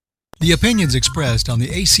The opinions expressed on the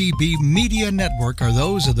ACB Media Network are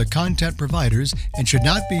those of the content providers and should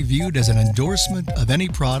not be viewed as an endorsement of any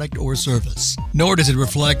product or service. Nor does it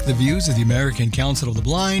reflect the views of the American Council of the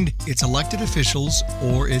Blind, its elected officials,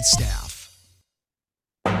 or its staff.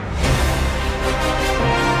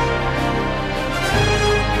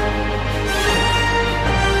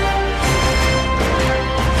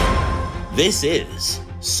 This is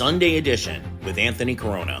Sunday Edition with Anthony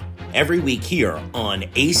Corona. Every week here on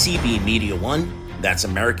ACB Media One, that's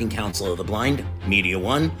American Council of the Blind, Media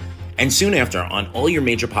One, and soon after on all your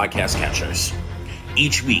major podcast catchers.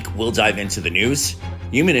 Each week, we'll dive into the news,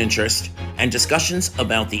 human interest, and discussions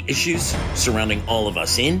about the issues surrounding all of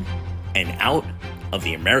us in and out of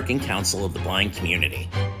the American Council of the Blind community.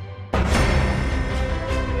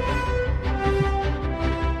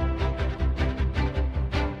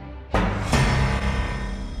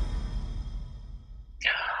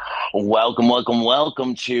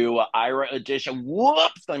 Welcome to AIRA edition.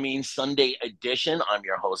 Sunday edition. I'm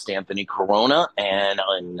your host, Anthony Corona, and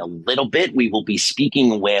in a little bit, we will be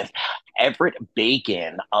speaking with Everette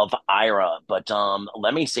Bacon of AIRA. But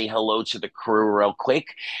let me say hello to the crew real quick.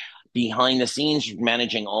 Behind the scenes,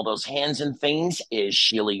 managing all those hands and things, is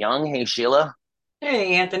Sheila Young. Hey, Sheila.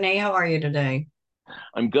 Hey, Anthony. How are you today?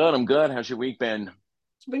 I'm good. How's your week been?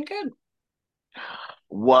 It's been good.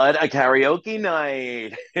 What a karaoke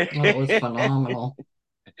night. It was phenomenal.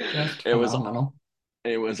 Just phenomenal.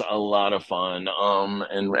 It was a lot of fun.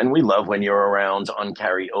 And we love when you're around on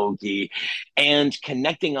karaoke, and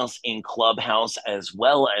connecting us in Clubhouse as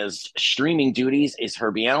well as streaming duties is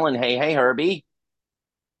Herbie Allen. Hey, Herbie.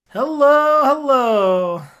 Hello.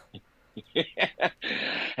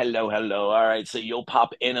 Hello. All right, so you'll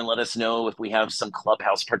pop in and let us know if we have some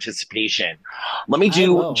Clubhouse participation.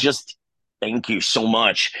 Thank you so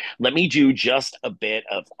much. Let me do just a bit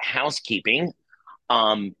of housekeeping.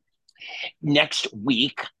 Next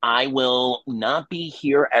week, I will not be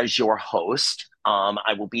here as your host.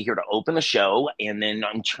 I will be here to open the show, and then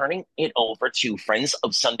I'm turning it over to Friends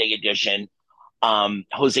of Sunday Edition,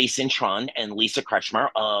 Jose Cintron and Lisa Kretschmer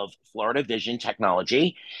of Florida Vision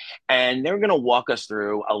Technology. And they're going to walk us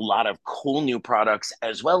through a lot of cool new products,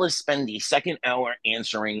 as well as spend the second hour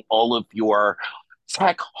answering all of your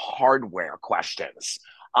tech hardware questions,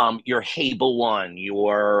 your Hable One,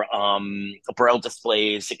 your Braille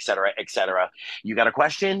displays, et cetera. You got a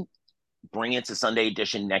question? Bring it to Sunday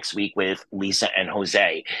Edition next week with Lisa and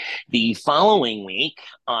Jose. The following week,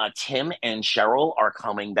 Tim and Cheryl are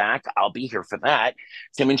coming back. I'll be here for that.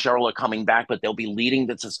 Tim and Cheryl are coming back, but they'll be leading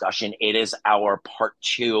the discussion. It is our part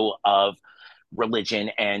 2 of religion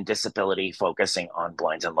and disability, focusing on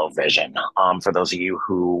blind and low vision. For those of you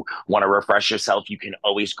who want to refresh yourself, you can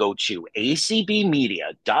always go to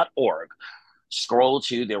acbmedia.org, scroll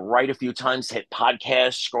to the right a few times, hit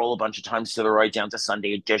podcast, scroll a bunch of times to the right down to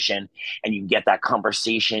Sunday Edition, and you can get that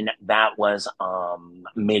conversation. That was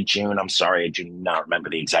mid-June. I'm sorry, I do not remember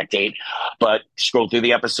the exact date, but scroll through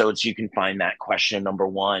the episodes, you can find that question number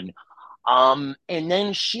 1. And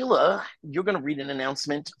then Sheila, you're going to read an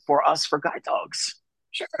announcement for us for Guide Dogs.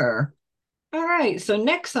 Sure. All right. So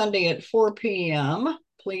next Sunday at 4 p.m.,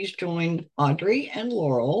 please join Audrey and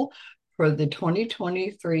Laurel for the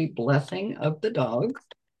 2023 Blessing of the Dogs.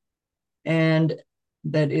 And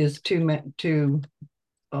that is to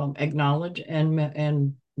acknowledge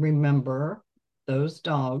and remember those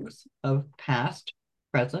dogs of past,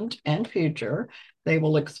 present, and future. They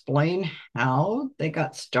will explain how they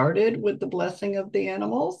got started with the blessing of the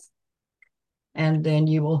animals. And then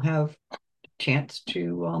you will have a chance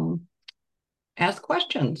to ask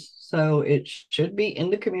questions. So it should be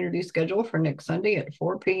in the community schedule for next Sunday at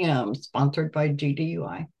 4 p.m., sponsored by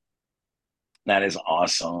GDUI. That is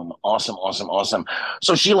awesome.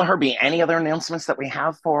 So Sheila, Herbie, any other announcements that we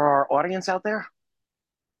have for our audience out there?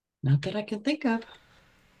 Not that I can think of.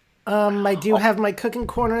 I do have my cooking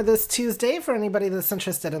corner this Tuesday for anybody that's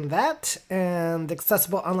interested in that, and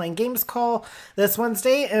accessible online games call this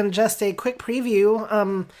Wednesday. And just a quick preview,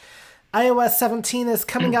 iOS 17 is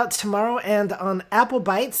coming out tomorrow, and on Apple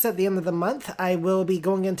Bytes at the end of the month, I will be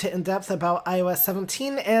going into in-depth about iOS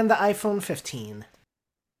 17 and the iPhone 15.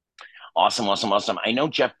 Awesome. I know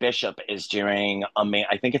Jeff Bishop is doing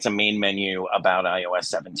I think it's a main menu about iOS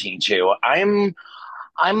 17 too. I'm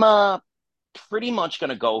pretty much going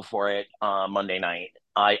to go for it Monday night.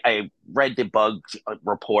 I read the bug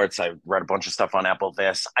reports. I read a bunch of stuff on Apple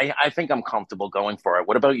Vis. I think I'm comfortable going for it.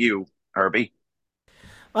 What about you, Herbie?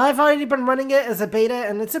 Well, I've already been running it as a beta,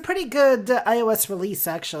 and it's a pretty good iOS release,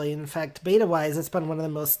 actually. In fact, beta-wise, it's been one of the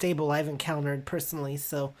most stable I've encountered personally.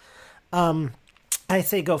 So I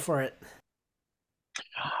say go for it.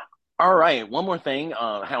 All right, one more thing,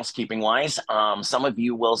 housekeeping wise. Some of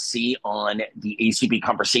you will see on the ACB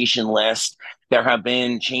conversation list, there have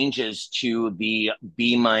been changes to the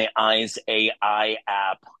Be My Eyes AI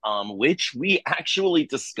app, which we actually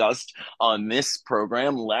discussed on this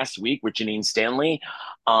program last week with Janine Stanley.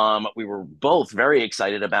 We were both very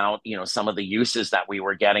excited about, some of the uses that we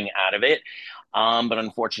were getting out of it. But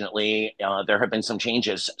unfortunately, there have been some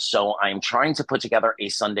changes. So I'm trying to put together a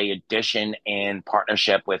Sunday edition in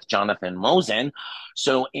partnership with Jonathan Mosen.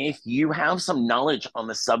 So if you have some knowledge on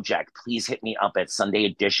the subject, please hit me up at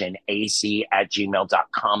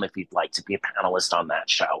sundayeditionac@gmail.com if you'd like to be a panelist on that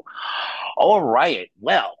show. All right.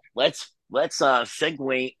 Well, let's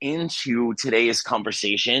segue into today's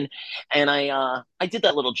conversation. And I did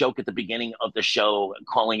that little joke at the beginning of the show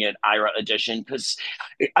calling it AIRA edition because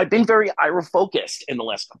I've been very AIRA focused in the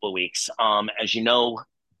last couple of weeks. As you know,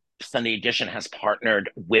 Sunday Edition has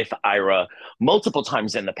partnered with AIRA multiple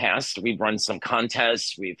times in the past. We've run some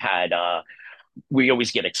contests. We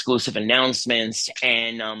always get exclusive announcements.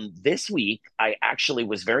 And this week, I actually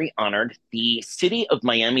was very honored. The city of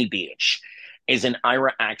Miami Beach is an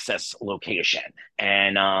AIRA access location.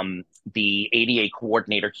 And the ADA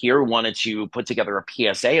coordinator here wanted to put together a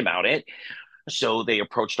PSA about it. So they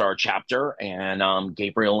approached our chapter, and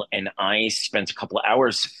Gabriel and I spent a couple of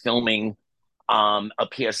hours filming a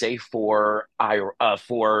PSA for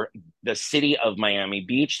the city of Miami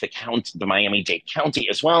Beach, the Miami-Dade County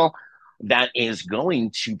as well. That is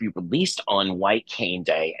going to be released on White Cane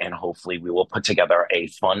Day, and hopefully we will put together a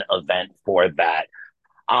fun event for that.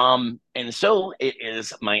 And so it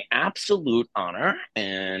is my absolute honor,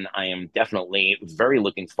 and I am definitely very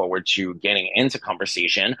looking forward to getting into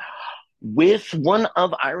conversation with one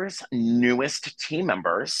of AIRA's newest team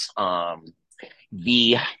members,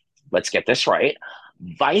 the, let's get this right,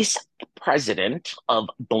 Vice President of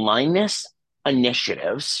Blindness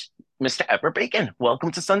Initiatives, Mr. Everette Bacon.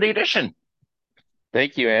 Welcome to Sunday Edition.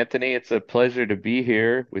 Thank you, Anthony. It's a pleasure to be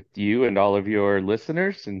here with you and all of your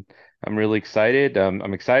listeners, and I'm really excited.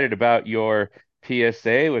 I'm excited about your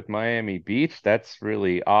PSA with Miami Beach. That's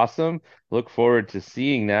really awesome. Look forward to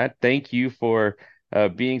seeing that. Thank you for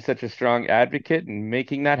being such a strong advocate and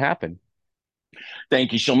making that happen.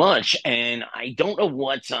 Thank you so much. And I don't know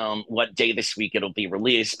what day this week it'll be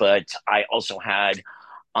released, but I also had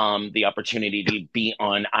the opportunity to be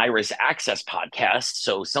on AIRA's Access podcast.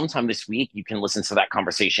 So sometime this week, you can listen to that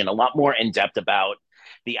conversation a lot more in depth about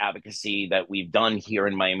the advocacy that we've done here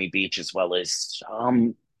in Miami Beach, as well as,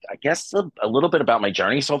 I guess, a little bit about my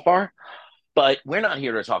journey so far. But we're not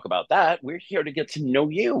here to talk about that. We're here to get to know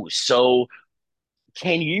you. So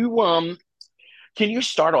can you can you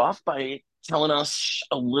start off by telling us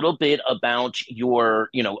a little bit about your,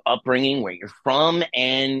 upbringing, where you're from,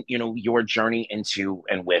 and, your journey into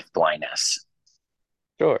and with blindness?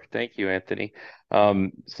 Sure. Thank you, Anthony.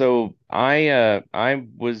 So I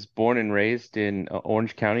was born and raised in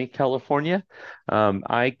Orange County, California.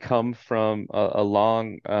 I come from a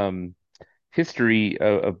long history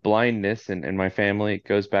of blindness and my family. It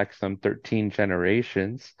goes back some 13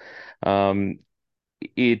 generations. Um,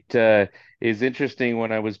 it is interesting.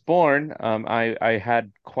 When I was born, I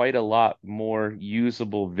had quite a lot more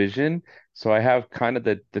usable vision. So I have kind of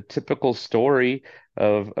the typical story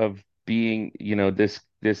of being,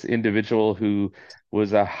 this individual who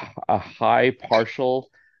was a high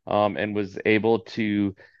partial, and was able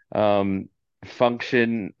to um,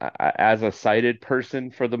 function as a sighted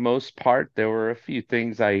person for the most part. There were a few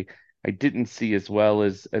things I didn't see as well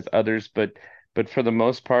as others, but for the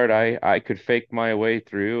most part, I could fake my way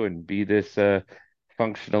through and be this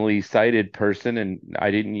functionally sighted person. And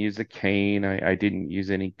I didn't use a cane. I didn't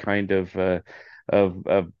use any kind of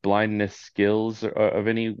blindness skills of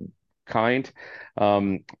any kind.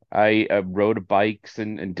 I rode bikes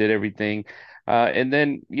and did everything. And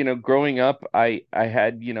then, growing up, I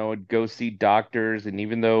had, would go see doctors. And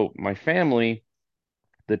even though my family,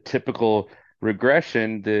 the typical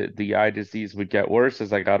regression, the eye disease would get worse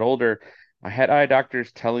as I got older. I had eye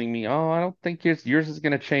doctors telling me, "Oh, I don't think yours is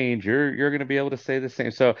going to change. You're going to be able to stay the same."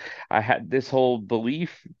 So I had this whole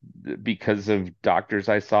belief because of doctors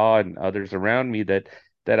I saw and others around me that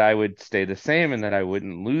I would stay the same and that I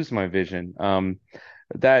wouldn't lose my vision.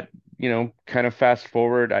 That kind of fast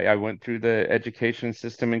forward, I went through the education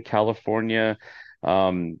system in California.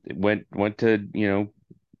 Went to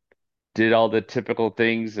did all the typical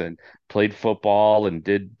things and played football and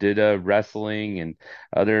did wrestling and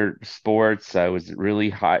other sports. I was really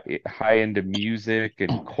high into music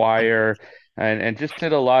and choir, and just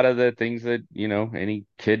did a lot of the things that any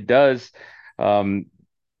kid does. Um,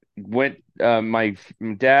 went My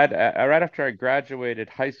dad, right after I graduated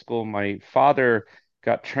high school, my father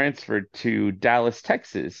got transferred to Dallas,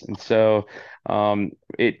 Texas. And so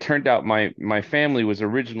it turned out my family was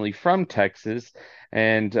originally from Texas,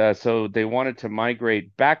 and so they wanted to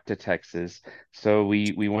migrate back to Texas. So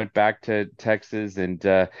we went back to Texas, and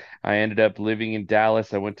I ended up living in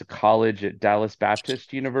Dallas. I went to college at Dallas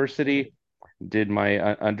Baptist University, did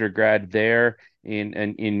my undergrad there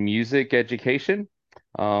in music education.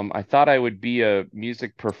 I thought I would be a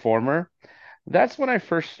music performer. That's when I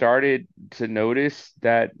first started to notice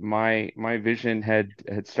that my vision had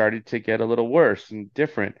started to get a little worse and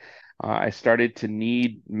different. I started to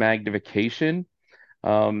need magnification,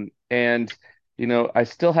 and I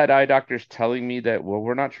still had eye doctors telling me that, well,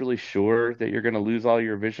 we're not really sure that you're going to lose all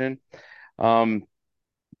your vision. Um,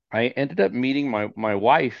 I ended up meeting my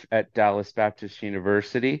wife at Dallas Baptist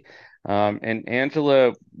University, and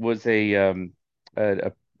Angela was a,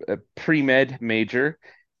 a pre-med major,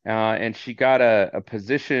 and she got a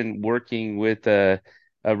position working with a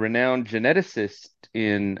renowned geneticist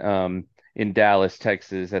in Dallas,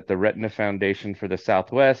 Texas, at the Retina Foundation for the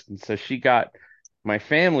Southwest, and so she got my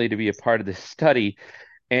family to be a part of this study.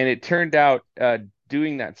 And it turned out,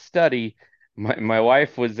 doing that study, my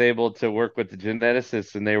wife was able to work with the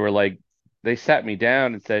geneticists, and they were like, they sat me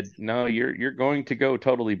down and said, "No, you're going to go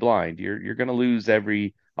totally blind. You're going to lose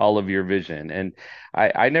all of your vision." And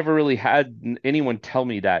I never really had anyone tell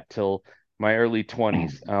me that till my early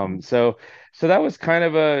 20s. So that was kind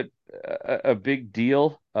of a big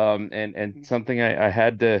deal, and something I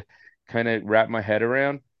had to kind of wrap my head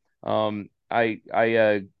around. I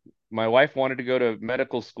My wife wanted to go to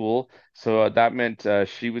medical school, so that meant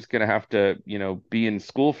she was going to have to, be in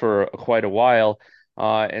school for quite a while.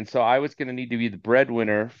 And so I was going to need to be the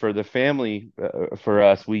breadwinner for the family. For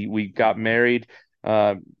us, we got married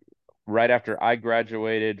uh, right after I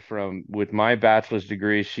graduated from with my bachelor's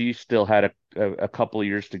degree. She still had a couple of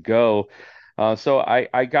years to go. So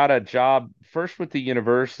I got a job first with the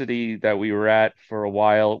university that we were at for a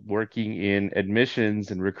while, working in admissions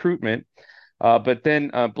and recruitment. But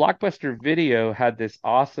then Blockbuster Video had this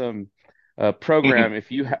awesome program.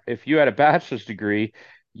 If you had a bachelor's degree,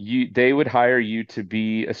 they would hire you to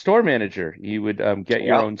be a store manager. You would get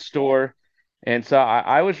your Yep. own store, and so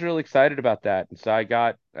I was really excited about that. And so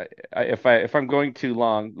if I'm going too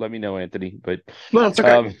long, let me know, Anthony. But No, it's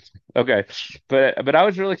okay. um, okay, but I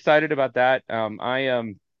was really excited about that.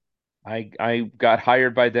 I got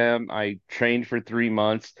hired by them. I trained for 3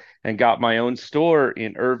 months and got my own store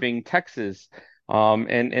in Irving, Texas.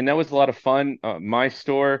 And that was a lot of fun. My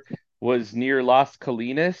store was near Las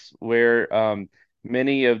Colinas, where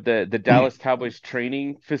many of the Dallas Cowboys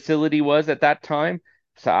training facility was at that time.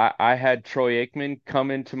 So I had Troy Aikman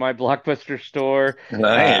come into my Blockbuster store.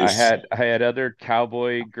 Nice. I had other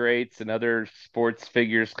cowboy greats and other sports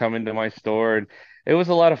figures come into my store, and it was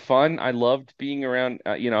a lot of fun. I loved being around,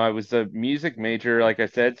 I was a music major, like I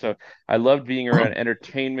said, so I loved being around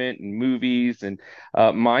entertainment and movies. And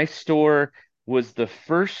my store was the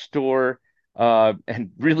first store,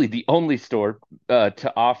 and really the only store,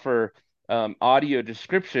 to offer audio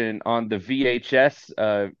description on the VHS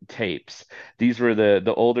tapes. These were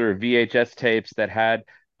the older VHS tapes that had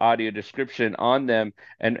audio description on them,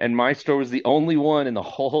 and my store was the only one in the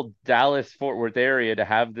whole Dallas Fort Worth area to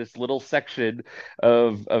have this little section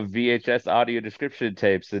of VHS audio description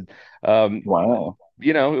tapes. And um, Wow.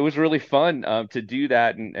 it was really fun to do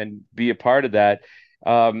that and be a part of that.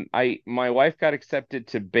 My wife got accepted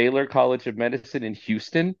to Baylor College of Medicine in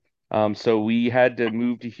Houston. So we had to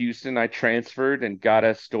move to Houston. I transferred and got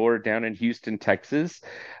a store down in Houston, Texas,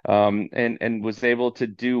 and was able to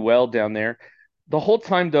do well down there. The whole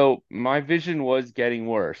time, though, my vision was getting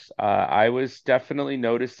worse. I was definitely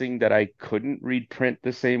noticing that I couldn't read print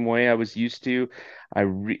the same way I was used to. I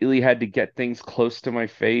really had to get things close to my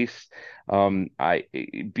face. I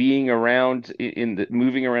being around in the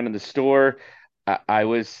moving around in the store, I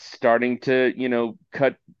was starting to,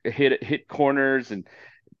 hit corners and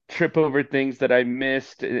trip over things that I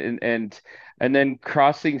missed, and then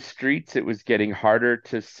crossing streets, it was getting harder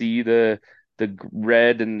to see the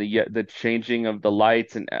red and the changing of the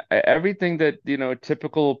lights and everything that, a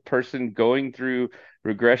typical person going through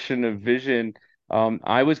regression of vision.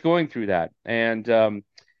 I was going through that, and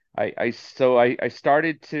I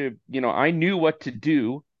started to, I knew what to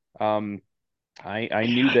do. Um, I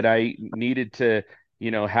knew that I needed to,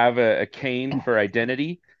 have a cane for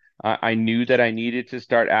identity. I knew that I needed to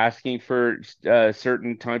start asking for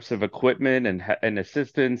certain types of equipment and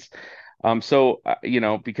assistance.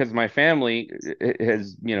 Because my family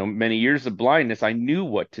has, many years of blindness, I knew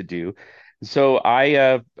what to do. So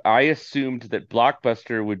I assumed that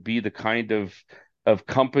Blockbuster would be the kind of of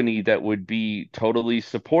company that would be totally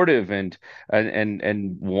supportive and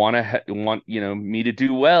want me to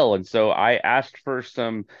do well. And so I asked for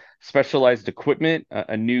some specialized equipment,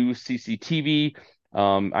 a new CCTV.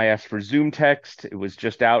 I asked for Zoom text. It was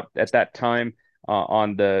just out at that time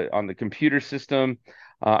on the computer system.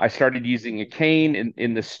 I started using a cane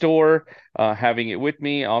in the store, having it with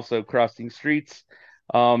me, also crossing streets.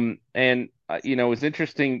 It was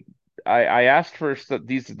interesting. I asked for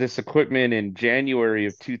this equipment in January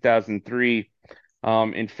of 2003.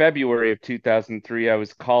 In February of 2003, I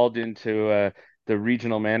was called into the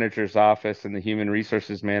regional manager's office and the human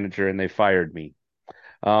resources manager, and they fired me.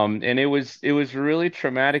 And it was a really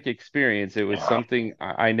traumatic experience. It was Yeah. something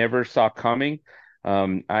I never saw coming.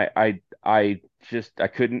 I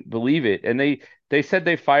couldn't believe it. And they said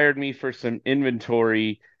they fired me for some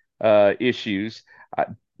inventory issues. Uh,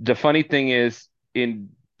 the funny thing is, in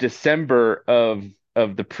December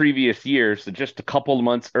of the previous year, so just a couple of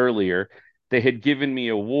months earlier, they had given me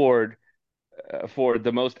award for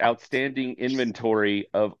the most outstanding inventory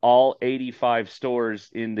of all 85 stores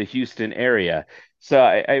in the Houston area. So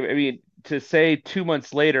I mean, to say 2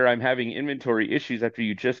 months later I'm having inventory issues after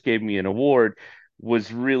you just gave me an award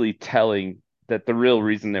was really telling that the real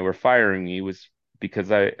reason they were firing me was because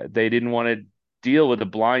they didn't want to deal with a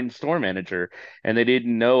blind store manager, and they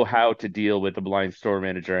didn't know how to deal with a blind store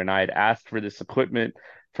manager. And I had asked for this equipment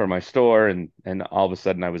for my store, and all of a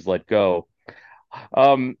sudden I was let go.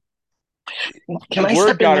 Um, Can the I word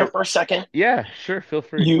step in got there a for a second? Yeah, sure, feel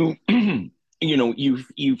free. You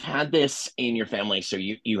you've had this in your family, so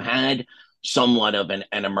you had somewhat of an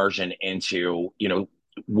immersion into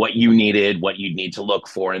what you needed, what you'd need to look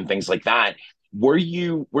for, and things like that. Were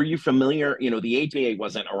you familiar? The ADA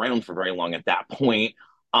wasn't around for very long at that point.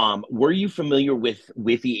 Were you familiar with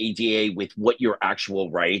the ADA, with what your actual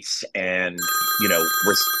rights and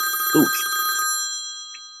oops,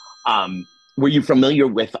 were you familiar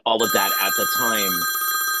with all of that at the time,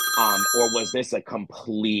 or was this a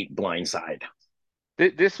complete blindside?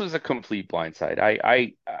 This was a complete blindside.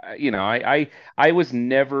 I was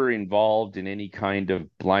never involved in any kind of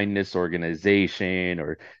blindness organization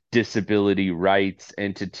or disability rights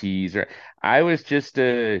entities, or I was just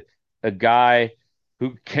a guy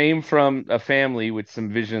who came from a family with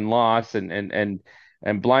some vision loss and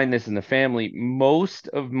blindness in the family. Most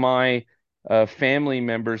of my family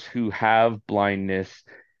members who have blindness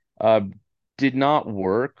uh, did not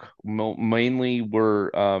work. Mainly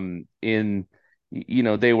were in,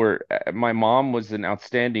 they were. My mom was an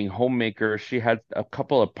outstanding homemaker. She had a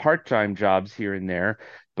couple of part-time jobs here and there,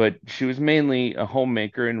 but she was mainly a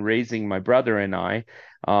homemaker and raising my brother and I.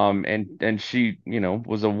 And she,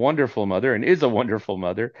 was a wonderful mother and is a wonderful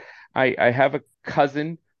mother. I have a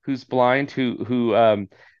cousin who's blind who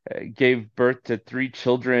gave birth to three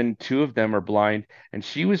children. Two of them are blind, and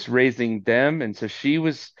she was raising them, and so she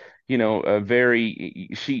was a very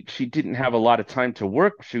she didn't have a lot of time to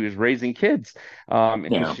work. She was raising kids, because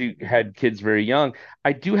Yeah. she had kids very young.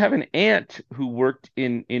 I do have an aunt who worked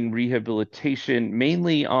in rehabilitation,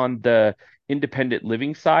 mainly on the independent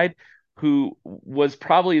living side, who was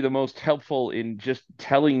probably the most helpful in just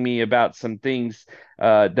telling me about some things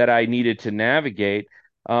that I needed to navigate.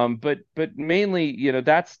 But mainly,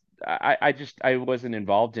 that's I wasn't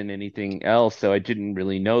involved in anything else, so I didn't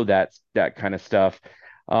really know that kind of stuff.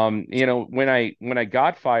 When I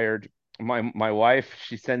got fired, my wife,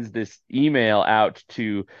 she sends this email out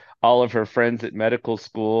to all of her friends at medical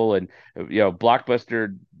school, and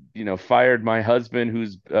Blockbuster fired my husband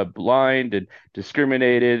who's blind and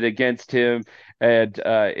discriminated against him. And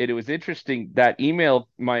it was interesting that email,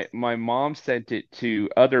 my mom sent it to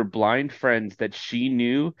other blind friends that she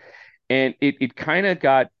knew, and it kind of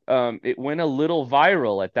it went a little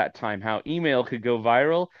viral at that time, how email could go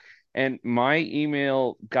viral. And my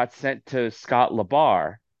email got sent to Scott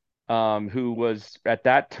Labar, who was at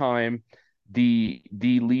that time the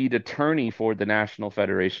lead attorney for the National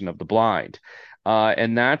Federation of the Blind.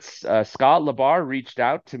 And that's Scott Labar reached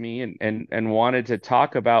out to me and wanted to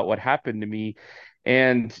talk about what happened to me.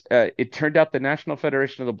 And it turned out the National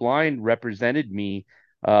Federation of the Blind represented me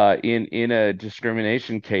in a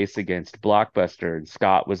discrimination case against Blockbuster, and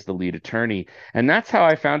Scott was the lead attorney. And that's how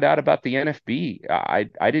I found out about the NFB. I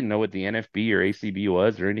didn't know what the NFB or ACB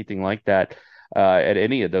was or anything like that at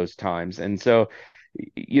any of those times. And so,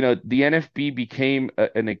 the NFB became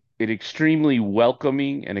an extremely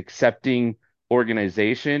welcoming and accepting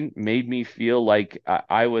organization, made me feel like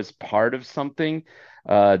I was part of something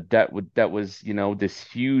that was, this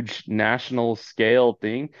huge national scale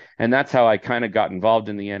thing. And that's how I kind of got involved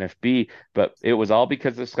in the NFB. But it was all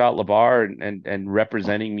because of Scott Labar and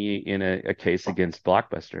representing me in a case against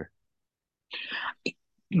Blockbuster.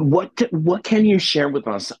 What can you share with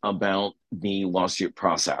us about the lawsuit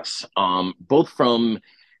process? Both from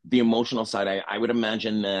the emotional side, I would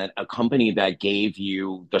imagine that a company that gave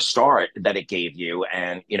you the start that it gave you,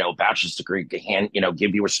 and bachelor's degree,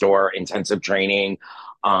 give you a store, intensive training,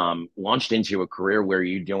 launched into a career where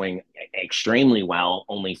you're doing extremely well,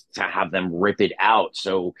 only to have them rip it out.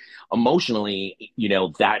 So emotionally,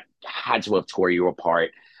 that had to have tore you apart.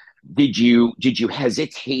 Did you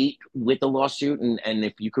hesitate with the lawsuit, and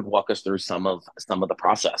if you could walk us through some of the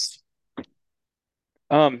process?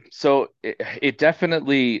 So it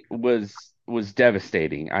definitely was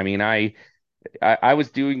devastating. I mean, I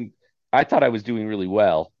was doing I thought I was doing really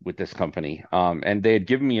well with this company. And they had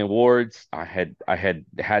given me awards. I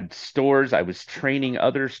had stores. I was training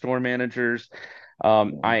other store managers.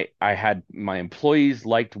 I had my employees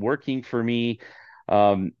liked working for me.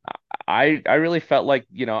 Um, I really felt like,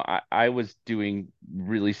 I was doing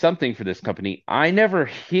really something for this company. I never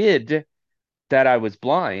hid that I was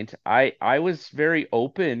blind. I was very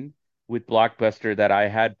open with Blockbuster that I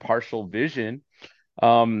had partial vision.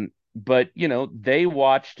 But they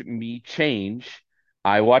watched me change.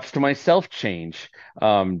 I watched myself change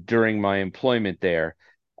during my employment there.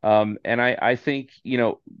 And I think,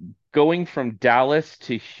 going from Dallas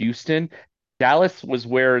to Houston, Dallas was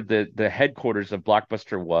where the headquarters of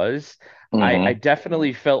Blockbuster was. I Hmm.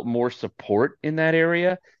 definitely felt more support in that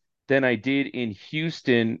area than I did in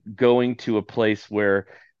Houston, going to a place where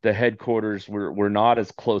the headquarters were not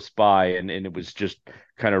as close by, and it was just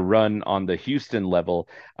kind of run on the Houston level.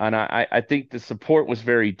 And I think the support was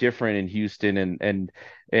very different in Houston,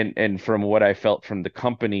 and from what I felt from the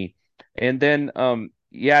company. And then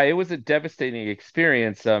yeah, it was a devastating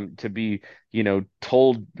experience to be,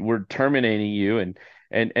 told we're terminating you,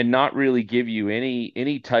 and not really give you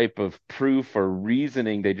any type of proof or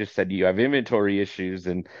reasoning. They just said you have inventory issues,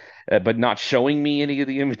 and but not showing me any of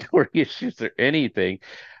the inventory issues or anything.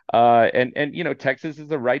 And Texas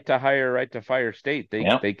is a right to hire, right to fire state. They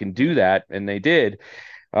Yeah. they can do that, and they did.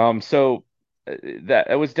 So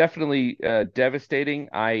that was definitely devastating.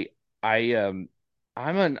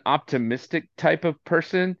 I'm an optimistic type of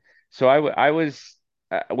person, so I was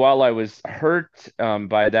while I was hurt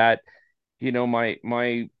by that,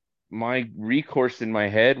 my recourse in my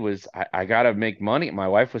head was I gotta make money. My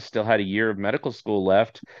wife was still had a year of medical school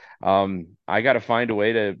left. I gotta find a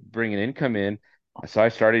way to bring an income in. So I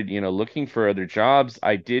started, looking for other jobs.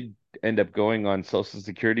 I did end up going on Social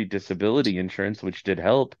Security disability insurance, which did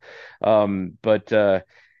help. But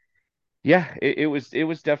yeah, it was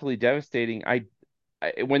definitely devastating.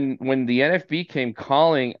 When the NFB came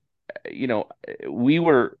calling, you know, we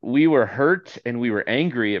were hurt and we were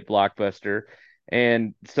angry at Blockbuster,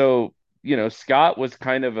 and so Scott was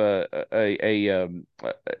kind of a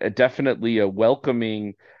definitely a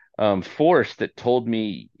welcoming force that told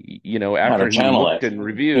me, How to after he channel looked it. and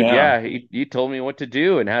reviewed, Yeah. yeah, he told me what to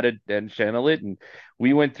do and how to and channel it, and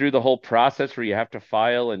we went through the whole process where you have to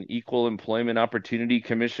file an Equal Employment Opportunity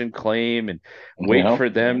Commission claim and wait Yeah. for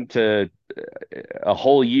them to a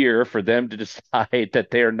whole year for them to decide that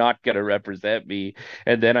they're not going to represent me,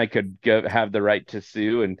 and then I could have the right to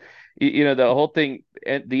sue. And the whole thing.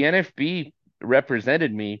 And the NFB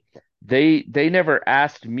represented me. They never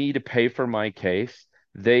asked me to pay for my case.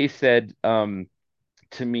 They said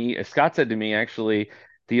to me, Scott said to me, actually,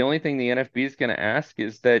 the only thing the NFB is going to ask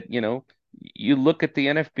is that, you look at the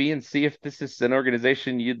NFB and see if this is an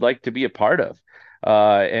organization you'd like to be a part of.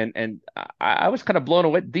 And I was kind of blown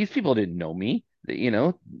away. These people didn't know me,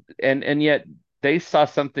 and yet they saw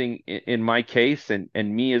something in my case and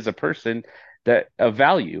me as a person that of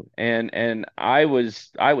value. And I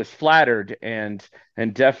was flattered and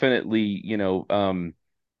definitely,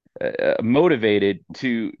 motivated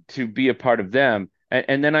to be a part of them.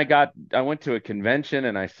 And then I went to a convention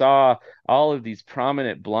and I saw all of these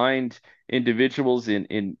prominent blind individuals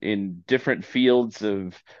in different fields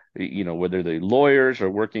of, whether they're lawyers or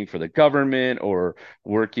working for the government or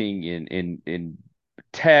working in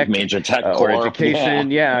tech Major tech or corp. Yeah.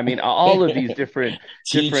 education. Yeah, I mean all of these different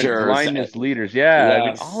Teachers. blindness leaders. Yeah, I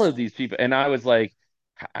mean all Yes. of these people. And I was like,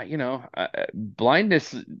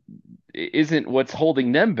 blindness isn't what's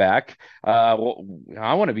holding them back. Well,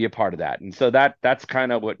 I want to be a part of that, and so that's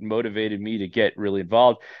kind of what motivated me to get really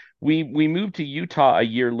involved. We moved to Utah a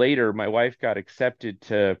year later. My wife got accepted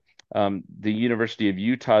to the University of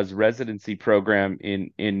Utah's residency program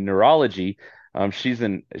in neurology. She's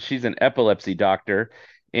an epilepsy doctor,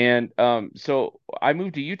 and so I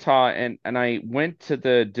moved to Utah, and I went to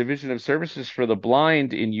the Division of Services for the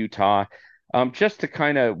Blind in Utah, just to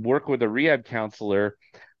kind of work with a rehab counselor.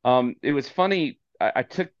 It was funny. I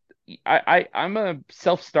took I'm a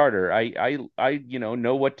self-starter.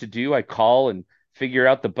 Know what to do. I call and figure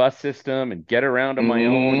out the bus system and get around on my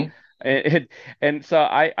own. Mm, And so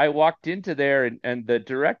I walked into there, and the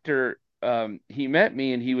director, he met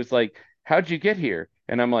me and he was like, "How'd you get here?"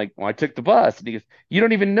 And I'm like, "Well, I took the bus." And he goes, "You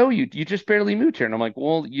don't even know you just barely moved here." And I'm like,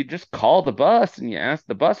 "Well, you just call the bus and you ask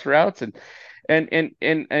the bus routes."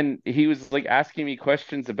 And he was like asking me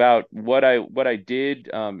questions about what I did,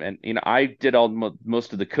 and I did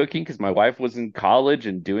most of the cooking because my wife was in college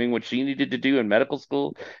and doing what she needed to do in medical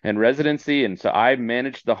school and residency, and so I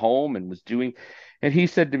managed the home and was doing. And he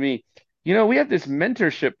said to me, we have this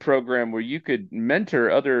mentorship program where you could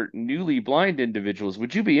mentor other newly blind individuals.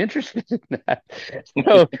 Would you be interested in that?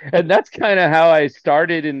 So, and that's kind of how I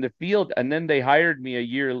started in the field. And then they hired me a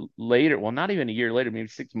year later. Well, not even a year later, maybe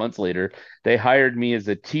 6 months later, they hired me as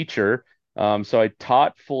a teacher. So I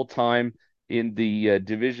taught full time in the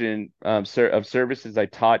division of services. I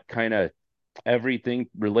taught kind of everything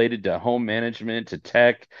related to home management, to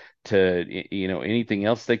tech, to anything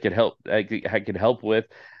else they could help I could help with.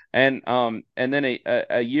 And then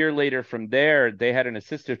a year later from there, they had an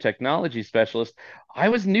assistive technology specialist. I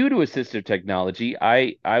was new to assistive technology.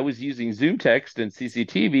 I was using Zoom text and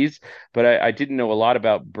CCTVs, but I didn't know a lot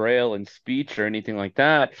about Braille and speech or anything like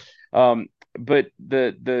that. But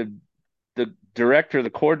the director, the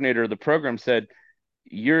coordinator of the program said,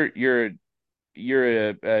 "You're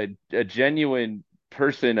a genuine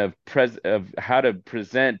person of how to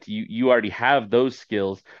present. You already have those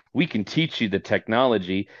skills. We can teach you the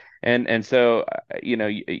technology." And so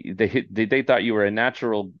they thought you were a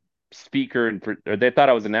natural speaker, or they thought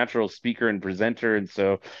I was a natural speaker and presenter. And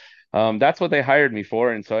so that's what they hired me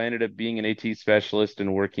for. And so I ended up being an AT specialist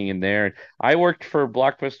and working in there. I worked for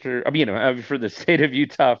Blockbuster, for the state of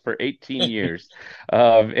Utah for 18 years,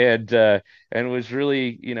 and was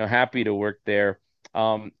really, happy to work there.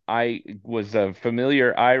 I was a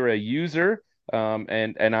familiar AIRA user,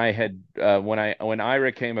 and I had when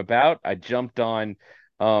AIRA came about, I jumped on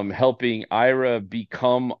helping AIRA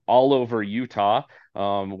become all over Utah,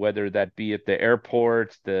 whether that be at the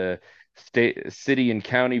airport, the state, city, and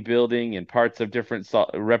county building, and parts of different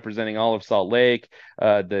representing all of Salt Lake,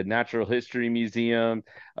 the Natural History Museum.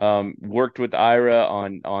 Worked with AIRA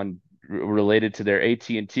on related to their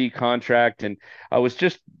AT&T contract, and I was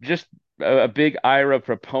just a big AIRA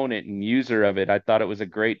proponent and user of it. I thought it was a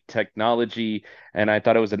great technology, and I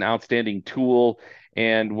thought it was an outstanding tool.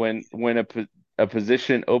 And when a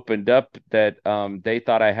position opened up that they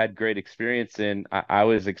thought I had great experience in, I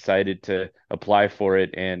was excited to apply for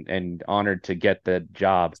it and honored to get the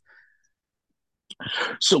job.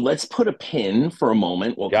 so let's put a pin for a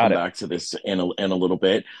moment. We'll Got come it. back to this in a little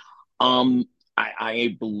bit. Um,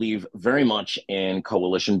 I believe very much in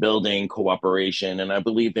coalition building, cooperation, and I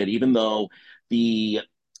believe that even though the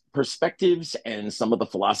perspectives and some of the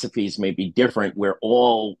philosophies may be different, we're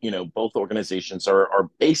all, both organizations are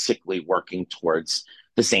basically working towards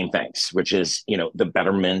the same things, which is, the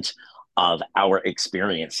betterment of our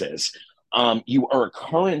experiences. You are a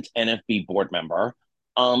current NFB board member.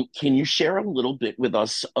 Can you share a little bit with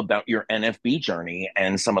us about your NFB journey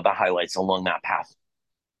and some of the highlights along that path?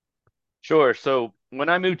 Sure. So when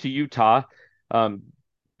I moved to Utah, um,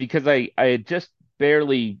 because I had just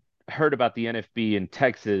barely heard about the NFB in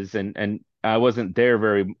Texas, and I wasn't there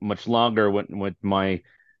very much longer with my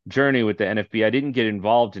journey with the NFB. I didn't get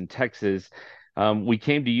involved in Texas. We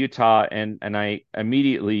came to Utah, and I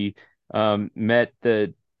immediately met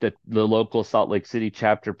the local Salt Lake City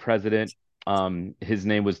chapter president. His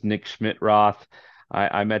name was Nick Schmidt-Roth.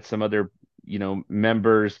 I met some other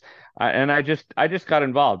members. And I just got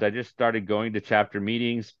involved. I just started going to chapter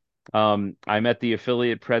meetings. I met the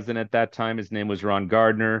affiliate president at that time. His name was Ron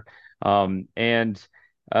Gardner. And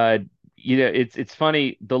uh, it's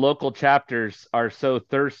funny. The local chapters are so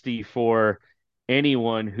thirsty for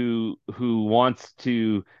anyone who wants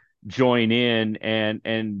to join in,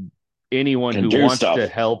 and anyone And who do wants to stuff.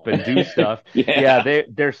 help and do stuff. Yeah, Yeah.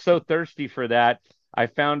 they're so thirsty for that. I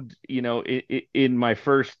found, in my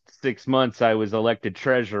first 6 months, I was elected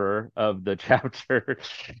treasurer of the chapter.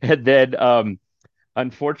 And then,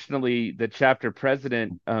 unfortunately, the chapter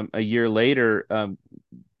president, a year later,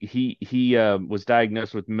 he was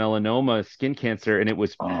diagnosed with melanoma, skin cancer, and it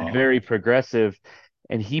was very Oh, progressive.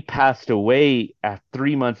 And he passed away at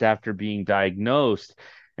 3 months after being diagnosed.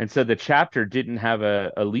 And so the chapter didn't have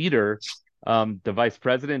a leader. The vice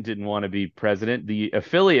president didn't want to be president. The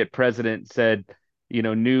affiliate president said,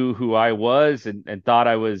 knew who I was, and thought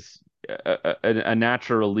I was a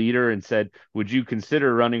natural leader, and said, "Would you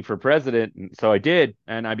consider running for president?" And so I did,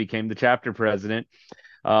 and I became the chapter president.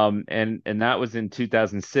 And that was in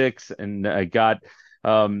 2006, and I got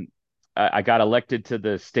I got elected to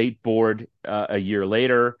the state board a year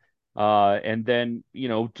later. And then,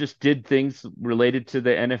 just did things related to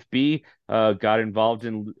the NFB, got involved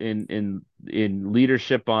in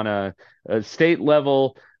leadership on a state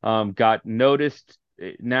level, got noticed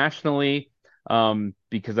nationally,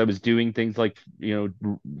 because I was doing things like,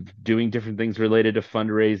 doing different things related to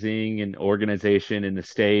fundraising and organization in the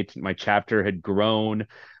state. My chapter had grown,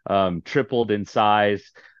 tripled in size.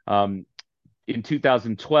 In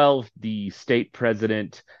 2012, the state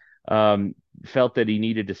president felt that he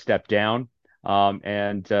needed to step down.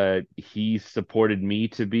 And he supported me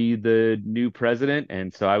to be the new president,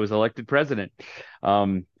 and so I was elected president.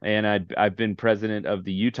 And I've been president of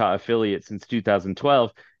the Utah affiliate since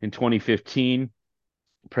 2012. In 2015,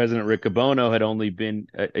 President Riccobono had only been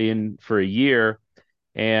in for a year,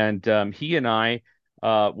 and he and I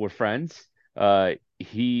were friends.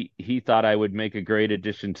 He thought I would make a great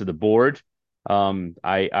addition to the board.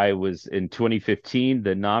 I was in 2015.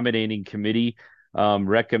 The nominating committee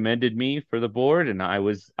recommended me for the board, and I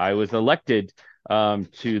was elected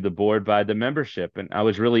to the board by the membership, and I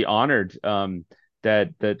was really honored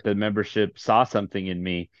that the membership saw something in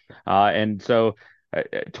me. And so,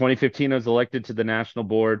 2015, I was elected to the national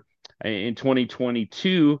board. In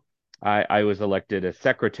 2022, I was elected as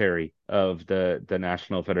secretary of the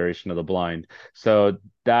National Federation of the Blind. So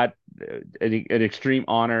that an extreme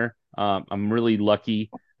honor. I'm really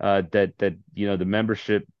lucky that the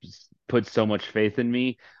membership puts so much faith in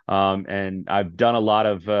me. And I've done a lot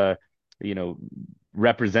of you know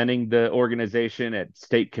representing the organization at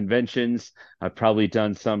state conventions. I've probably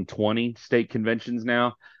done some 20 state conventions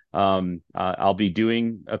now. I'll be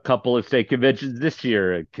doing a couple of state conventions this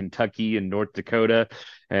year, Kentucky and North Dakota,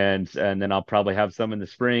 and then I'll probably have some in the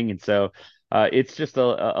spring. And so it's just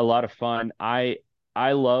a lot of fun. I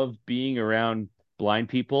love being around blind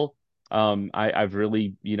people. I've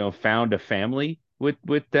really, found a family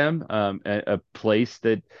with them, a place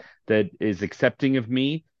that is accepting of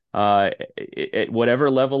me, at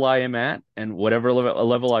whatever level I am at and whatever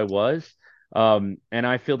level I was. And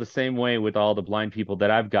I feel the same way with all the blind people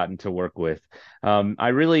that I've gotten to work with. I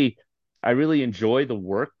really enjoy the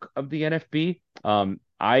work of the NFB.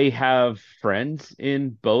 I have friends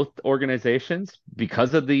in both organizations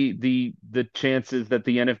because of the chances that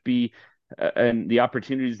the NFB and the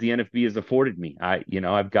opportunities the NFB has afforded me.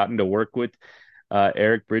 I've gotten to work with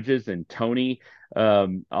Eric Bridges and Tony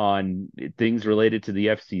on things related to the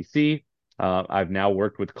FCC. I've now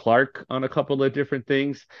worked with Clark on a couple of different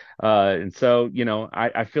things, and so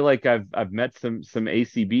I feel like I've met some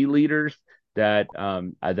ACB leaders that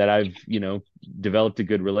I've developed a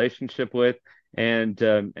good relationship with, and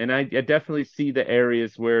I definitely see the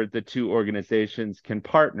areas where the two organizations can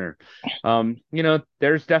partner.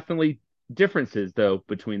 There's definitely differences though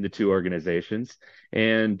between the two organizations,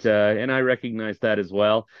 and I recognize that as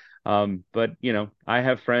well. But I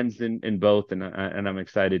have friends in both, and I'm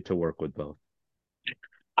excited to work with both.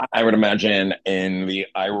 I would imagine in the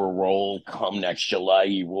AIRA role come next July,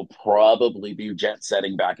 you will probably be jet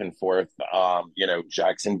setting back and forth,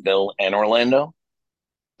 Jacksonville and Orlando.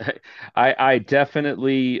 I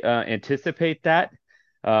definitely anticipate that.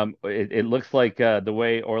 It looks like the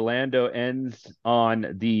way Orlando ends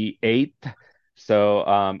on the 8th. So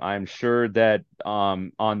I'm sure that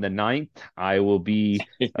on the 9th, I will be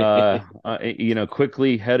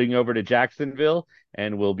quickly heading over to Jacksonville,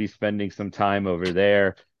 and we'll be spending some time over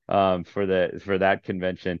there for that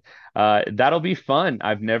convention. That'll be fun.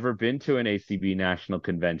 I've never been to an ACB national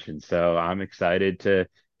convention, so I'm excited to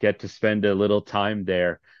get to spend a little time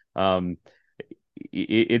there. Um,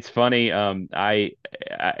 it's funny. I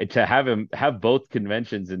to have both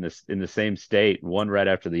conventions in the same state, one right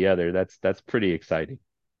after the other. That's pretty exciting.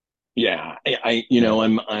 Yeah, Yeah.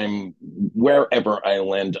 I'm wherever I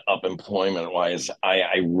land up employment wise,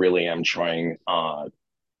 I really am trying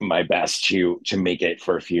my best to make it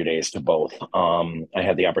for a few days to both. I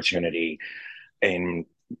had the opportunity in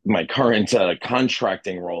my current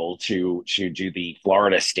contracting role to do the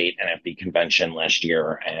Florida State NFB convention last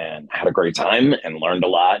year and had a great time and learned a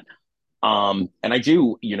lot. And I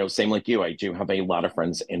do, same like you, I do have a lot of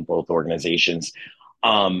friends in both organizations.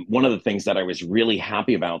 One of the things that I was really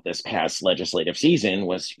happy about this past legislative season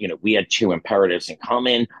was, we had two imperatives in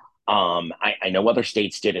common. I know other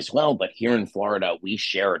states did as well, but here in Florida, we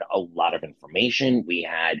shared a lot of information. We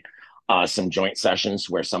had some joint sessions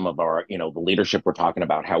where some of our, the leadership were talking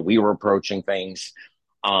about how we were approaching things.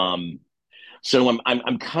 Um, so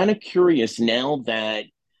I'm kind of curious now that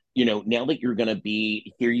you're going to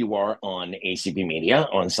be here, you are on ACB Media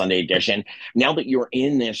on Sunday Edition. Now that you're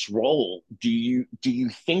in this role, do you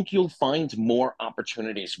think you'll find more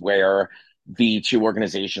opportunities where the two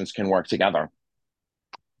organizations can work together.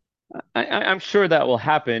 I'm sure that will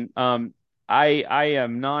happen. I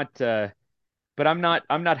am not. But I'm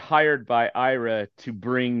not hired by AIRA to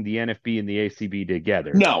bring the NFB and the ACB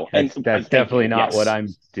together. No, and That's thank you. definitely not what Yes. I'm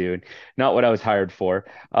doing, not what I was hired for.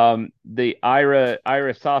 The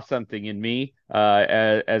AIRA saw something in me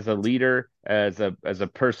as a leader, as a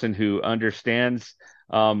person who understands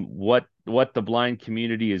what the blind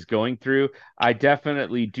community is going through. I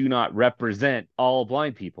definitely do not represent all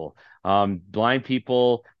blind people. Blind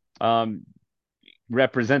people um,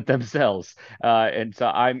 represent themselves. And so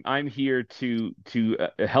I'm here to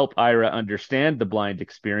help AIRA understand the blind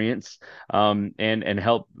experience, and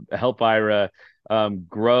help AIRA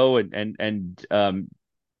grow and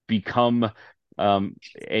become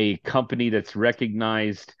a company that's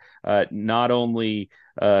recognized not only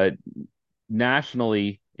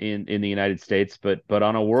nationally in the United States, but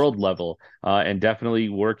on a world level, and definitely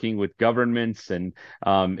working with governments and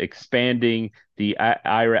expanding the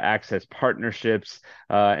AIRA access partnerships.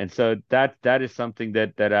 And so that is something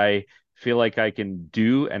that I feel like I can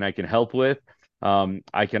do and I can help with.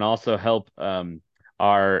 I can also help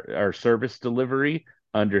our service delivery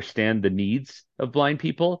understand the needs of blind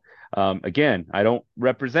people. Again, I don't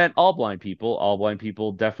represent all blind people. All blind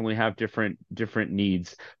people definitely have different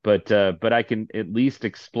needs, but I can at least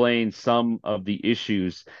explain some of the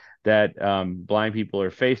issues that blind people are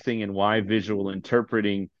facing and why visual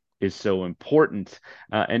interpreting is so important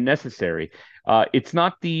and necessary. It's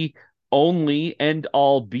not the only end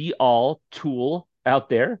all be all tool out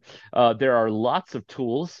there. There are lots of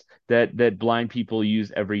tools that blind people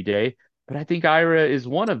use every day. But I think AIRA is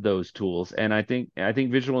one of those tools, and I think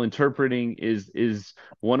visual interpreting is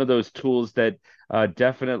one of those tools that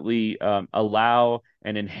definitely allow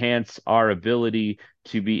and enhance our ability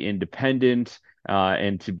to be independent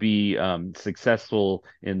and to be successful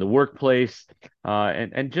in the workplace,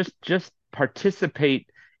 and just participate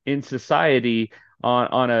in society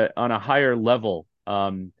on a higher level,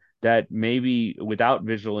 that maybe without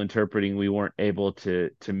visual interpreting we weren't able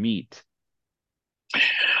to meet.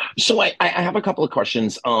 So I have a couple of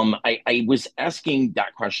questions. I was asking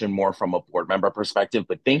that question more from a board member perspective,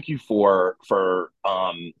 but thank you for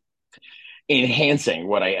enhancing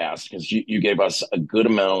what I asked, because you gave us a good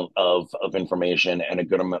amount of information and a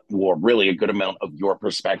good amount, or really a good amount of your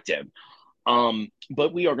perspective.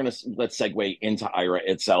 But we are gonna let's segue into AIRA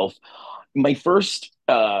itself. My first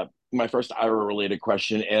my first AIRA related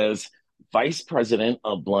question is Vice President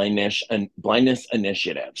of Blindness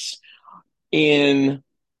Initiatives. In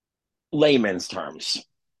layman's terms,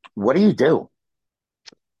 what do you do?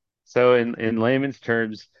 So in layman's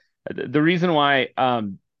terms, the reason why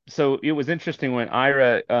so it was interesting when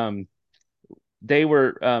AIRA they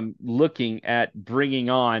were looking at bringing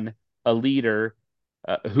on a leader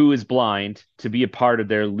who is blind to be a part of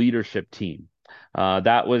their leadership team.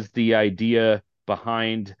 That was the idea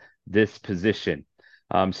behind this position.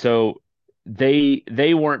 So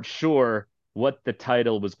they weren't sure what the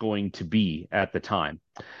title was going to be at the time.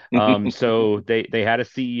 So they had a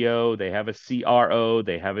CEO, they have a CRO,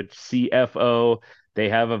 they have a CFO, they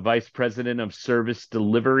have a vice president of service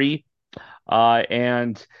delivery,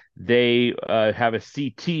 and they have a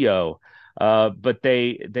CTO. But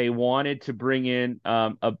they wanted to bring in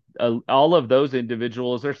all of those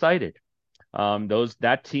individuals are cited. Those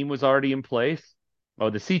that team was already in place. Oh,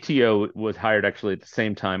 the CTO was hired actually at the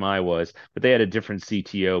same time I was, but they had a different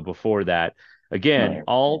CTO before that. Again, Right.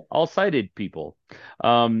 all sighted people,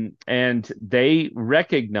 and they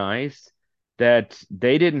recognized that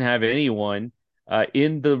they didn't have anyone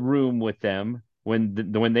in the room with them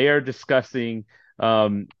when they are discussing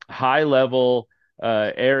high level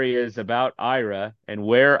areas about AIRA and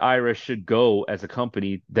where AIRA should go as a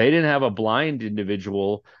company. They didn't have a blind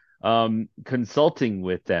individual consulting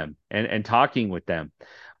with them and talking with them.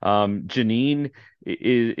 Janine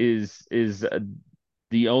is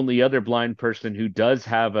the only other blind person who does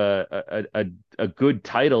have a good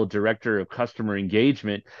title, Director of Customer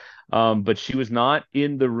Engagement, but she was not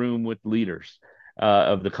in the room with leaders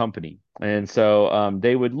of the company, and so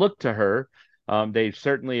they would look to her. They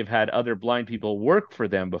certainly have had other blind people work for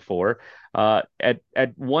them before. At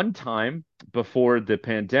one time before the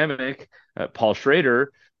pandemic, Paul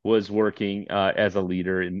Schrader was working as a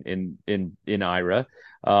leader in AIRA.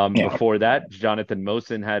 Yeah. Before that, Jonathan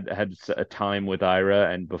Mosen had a time with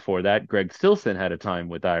AIRA, and before that, Greg Stilson had a time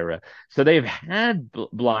with AIRA. So they've had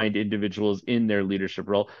blind individuals in their leadership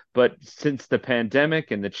role, but since the pandemic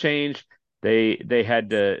and the change, they had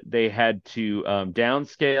to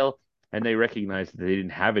downscale, and they recognized that they didn't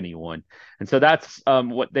have anyone, and so that's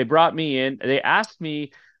what they brought me in. They asked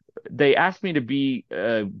me they asked me to be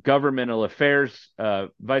governmental affairs,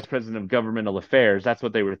 vice president of governmental affairs. That's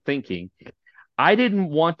what they were thinking. I didn't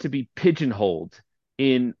want to be pigeonholed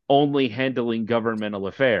in only handling governmental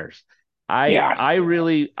affairs. Yeah. I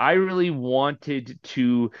really wanted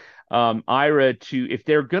to IRA to, if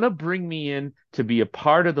they're gonna bring me in to be a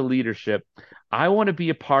part of the leadership, I want to be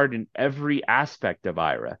a part in every aspect of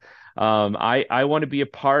IRA. I want to be a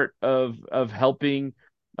part of helping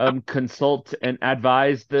consult and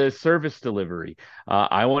advise the service delivery.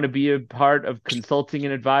 I want to be a part of consulting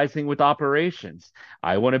and advising with operations.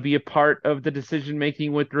 I want to be a part of the decision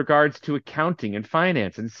making with regards to accounting and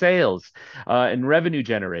finance and sales and revenue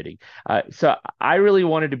generating. So I really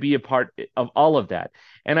wanted to be a part of all of that.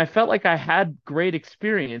 And I felt like I had great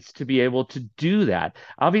experience to be able to do that.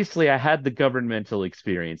 Obviously, I had the governmental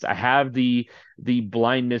experience. I have the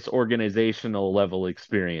blindness organizational level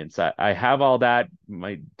experience. I have all that,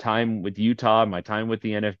 my time with Utah, my time with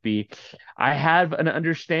the NFB. I have an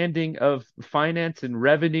understanding of finance and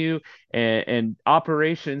revenue and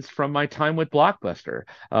operations from my time with Blockbuster.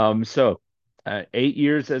 So 8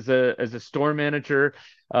 years as a store manager,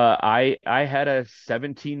 I had a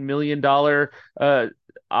 $17 million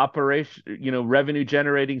operation, revenue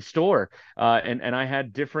generating store, and I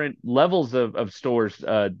had different levels of stores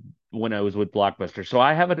when I was with Blockbuster. So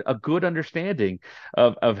I have a good understanding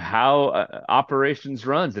of how operations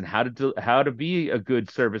runs and how to be a good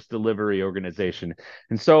service delivery organization.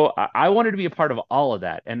 And so I wanted to be a part of all of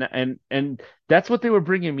that. And that's what they were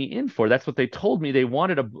bringing me in for. That's what they told me. They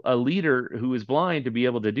wanted a leader who is blind to be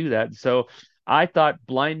able to do that. So I thought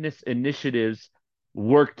blindness initiatives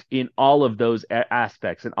worked in all of those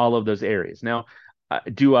aspects and all of those areas. Now,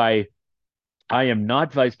 do I am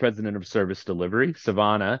not vice president of service delivery.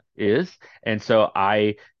 Savannah is. And so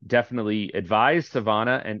I definitely advise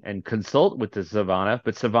Savannah and consult with the Savannah,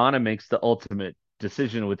 but Savannah makes the ultimate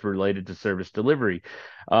decision with related to service delivery.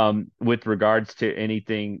 With regards to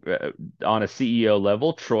anything on a CEO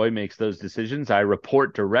level, Troy makes those decisions. I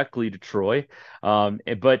report directly to Troy.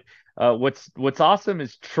 But what's awesome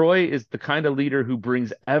is Troy is the kind of leader who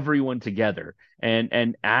brings everyone together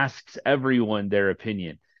and asks everyone their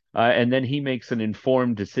opinion. And then he makes an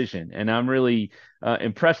informed decision. And I'm really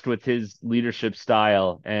impressed with his leadership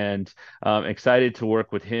style and excited to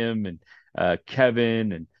work with him and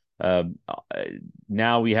Kevin. And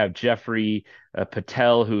now we have Jeffrey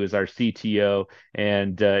Patel, who is our CTO.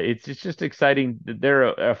 And it's just exciting. They're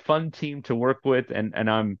a fun team to work with. And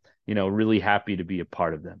I'm, really happy to be a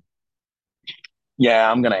part of them.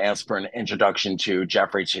 Yeah, I'm going to ask for an introduction to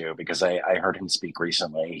Jeffrey too, because I heard him speak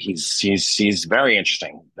recently. He's very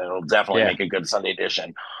interesting. That'll definitely Yeah. make a good Sunday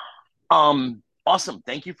edition. Awesome.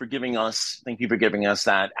 Thank you for giving us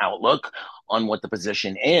that outlook on what the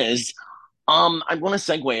position is. I want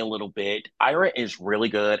to segue a little bit. IRA is really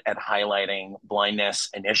good at highlighting blindness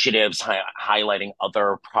initiatives, highlighting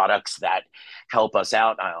other products that help us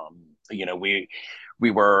out.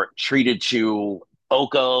 We were treated to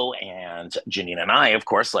Oko, and Janine and I, of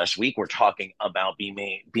course, last week were talking about Be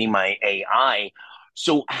My AI.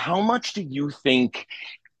 So how much do you think?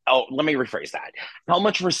 Oh, let me rephrase that. How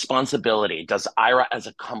much responsibility does IRA as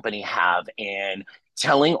a company have in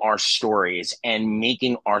telling our stories and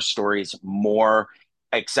making our stories more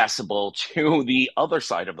accessible to the other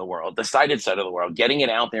side of the world, the sighted side of the world, getting it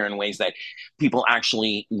out there in ways that people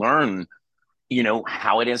actually learn,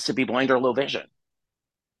 how it is to be blind or low vision?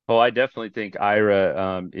 Oh, I definitely think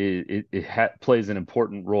IRA plays an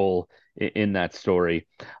important role in that story.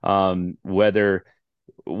 Whether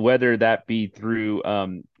that be through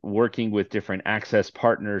working with different access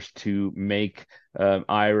partners to make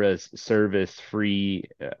IRA's service free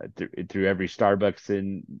through every Starbucks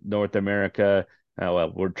in North America.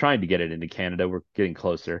 Well, we're trying to get it into Canada. We're getting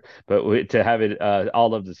closer, but to have it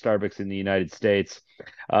all of the Starbucks in the United States,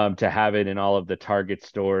 to have it in all of the Target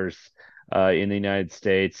stores in the United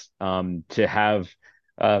States, to have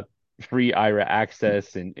uh, free IRA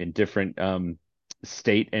access in different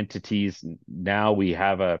state entities. Now we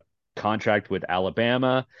have a contract with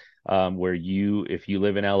Alabama, where if you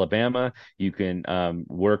live in Alabama, you can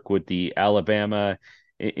work with the Alabama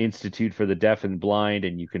Institute for the Deaf and Blind,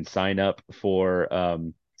 and you can sign up for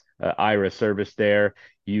IRA service there.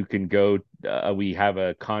 You can go. We have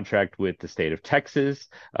a contract with the state of Texas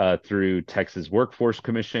through Texas Workforce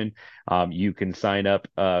Commission. You can sign up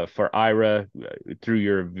for IRA through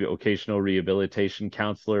your vocational rehabilitation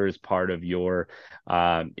counselor as part of your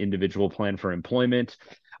individual plan for employment.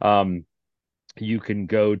 You can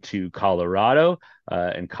go to Colorado.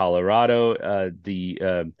 In Colorado,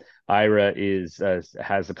 the AIRA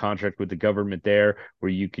has a contract with the government there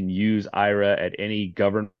where you can use AIRA at any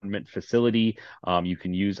government facility. You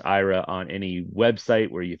can use AIRA on any website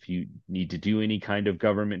where if you need to do any kind of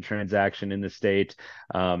government transaction in the state,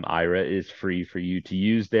 AIRA is free for you to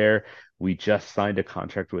use there. We just signed a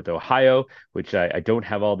contract with Ohio, which I don't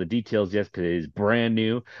have all the details yet because it is brand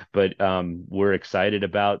new, but we're excited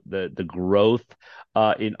about the growth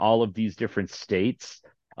in all of these different states.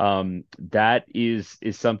 That is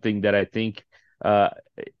something that I think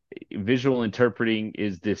visual interpreting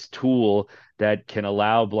is this tool that can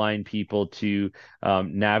allow blind people to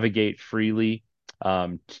navigate freely,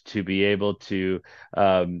 to be able to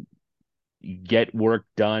get work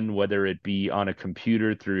done, whether it be on a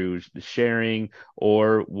computer through sharing,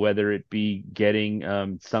 or whether it be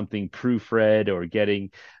getting something proofread, or getting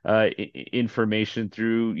information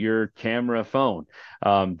through your camera phone.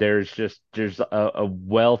 There's a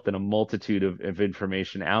wealth and a multitude of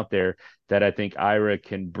information out there that I think AIRA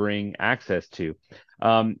can bring access to.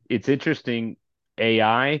 It's interesting.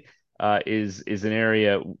 AI is an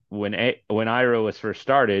area when AIRA was first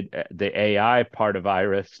started, the AI part of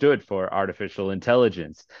AIRA stood for artificial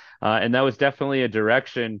intelligence, and that was definitely a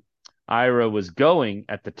direction AIRA was going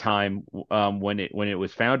at the time when it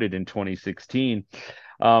was founded in 2016.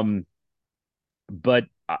 But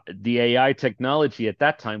the AI technology at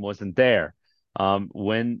that time wasn't there.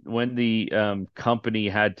 When the company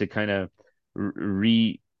had to kind of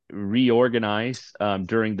reorganize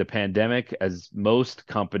during the pandemic, as most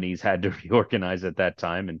companies had to reorganize at that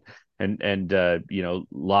time, and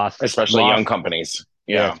especially young companies.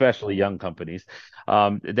 Yeah, Yeah. especially young companies.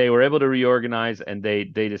 They were able to reorganize, and they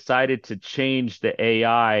decided to change the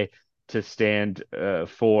AI to stand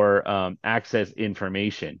for access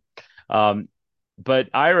information. Um, but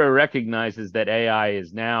AIRA recognizes that AI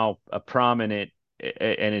is now a prominent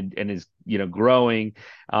and is growing,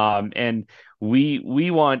 and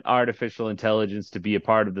we want artificial intelligence to be a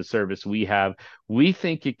part of the service we have. We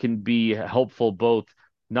think it can be helpful both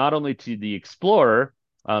not only to the explorer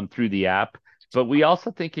through the app, but we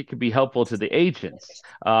also think it could be helpful to the agents.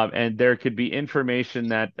 And there could be information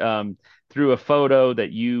that through a photo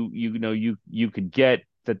that you could get,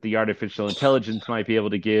 that the artificial intelligence might be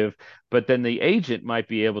able to give, but then the agent might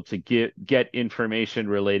be able to get information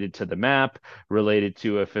related to the map, related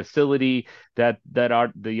to a facility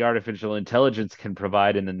the artificial intelligence can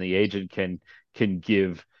provide, and then the agent can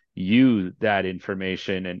give you that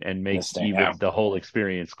information and make even the whole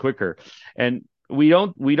experience quicker. And we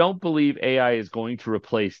don't believe AI is going to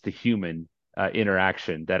replace the human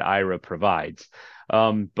interaction that AIRA provides,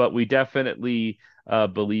 but we definitely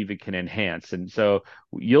believe it can enhance. And so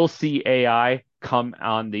you'll see AI come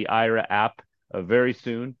on the AIRA app very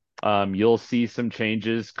soon. You'll see some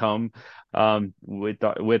changes come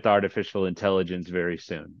with artificial intelligence very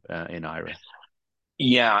soon in AIRA.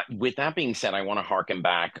 Yeah, with that being said, I want to harken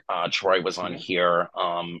back. Troy was on here,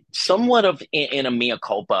 somewhat of in a mea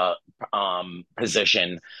culpa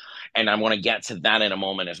position, and I want to get to that in a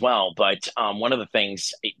moment as well. But one of the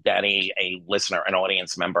things that a listener, an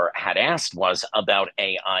audience member, had asked was about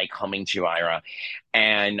AI coming to AIRA,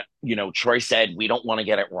 and Troy said we don't want to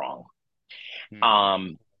get it wrong.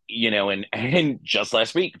 And just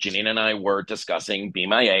last week, Janine and I were discussing Be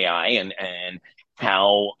My AI and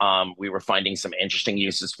how we were finding some interesting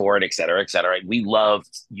uses for it, et cetera, et cetera. We love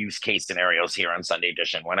use case scenarios here on Sunday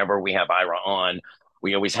Edition. Whenever we have AIRA on,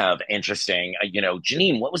 we always have interesting,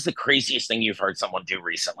 Janine, what was the craziest thing you've heard someone do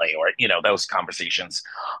recently? Or, those conversations.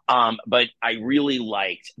 But I really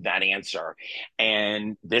liked that answer.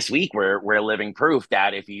 And this week, we're living proof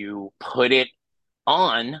that if you put it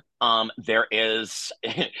on, there is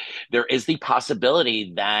there is the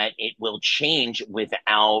possibility that it will change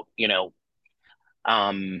without,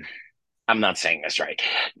 I'm not saying this right.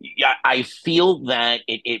 Yeah, I feel that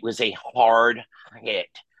it was a hard hit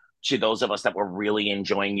to those of us that were really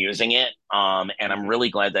enjoying using it. And I'm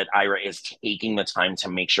really glad that AIRA is taking the time to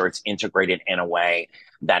make sure it's integrated in a way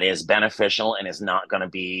that is beneficial and is not going to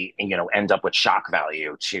be, end up with shock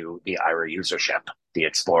value to the AIRA usership, the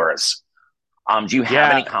explorers. Do you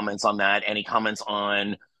have any comments on that? Any comments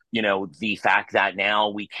on, the fact that now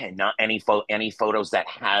we cannot any photos that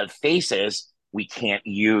have faces we can't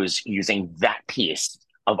use using that piece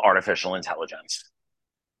of artificial intelligence?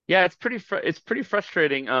 Yeah, it's pretty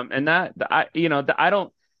frustrating. And I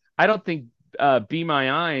don't think Be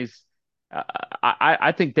My Eyes.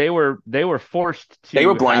 I think they were forced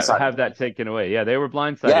to have that taken away. Yeah, they were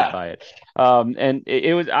blindsided by it. And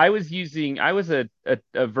it was I was a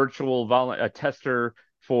virtual a tester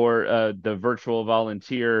for the virtual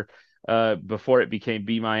volunteer before it became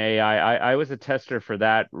Be My AI. I was a tester for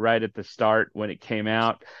that right at the start when it came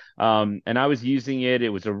out. And I was using it. It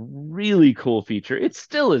was a really cool feature. It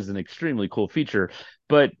still is an extremely cool feature.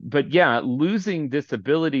 But yeah, losing this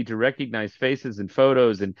ability to recognize faces and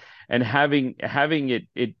photos and having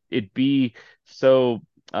it be so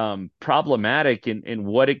problematic in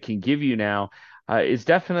what it can give you now is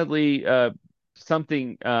definitely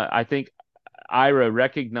something I think AIRA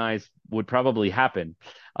recognized would probably happen,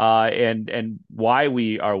 and why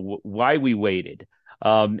we waited.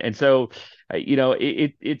 And so,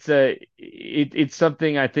 it's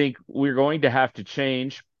something I think we're going to have to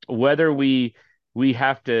change, whether we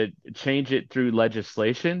have to change it through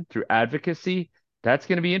legislation, through advocacy. That's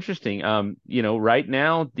going to be interesting. Right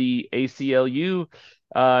now the ACLU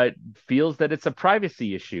feels that it's a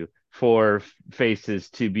privacy issue for faces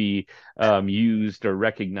to be used or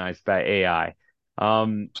recognized by AI.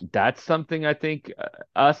 That's something I think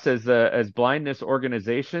us as blindness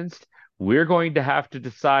organizations, we're going to have to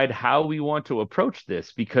decide how we want to approach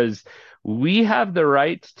this, because we have the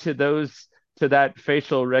right to that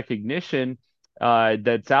facial recognition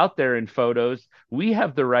that's out there in photos. We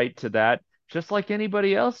have the right to that just like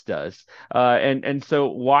anybody else does. And so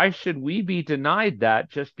why should we be denied that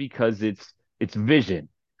just because it's vision?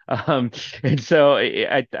 Um, and so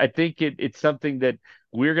I think it's something that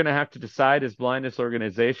we're going to have to decide as blindness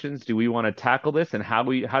organizations. Do we want to tackle this, and how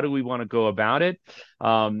do we want to go about it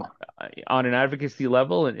um, on an advocacy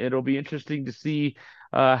level? And it'll be interesting to see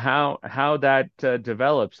how that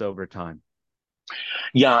develops over time.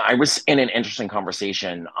 Yeah, I was in an interesting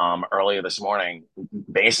conversation earlier this morning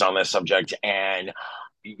based on this subject, and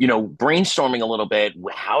brainstorming a little bit.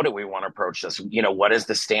 How do we want to approach this? What is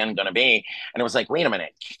the stand going to be? And it was like, wait a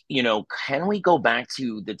minute. Can we go back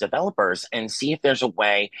to the developers and see if there's a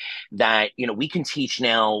way that we can teach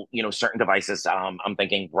now? Certain devices. I'm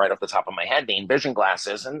thinking right off the top of my head, the Envision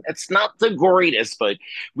glasses, and it's not the greatest, but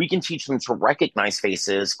we can teach them to recognize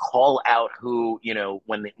faces, call out who,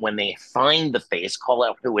 when they find the face, call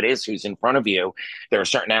out who it is who's in front of you. There are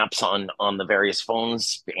certain apps on the various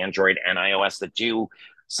phones, Android and iOS, that do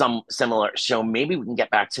some similar. So maybe we can get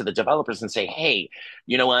back to the developers and say, hey,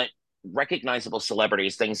 you know what? Recognizable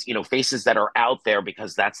celebrities, things, faces that are out there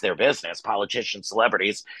because that's their business, politicians,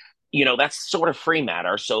 celebrities, that's sort of free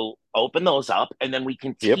matter. So open those up, and then we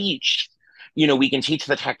can Yep. teach,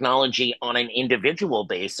 the technology on an individual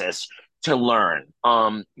basis to learn.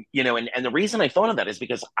 And the reason I thought of that is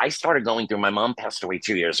because I started going through, my mom passed away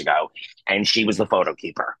 2 years ago, and she was the photo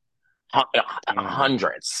keeper. Mm.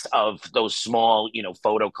 Hundreds of those small,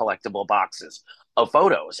 photo collectible boxes of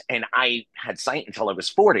photos. And I had sight until I was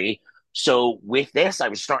 40. So with this, I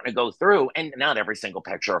was starting to go through, and not every single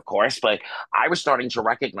picture, of course, but I was starting to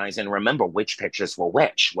recognize and remember which pictures were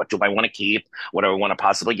which. What do I want to keep? What do I want to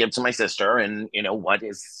possibly give to my sister? And, what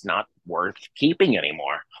is not worth keeping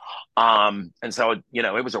anymore? And so,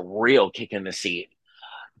 it was a real kick in the seat.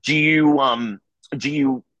 Do you, do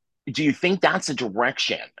you, do you think that's a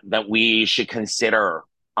direction that we should consider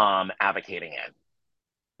advocating in?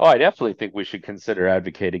 Oh, I definitely think we should consider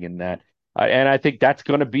advocating in that. And I think that's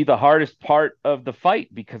going to be the hardest part of the fight,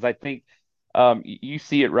 because I think you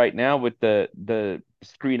see it right now with the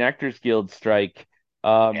Screen Actors Guild strike.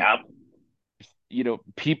 Um, Yeah.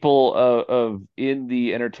 People of in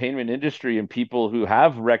the entertainment industry and people who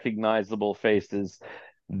have recognizable faces,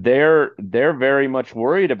 they're very much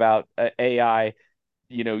worried about AI,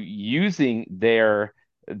 using their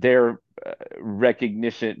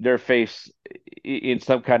recognition, their face in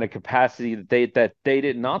some kind of capacity that they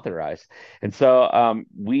didn't authorize. And so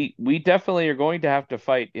we definitely are going to have to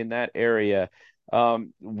fight in that area.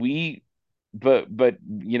 We but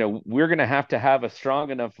we're going to have a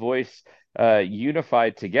strong enough voice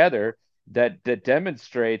unified together that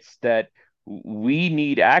demonstrates that we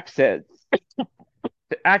need access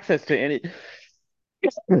to any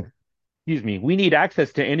excuse me, we need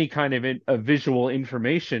access to any kind of visual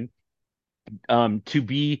information to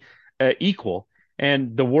be equal.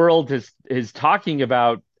 And the world is talking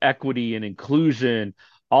about equity and inclusion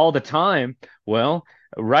all the time. Well,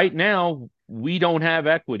 right now we don't have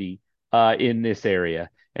equity in this area.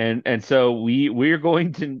 And so we're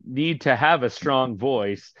going to need to have a strong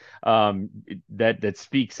voice that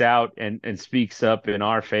speaks out and speaks up in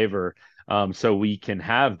our favor, so we can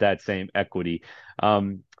have that same equity.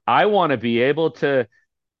 I want to be able to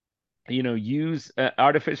use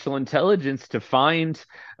artificial intelligence to find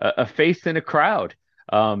a face in a crowd,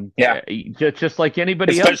 Yeah. just like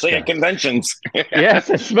anybody else Especially at does. conventions. Yes,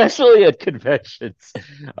 especially at conventions.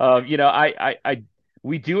 I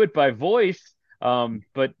we do it by voice,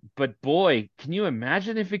 But boy, can you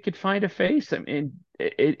imagine if it could find a face? I mean,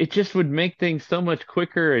 it just would make things so much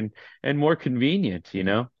quicker and more convenient, you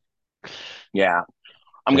know? Yeah.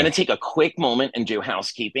 I'm going Yeah. to take a quick moment and do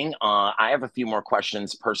housekeeping. I have a few more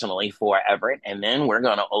questions personally for Everett, and then we're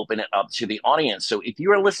going to open it up to the audience. So if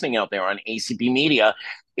you are listening out there on ACB Media,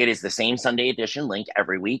 it is the same Sunday edition link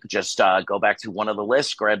every week. Just go back to one of the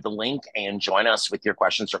lists, grab the link, and join us with your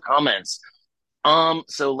questions or comments.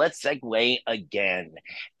 So let's segue again.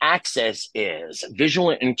 Access is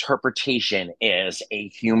visual interpretation is a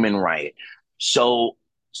human right. So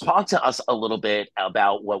talk to us a little bit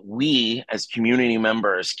about what we as community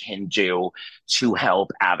members can do to help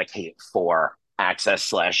advocate for access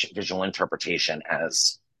slash visual interpretation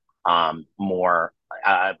as more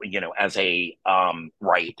as a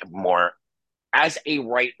right, more as a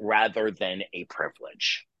right rather than a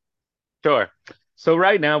privilege. Sure. So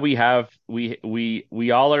right now we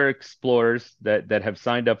all are explorers that have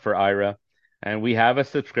signed up for AIRA, and we have a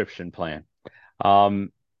subscription plan.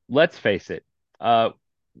 Um, let's face it, uh,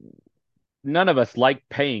 none of us like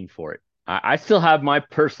paying for it. I still have my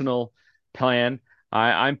personal plan.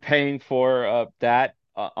 I'm paying for that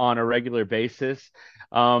on a regular basis.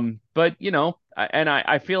 But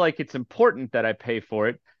I feel like it's important that I pay for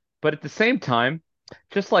it. But at the same time,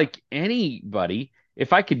 just like anybody,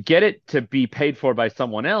 if I could get it to be paid for by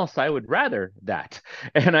someone else, I would rather that.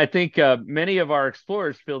 And I think many of our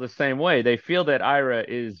explorers feel the same way. They feel that AIRA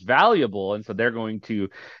is valuable, and so they're going to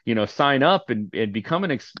sign up and become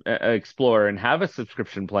an explorer and have a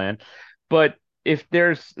subscription plan. But if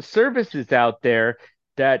there's services out there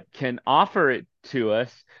that can offer it to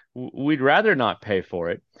us, we'd rather not pay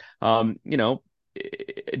for it.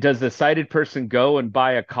 Does the sighted person go and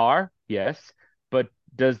buy a car? Yes. But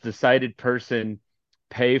does the sighted person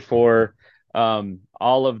pay for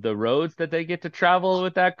all of the roads that they get to travel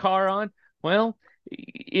with that car on? Well,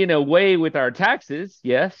 in a way, with our taxes,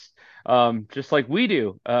 yes, just like we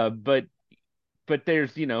do. But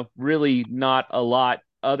there's really not a lot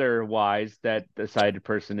otherwise that the sighted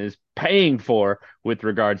person is paying for with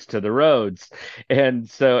regards to the roads, and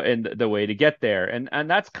the way to get there, and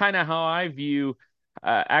that's kind of how I view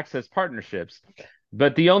access partnerships.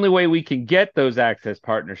 But the only way we can get those access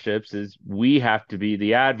partnerships is we have to be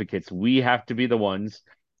the advocates. We have to be the ones,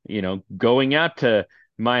 going out to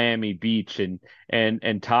Miami Beach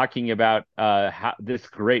and talking about this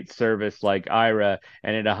great service like AIRA,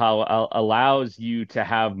 and it how allows you to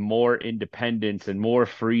have more independence and more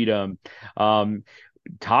freedom.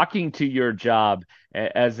 Talking to your job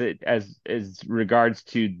as regards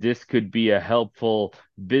to this could be a helpful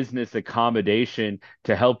business accommodation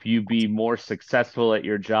to help you be more successful at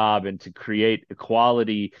your job and to create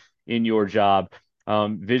equality in your job.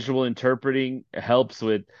 Visual interpreting helps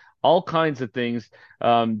with all kinds of things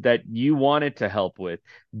that you want it to help with.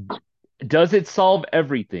 Does it solve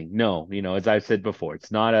everything? No, as I've said before,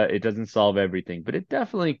 it doesn't solve everything, but it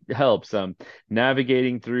definitely helps.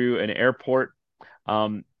 Navigating through an airport,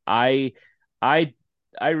 um, I, I,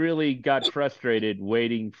 I really got frustrated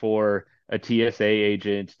waiting for a TSA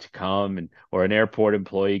agent to come or an airport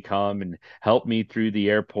employee come and help me through the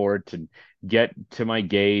airport and get to my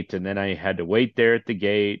gate, and then I had to wait there at the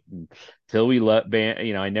gate until we let.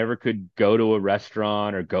 I never could go to a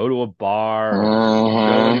restaurant or go to a bar or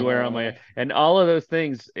go Mhm. anywhere on my and all of those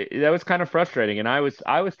things. That was kind of frustrating, and I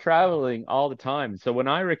was traveling all the time. So when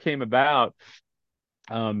IRA came about,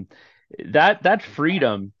 um, that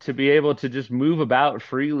freedom to be able to just move about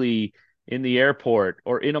freely in the airport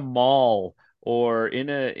or in a mall or in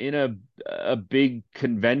a big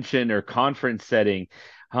convention or conference setting,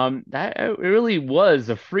 that it really was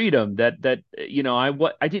a freedom that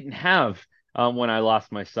I didn't have when I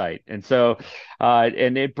lost my sight. And so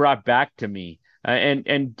and it brought back to me,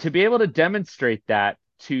 and to be able to demonstrate that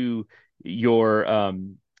to your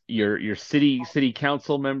your city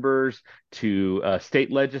council members, to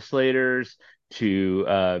state legislators,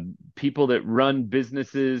 to people that run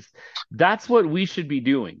businesses. That's what we should be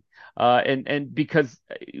doing. And because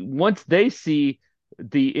once they see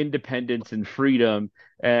the independence and freedom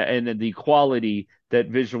and the equality that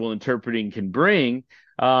visual interpreting can bring,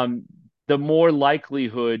 the more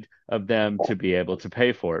likelihood of them to be able to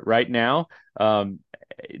pay for it. Right now, um,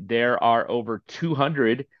 there are over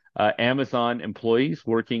 200 Amazon employees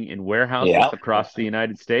working in Yeah. warehouses across the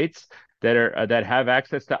United States that have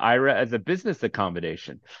access to AIRA as a business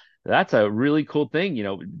accommodation. That's a really cool thing.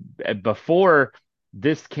 Before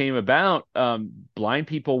this came about, blind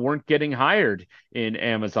people weren't getting hired in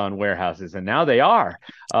Amazon warehouses, and now they are.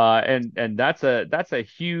 And that's a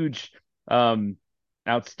huge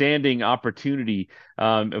outstanding opportunity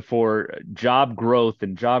for job growth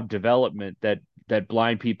and job development that that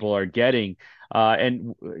blind people are getting.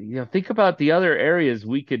 And think about the other areas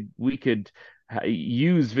we could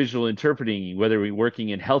use visual interpreting, whether we're working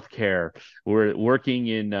in healthcare, or working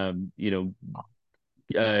in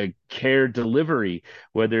care delivery,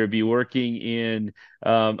 whether it be working in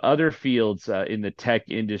other fields in the tech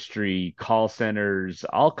industry, call centers,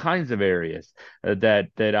 all kinds of areas that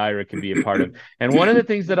AIRA can be a part of. And one of the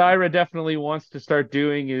things that AIRA definitely wants to start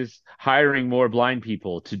doing is hiring more blind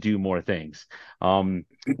people to do more things.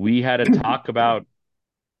 We had a talk about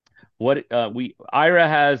what we AIRA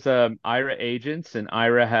has AIRA agents, and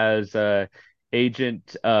AIRA has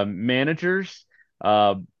agent managers.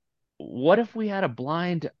 Uh, what if we had a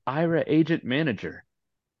blind AIRA agent manager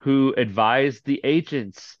who advised the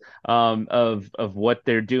agents of what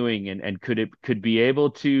they're doing, and could be able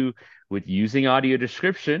to, with using audio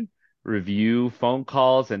description, review phone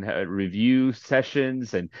calls and review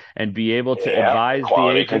sessions, and be able to Yeah, advise the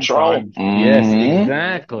quality agents control. on. Yes, Hmm.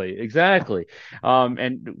 exactly.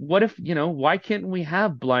 And what if, why can't we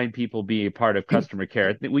have blind people be a part of customer care?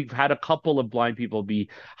 I think we've had a couple of blind people be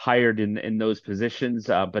hired in those positions,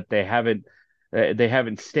 but they haven't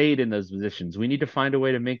stayed in those positions. We need to find a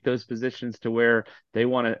way to make those positions to where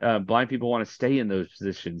blind people want to stay in those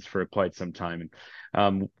positions for quite some time.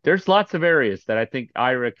 And there's lots of areas that I think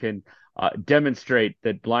AIRA can demonstrate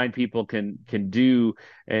that blind people can do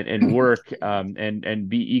and work, and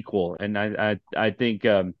be equal. And I think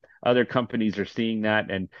other companies are seeing that,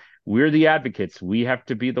 and we're the advocates. We have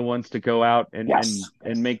to be the ones to go out and and Yes.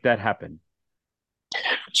 and make that happen.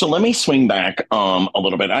 So let me swing back a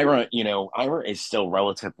little bit. IRA is still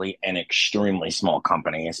relatively an extremely small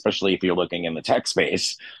company, especially if you're looking in the tech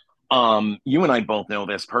space. You and I both know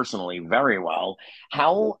this personally very well.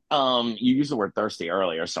 How you used the word thirsty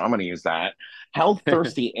earlier, so I'm going to use that. How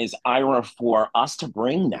thirsty is IRA for us to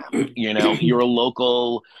bring them? Your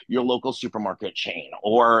local supermarket chain,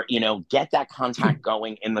 or get that contact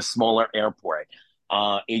going in the smaller airport.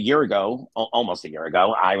 A year ago, almost a year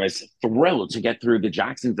ago, I was thrilled to get through the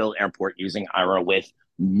Jacksonville airport using IRA with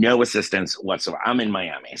no assistance whatsoever. I'm in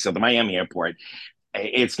Miami, so the Miami airport,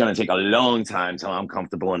 it's going to take a long time till I'm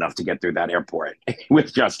comfortable enough to get through that airport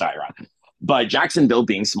with just IRA. But Jacksonville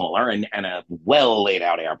being smaller and a well laid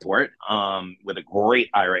out airport, with a great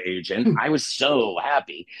IRA agent, I was so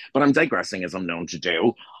happy. But I'm digressing, as I'm known to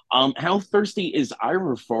do. How thirsty is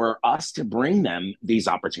IRA for us to bring them these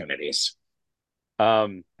opportunities?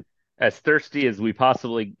 um, as thirsty as we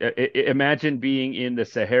possibly imagine being in the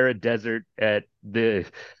Sahara Desert at the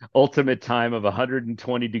ultimate time of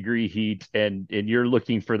 120-degree heat, and you're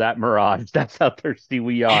looking for that mirage. That's how thirsty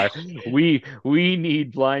we are. We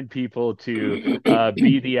need blind people to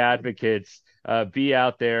be the advocates, be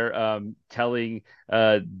out there, telling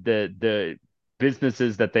the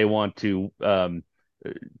businesses that they want to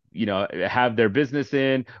have their business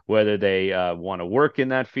in, whether they want to work in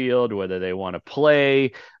that field, whether they want to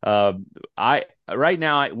play. I Right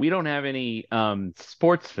now, we don't have any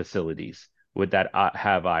sports facilities with that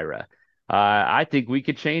have IRA. I think we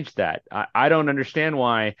could change that. I don't understand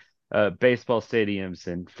why baseball stadiums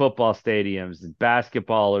and football stadiums and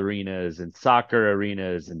basketball arenas and soccer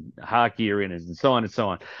arenas and hockey arenas and so on and so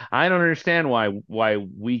on. I don't understand why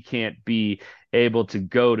we can't be able to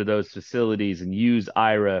go to those facilities and use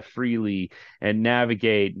IRA freely and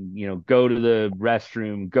navigate, go to the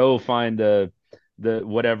restroom, go find the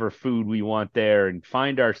whatever food we want there, and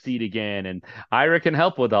find our seat again. And IRA can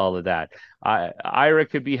help with all of that. IRA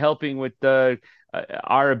could be helping with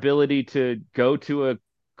our ability to go to a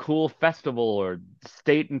cool festival or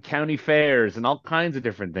state and county fairs and all kinds of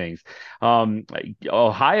different things.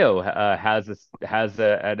 Ohio has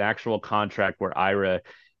an actual contract where IRA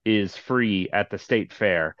is free at the state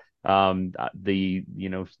fair. The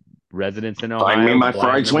residents in Find me Ohio, my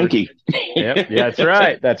blind fried members. Twinkie. Yep, yeah, that's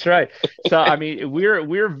right. That's right. So I mean,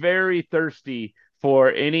 we're very thirsty for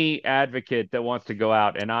any advocate that wants to go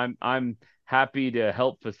out, and I'm happy to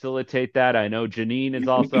help facilitate that. I know Janine is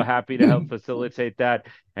also happy to help facilitate that,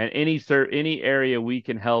 and any area we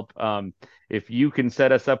can help. If you can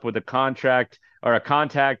set us up with a contract or a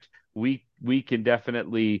contact, we can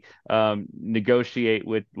definitely negotiate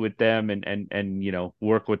with them, and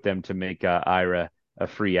work with them to make IRA a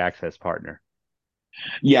free access partner.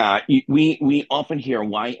 Yeah, we often hear,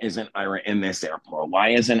 why isn't IRA in this airport? Why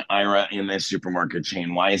isn't IRA in this supermarket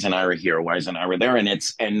chain? Why isn't IRA here? Why isn't IRA there? And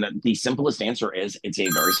the simplest answer is, it's a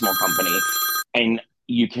very small company, and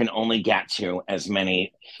you can only get to as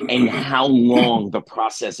many. And how long the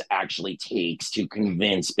process actually takes to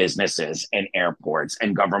convince businesses and airports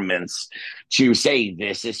and governments to say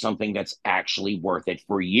this is something that's actually worth it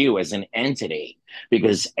for you as an entity.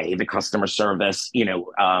 because A, the customer service,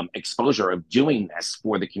 exposure of doing this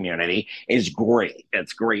for the community is great.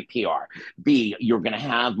 It's great PR. B, you're going to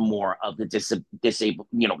have more of the disabled,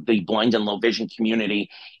 the blind and low vision community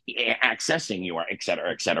accessing you, et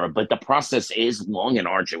cetera, et cetera. But the process is long and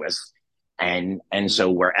arduous. And so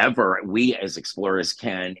wherever we as explorers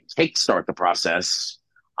can kickstart the process,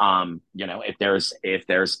 if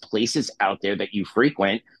there's places out there that you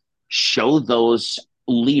frequent, show those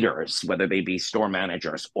leaders, whether they be store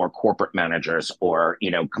managers or corporate managers or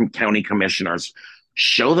county commissioners,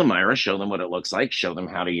 show them AIRA, show them what it looks like, show them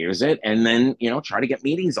how to use it, and then try to get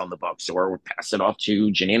meetings on the books or pass it off to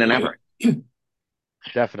Janine and Everett.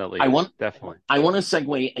 Definitely. I want Definitely. I want to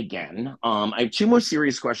segue again. I have two more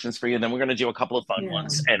serious questions for you. Then we're going to do a couple of fun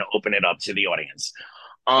ones and open it up to the audience.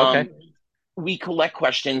 Okay. We collect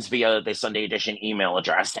questions via the Sunday Edition email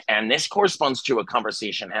address, and this corresponds to a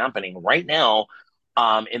conversation happening right now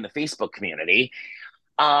in the Facebook community.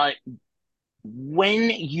 When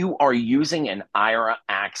you are using an AIRA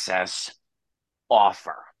access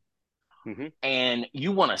offer, and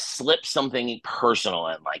you want to slip something personal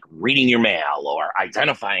in, like reading your mail or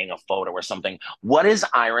identifying a photo or something, what is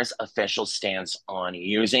AIRA's official stance on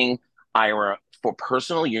using AIRA for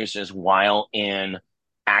personal uses while in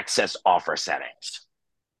access offer settings?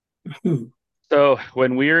 So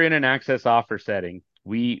when we're in an access offer setting,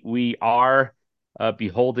 we are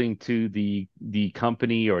beholding to the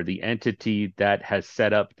company or the entity that has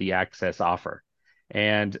set up the access offer.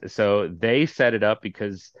 And so they set it up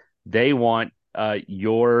because they want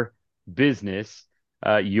your business,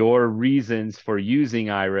 your reasons for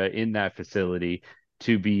using AIRA in that facility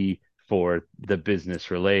to be for the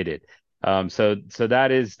business related. So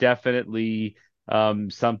that is definitely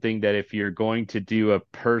something that if you're going to do a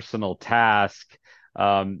personal task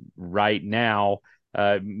right now,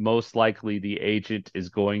 most likely the agent is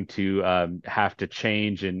going to have to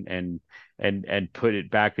change and put it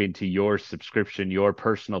back into your subscription, your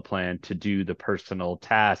personal plan to do the personal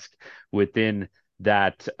task within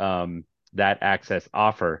that that access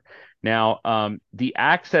offer. Now, the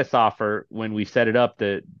access offer, when we set it up,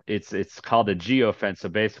 it's called a geofence. So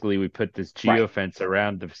basically, we put this geofence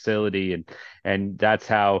around the facility, and that's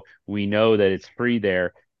how we know that it's free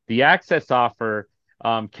there. The access offer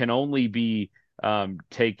can only be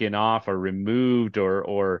taken off or removed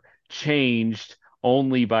or changed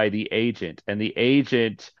only by the agent, and the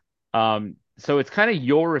agent. So it's kind of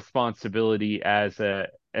your responsibility as an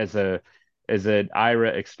AIRA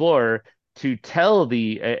explorer to tell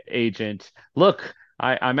the agent, look,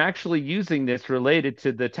 I'm actually using this related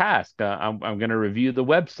to the task. I'm going to review the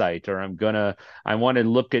website, or I want to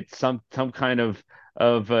look at some kind of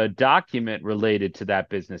a document related to that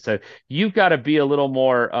business. So you've got to be a little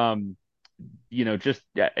more, just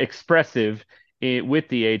expressive with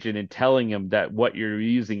the agent and telling him that what you're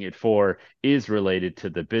using it for is related to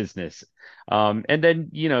the business. And then,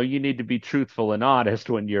 you need to be truthful and honest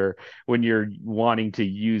when you're wanting to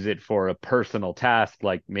use it for a personal task,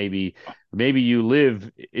 like maybe you live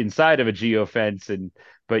inside of a geofence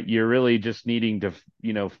but you're really just needing to,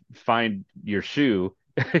 find your shoe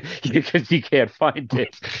because you can't find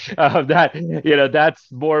it.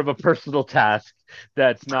 That's more of a personal task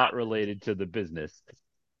that's not related to the business.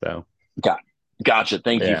 So, Gotcha.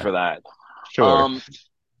 Thank you yeah, for that. sure.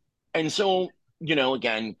 And so,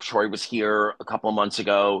 again, Troy was here a couple of months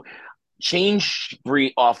ago. Change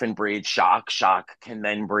often breeds shock. Shock can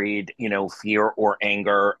then breed, fear or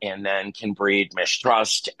anger, and then can breed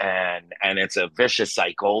mistrust, and it's a vicious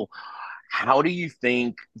cycle. How do you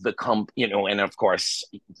think and of course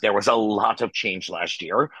there was a lot of change last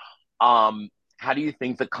year. How do you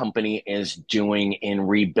think the company is doing in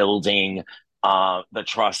rebuilding the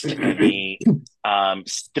trust and the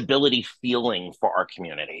stability feeling for our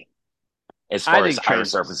community as I far as think our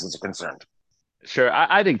services are concerned? Sure.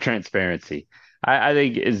 I think transparency, I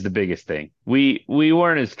think is the biggest thing. We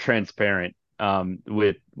weren't as transparent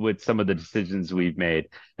with some of the decisions we've made,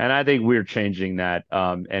 and I think we're changing that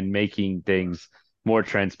and making things more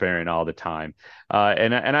transparent all the time.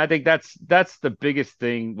 And I think that's the biggest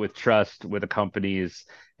thing with trust with a company is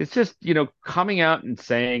it's just coming out and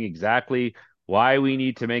saying exactly why we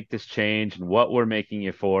need to make this change and what we're making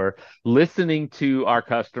it for, listening to our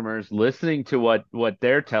customers, listening to what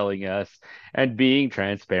they're telling us, and being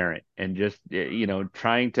transparent and just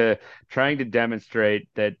trying to demonstrate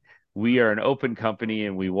that we are an open company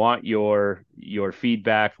and we want your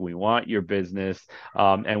feedback, we want your business,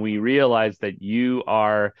 and we realize that you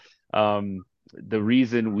are the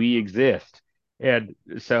reason we exist. And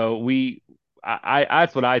so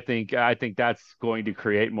that's what I think. I think that's going to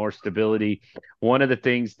create more stability. One of the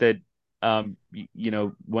things that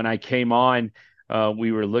when I came on,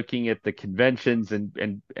 we were looking at the conventions,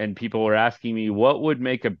 and people were asking me what would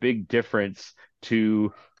make a big difference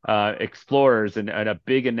to explorers, and a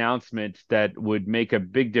big announcement that would make a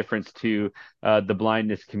big difference to the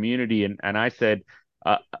blindness community. And I said,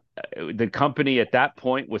 uh, the company at that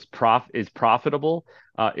point is profitable,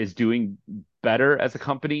 is doing better as a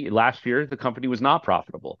company. Last year, the company was not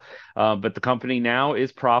profitable, but the company now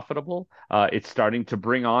is profitable. It's starting to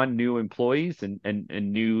bring on new employees and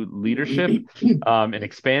new leadership, and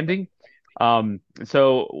expanding.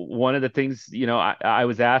 So one of the things, I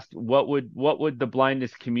was asked, what would the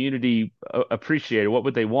blindness community appreciate? What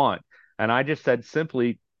would they want? And I just said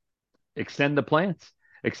simply, extend the plans,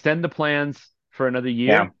 extend the plans for another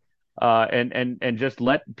Yeah. year, and just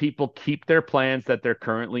let people keep their plans that they're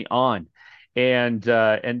currently on. And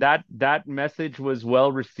that message was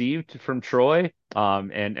well received from Troy,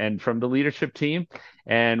 and from the leadership team,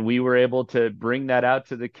 and we were able to bring that out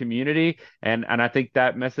to the community, and I think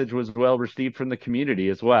that message was well received from the community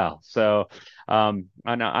as well. So, and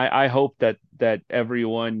I hope that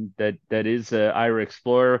everyone that is a AIRA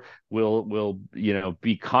Explorer will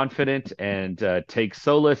be confident and take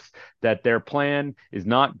solace that their plan is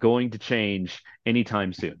not going to change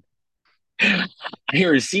anytime soon. I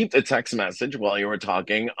received a text message while you were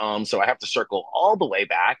talking, so I have to circle all the way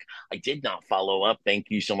back. I did not follow up. Thank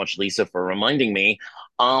you so much, Lisa, for reminding me.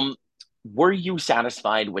 Um, were you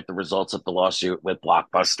satisfied with the results of the lawsuit with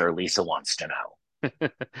Blockbuster? Lisa wants to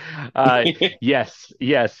uh, know. yes,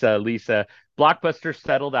 Lisa. Blockbuster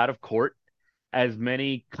settled out of court, as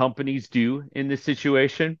many companies do in this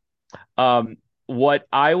situation. Um, what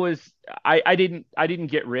I didn't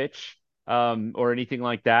get rich, or anything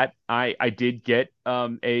like that. I did get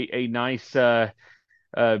a nice uh,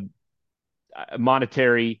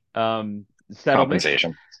 monetary settlement.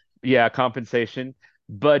 Compensation. Yeah, compensation.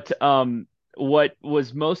 But what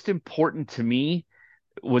was most important to me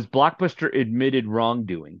was Blockbuster admitted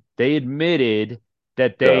wrongdoing. They admitted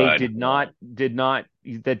that they Good. did not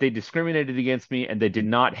that they discriminated against me, and they did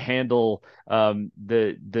not handle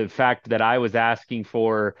the fact that I was asking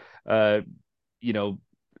for uh, you know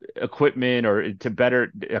equipment or to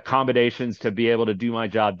better accommodations to be able to do my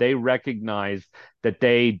job. They recognized that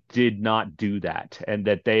they did not do that, and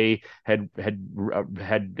that they had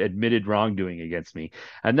admitted wrongdoing against me,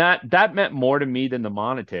 and that meant more to me than the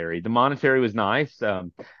monetary. The monetary was nice.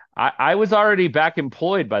 I was already back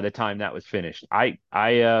employed by the time that was finished. I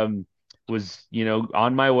was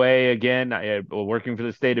on my way again. Working for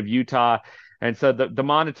the state of Utah, and so the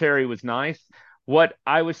monetary was nice. What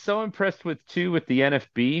I was so impressed with too with the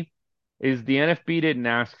NFB is the NFB didn't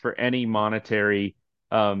ask for any monetary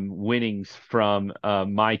winnings from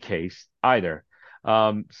my case either.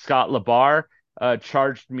 Scott Labar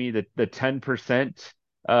charged me the 10%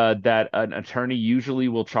 that an attorney usually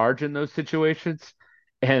will charge in those situations,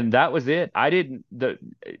 and that was it. I didn't the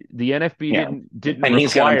NFB Yeah. didn't And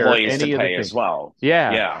he's got require employees to any of the pay as things. well.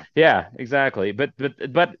 Yeah, Yeah. yeah, exactly. But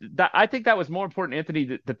I think that was more important,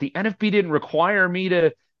 Anthony, that the NFB didn't require me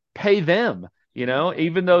to pay them,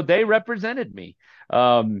 even though they represented me.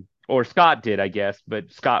 Or Scott did, I guess,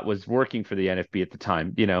 but Scott was working for the NFB at the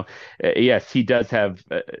time. Yes, he does have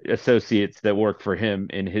associates that work for him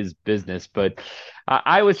in his business, but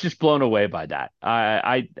I was just blown away by that.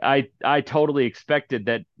 I totally expected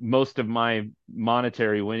that most of my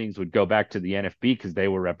monetary winnings would go back to the NFB because they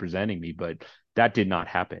were representing me, but that did not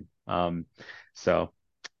happen. So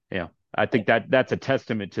I think that's a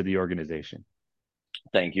testament to the organization.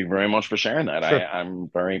 Thank you very much for sharing that. Sure. I'm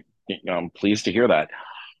very pleased to hear that.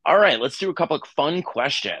 All right, let's do a couple of fun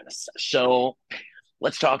questions. So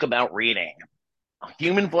let's talk about reading.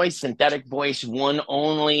 Human voice, synthetic voice, one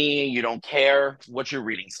only. You don't care. What's your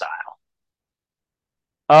reading style?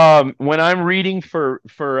 When I'm reading for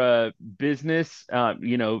business,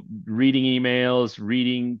 reading emails,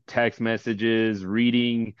 reading text messages,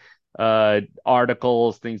 reading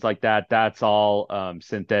articles, things like that, that's all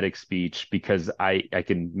synthetic speech because I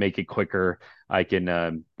can make it quicker. I can Yeah.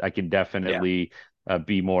 definitely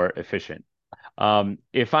be more efficient.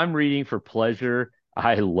 If I'm reading for pleasure,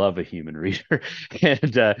 I love a human reader,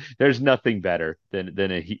 and there's nothing better than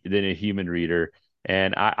a human reader.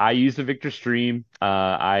 And I use the Victor Stream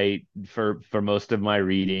I for most of my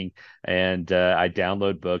reading, and I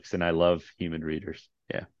download books, and I love human readers.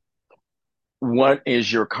 Yeah. What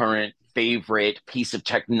is your current favorite piece of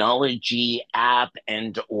technology, app,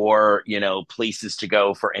 and or places to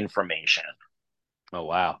go for information? Oh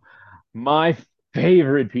wow. My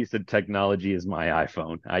favorite piece of technology is my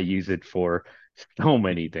iPhone. I use it for so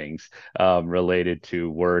many things related to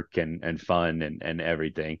work and fun and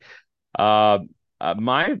everything. Uh,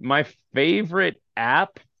 my favorite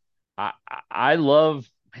app, I love,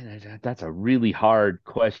 man, that's a really hard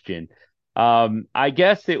question. I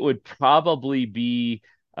guess it would probably be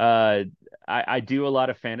uh I do a lot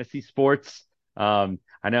of fantasy sports.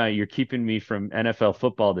 I know you're keeping me from NFL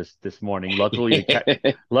football this morning.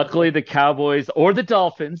 Luckily the Cowboys or the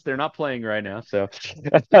Dolphins, they're not playing right now. So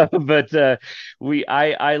but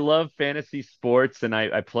I love fantasy sports, and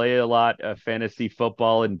I play a lot of fantasy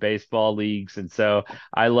football and baseball leagues, and so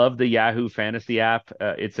I love the Yahoo Fantasy app.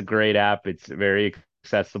 It's a great app. It's very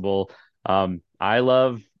accessible. I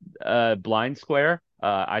love Blind Square.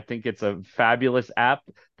 I think it's a fabulous app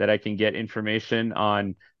that I can get information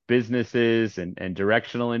on businesses and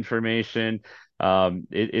directional information.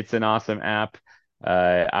 It's an awesome app.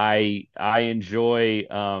 I enjoy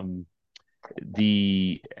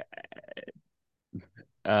the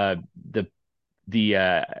uh, the the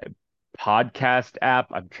podcast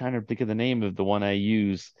app. I'm trying to think of the name of the one I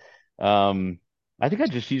use. Um, I think I'm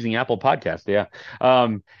just using Apple Podcast. Yeah.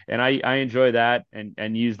 And I enjoy that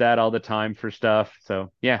and use that all the time for stuff.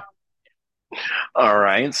 So yeah, All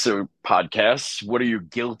right. So podcasts. What are your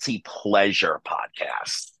guilty pleasure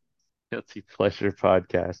podcasts? guilty pleasure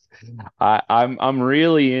podcast. I'm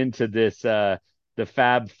really into this the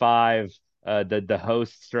Fab Five, the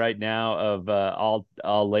hosts right now of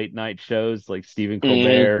all late night shows like Stephen Mhm.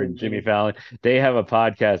 Colbert and Jimmy Fallon. They have a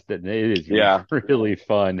podcast that it is Yeah. really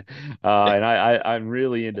fun. And I'm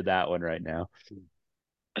really into that one right now.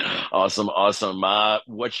 Awesome. Awesome.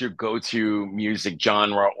 What's your go-to music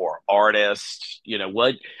genre or artist?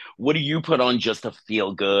 What do you put on just to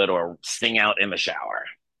feel good or sing out in the shower?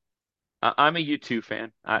 I'm a U2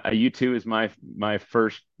 fan. U2 is my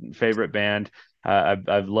first favorite band.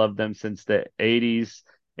 I've loved them since the 80s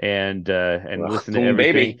and Ugh, listen to boom,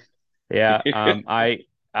 everything. baby. Yeah,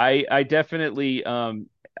 I definitely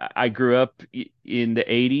I grew up in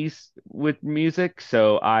the 80s with music,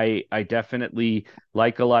 so I definitely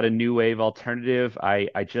like a lot of new wave alternative.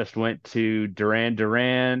 I just went to Duran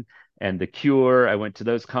Duran and The Cure. I went to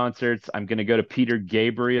those concerts. I'm going to go to Peter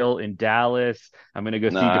Gabriel in Dallas. I'm going to go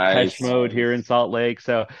see Depeche Nice. Mode here in Salt Lake.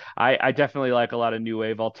 So I definitely like a lot of new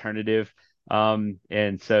wave alternative.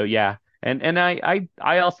 And so yeah, and I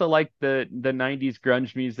also like the 90s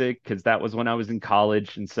grunge music because that was when I was in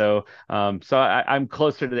college, and so I'm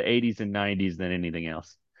closer to the 80s and 90s than anything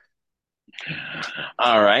else.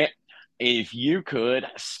 All right. If you could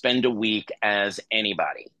spend a week as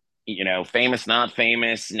anybody, famous, not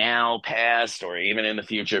famous, now, past, or even in the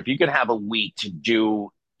future, if you could have a week to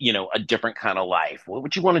do, a different kind of life, what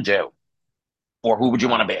would you want to do? Or who would you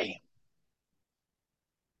want to Wow. be?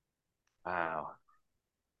 Wow.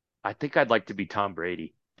 I think I'd like to be Tom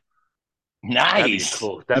Brady. Nice.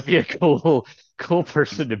 That'd be a cool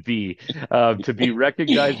person to be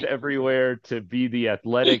recognized everywhere, to be the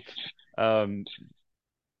athletic um,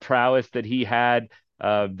 prowess that he had,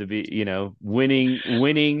 to be, winning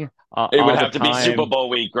It would all the have to be Super time. Bowl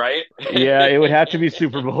week, right? Yeah, it would have to be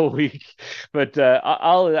Super Bowl week, but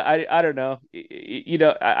I don't know.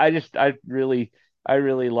 I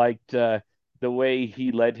really liked the way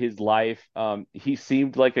he led his life. He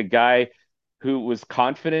seemed like a guy who was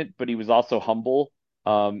confident, but he was also humble.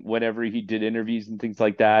 Whenever he did interviews and things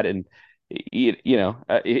like that, and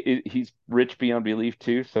he's rich beyond belief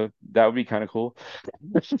too, so that would be kind of cool.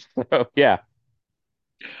 So yeah,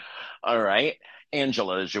 All right.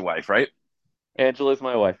 Angela is your wife, right? Angela's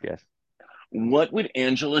my wife. Yes. What would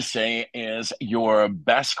Angela say is your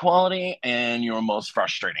best quality and your most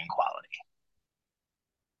frustrating quality?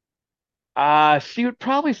 She would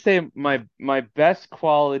probably say my best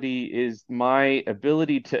quality is my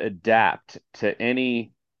ability to adapt to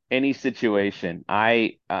any situation.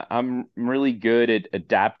 I'm really good at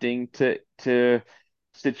adapting to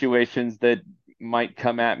situations that might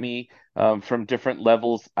come at me from different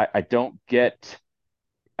levels. I don't get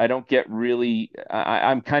really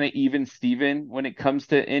I'm kind of even Steven when it comes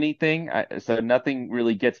to anything. So nothing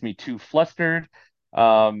really gets me too flustered.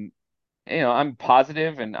 Um, I'm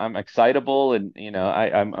positive and I'm excitable, and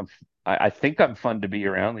I think I'm fun to be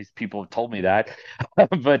around. These people have told me that,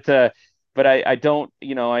 but I don't,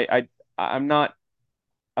 I'm not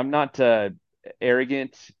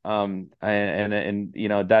arrogant, and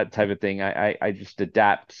that type of thing. I just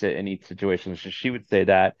adapt to any situation. So she would say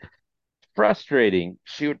that. Frustrating.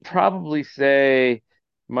 She would probably say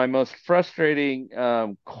my most frustrating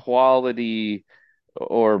quality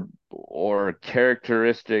or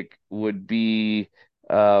characteristic would be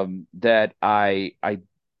that I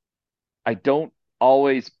don't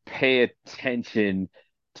always pay attention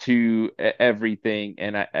to everything,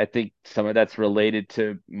 and I think some of that's related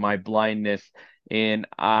to my blindness, and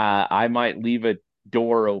I might leave a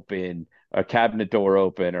door open a cabinet door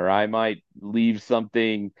open, or I might leave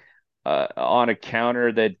something on a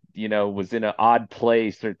counter that was in an odd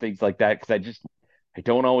place or things like that, because I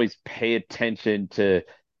don't always pay attention to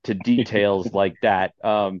details like that.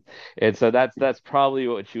 And so that's probably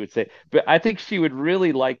what she would say. But I think she would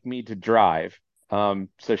really like me to drive.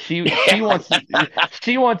 So she wants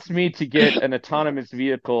me to get an autonomous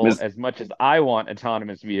vehicle Miss- as much as I want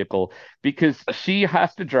autonomous vehicle, because she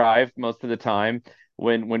has to drive most of the time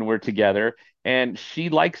when we're together, and she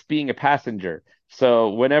likes being a passenger. So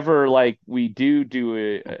whenever like we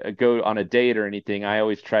do a go on a date or anything, I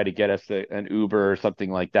always try to get us an Uber or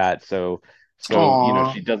something like that. So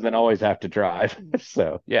Aw. she doesn't always have to drive.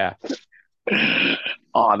 So yeah,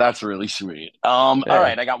 Oh, that's really sweet. All yeah.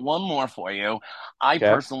 right, I got one more for you. I Okay.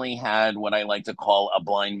 personally had what I like to call a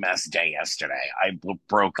blind mess day yesterday. I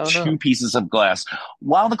broke Oh two no. pieces of glass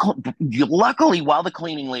while luckily while the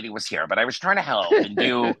cleaning lady was here, but I was trying to help and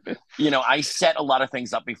do, I set a lot of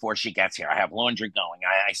things up before she gets here. I have laundry going.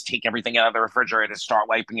 I take everything out of the refrigerator, start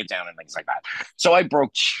wiping it down and things like that. So I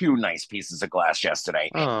broke two nice pieces of glass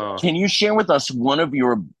yesterday. Oh. Can you share with us one of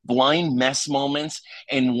your blind mess moments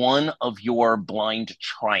and one of your blind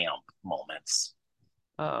triumph moments?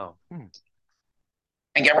 Oh.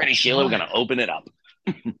 And get ready, Sheila. We're going Blind. to open it up.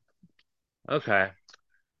 Okay.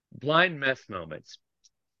 Blind mess moments.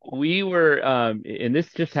 We were and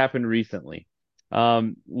this just happened recently.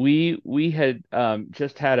 We had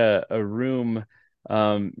just had a room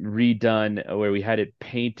redone where we had it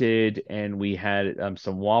painted, and we had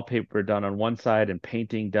some wallpaper done on one side and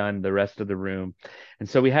painting done the rest of the room. And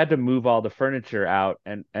so we had to move all the furniture out,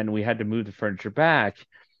 and we had to move the furniture back.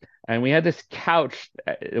 And we had this couch.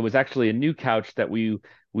 It was actually a new couch that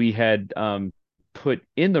we had put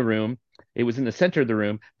in the room. It was in the center of the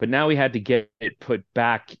room, but now we had to get it put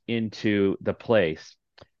back into the place.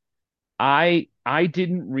 I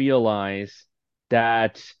didn't realize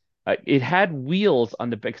that it had wheels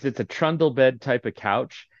on the bed, because it's a trundle bed type of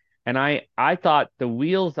couch, and I thought the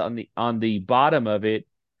wheels on the bottom of it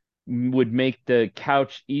would make the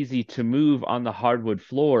couch easy to move on the hardwood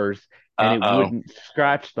floors, and it Uh-oh. wouldn't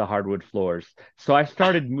scratch the hardwood floors. So I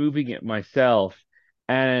started moving it myself,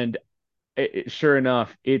 and sure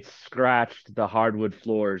enough, it scratched the hardwood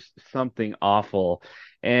floors, something awful.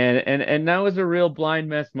 And that was a real blind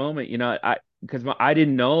mess moment, I because I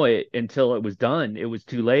didn't know it until it was done. It was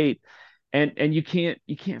too late. And you can't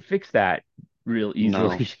fix that real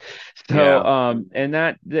No. easily. So Yeah. and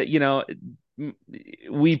that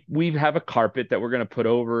we have a carpet that we're gonna put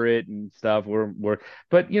over it and stuff. We're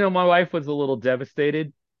But my wife was a little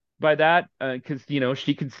devastated by that, because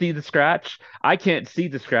she could see the scratch. I can't see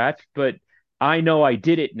the scratch, but I know I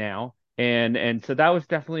did it now. And so that was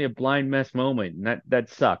definitely a blind mess moment, and that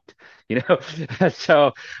sucked, you know.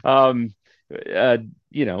 So um uh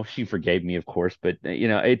she forgave me, of course, but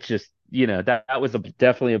it's just that was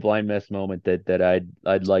definitely a blind mess moment that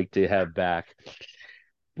I'd like to have back.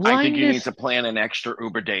 I think you need Blindness. to plan an extra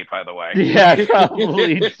Uber date, by the way. Yeah,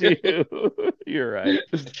 probably too. You're right.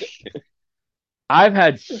 I've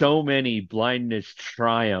had so many blindness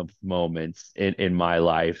triumph moments in my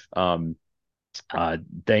life. Uh,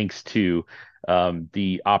 Thanks to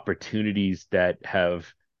the opportunities that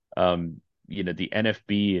have, the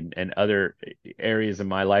NFB and other areas of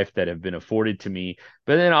my life that have been afforded to me,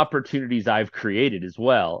 but then opportunities I've created as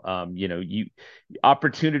well.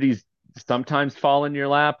 Opportunities sometimes fall in your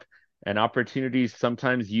lap, and opportunities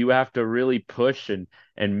sometimes you have to really push and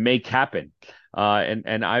make happen.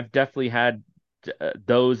 And I've definitely had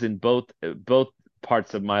those in both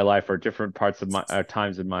parts of my life, or different parts of my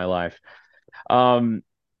times in my life. Um,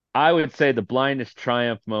 I would say the blindness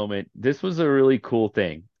triumph moment. This was a really cool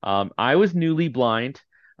thing. I was newly blind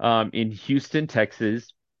in Houston,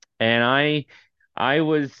 Texas, and I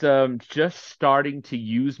was just starting to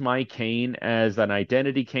use my cane as an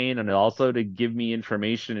identity cane, and also to give me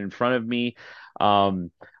information in front of me.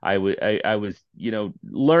 I was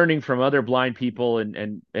learning from other blind people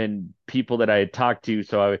and people that I had talked to.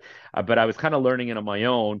 But I was kind of learning it on my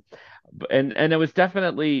own, and it was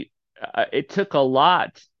definitely it took a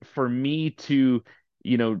lot for me to,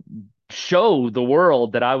 you know, show the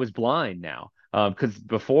world that I was blind now. Because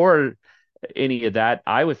before any of that,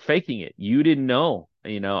 I was faking it. You didn't know,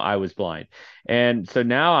 I was blind. And so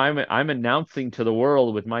now I'm announcing to the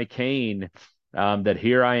world with my cane, that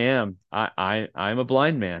here I am. I'm a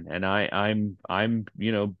blind man, and I'm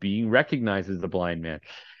being recognized as a blind man.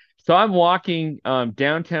 So I'm walking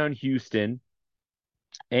downtown Houston,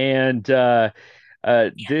 and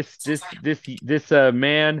this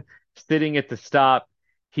man sitting at the stop,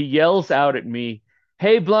 he yells out at me,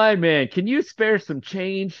 "Hey, blind man, can you spare some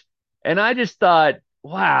change?" And I just thought,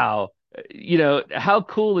 wow, how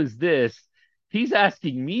cool is this? He's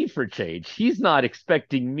asking me for change. He's not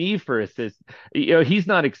expecting me for assist. He's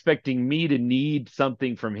not expecting me to need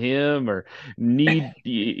something from him or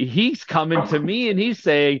he's coming to me and he's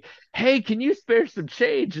saying, "Hey, can you spare some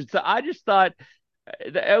change?" And so I just thought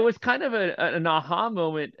it was kind of an aha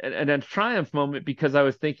moment and a triumph moment because I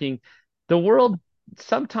was thinking the world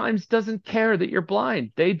sometimes doesn't care that you're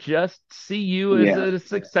blind. They just see you as Yeah. a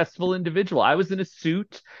successful individual. I was in a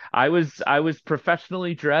suit. I was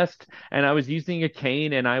professionally dressed and I was using a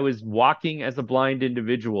cane and I was walking as a blind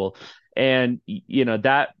individual. And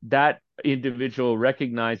that individual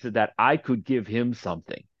recognized that I could give him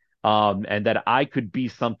something. And that I could be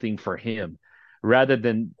something for him rather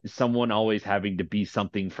than someone always having to be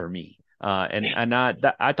something for me.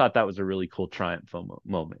 I thought that was a really cool triumph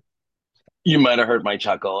moment. You might have heard my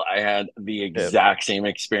chuckle. I had the Yeah. exact same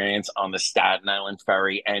experience on the Staten Island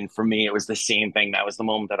ferry. And for me, it was the same thing. That was the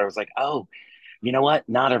moment that I was like, oh, you know what?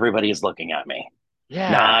 Not everybody is looking at me. Yeah.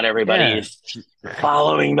 Not everybody Yeah. is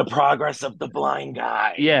following the progress of the blind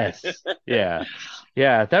guy. Yes. Yeah.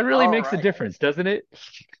 Yeah. That really All makes a right. difference, doesn't it?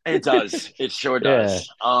 It does. It sure Yeah. does.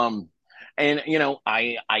 And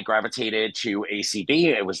I gravitated to ACB.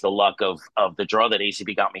 It was the luck of the draw that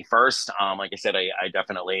ACB got me first. Like I said, I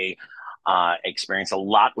definitely experienced a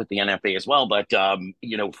lot with the NFA as well, but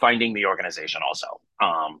finding the organization also.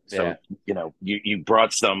 So Yeah. you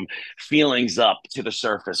brought some feelings up to the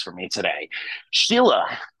surface for me today. Sheila,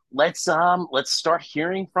 let's start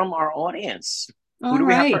hearing from our audience. Who All do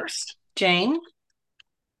we have right. first? Jane?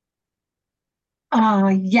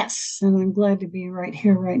 Yes, and I'm glad to be right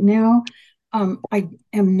here right now. I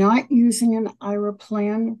am not using an AIRA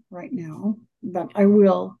plan right now, but I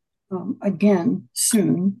will again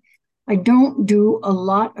soon. I don't do a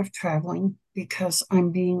lot of traveling because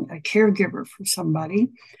I'm being a caregiver for somebody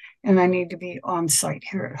and I need to be on site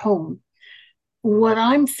here at home. What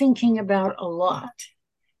I'm thinking about a lot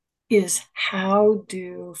is how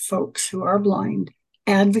do folks who are blind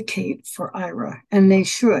advocate for AIRA? And they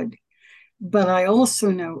should. But I also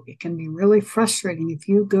know it can be really frustrating if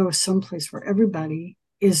you go someplace where everybody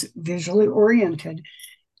is visually oriented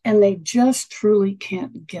and they just truly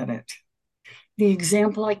can't get it. The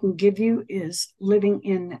example I can give you is living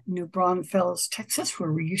in New Braunfels, Texas,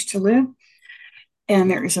 where we used to live. And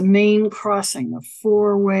there is a main crossing, a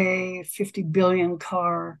four-way, 50 billion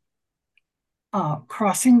car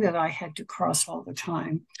crossing that I had to cross all the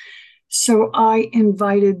time. So I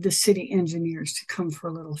invited the city engineers to come for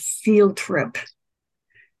a little field trip.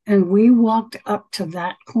 And we walked up to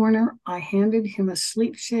that corner. I handed him a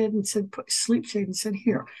sleep shade and said,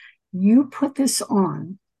 here, you put this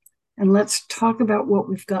on and let's talk about what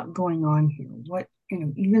we've got going on here.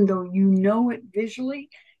 Even though you know it visually,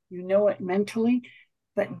 you know it mentally,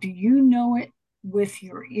 but do you know it with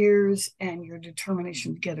your ears and your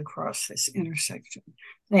determination to get across this intersection?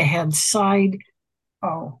 They had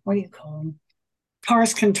what do you call them?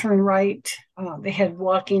 Cars can turn right. They had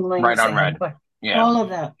walking lanes. Right on red. Yeah.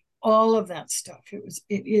 All of that stuff.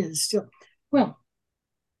 It is still. Well,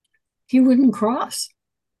 he wouldn't cross.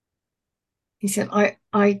 He said, I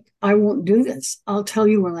won't do this. I'll tell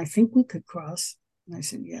you when I think we could cross. And I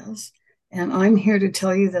said, yes. And I'm here to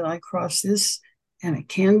tell you that I crossed this and it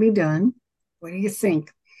can be done. What do you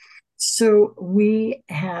think? So we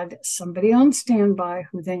had somebody on standby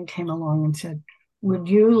who then came along and said, would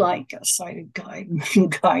you like a sighted guide? And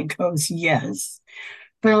the guy goes, yes.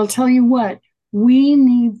 But I'll tell you what, we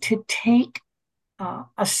need to take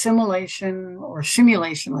assimilation or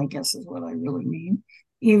simulation, I guess is what I really mean,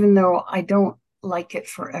 even though I don't like it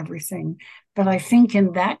for everything. But I think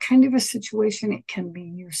in that kind of a situation, it can be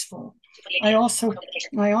useful. I also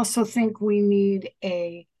think we need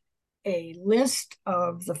a list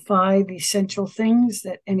of the 5 essential things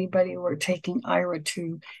that anybody who are taking AIRA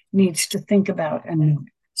to needs to think about and know.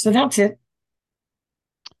 So that's it.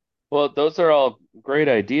 Well, those are all great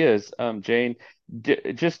ideas, Jane.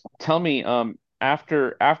 Just tell me,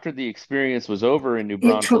 after the experience was over in New It took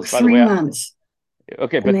Braunfels, by the 3 way, months.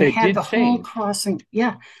 okay, And but they they had did the whole change. crossing.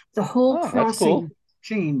 Yeah, the whole Oh, that's cool. crossing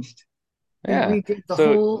changed. They Yeah. redid the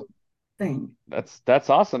So whole thing. that's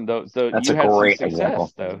awesome though. So That's you a had some great example.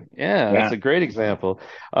 success though. Yeah, that's Yeah. a great example.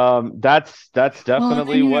 That's Well, and then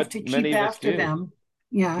definitely you have what to many keep of us after do. them.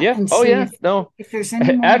 Yeah, Yeah. and Oh see yeah. No. if there's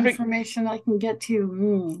any more Advoc information I can get to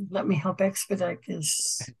you. Let me help expedite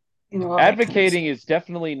this. All that kind of Advocating stuff. is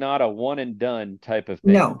definitely not a one and done type of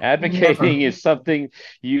thing. No, never. Advocating is something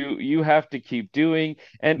you have to keep doing,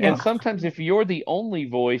 and Yeah, sometimes if you're the only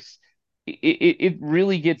voice, it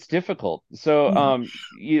really gets difficult. So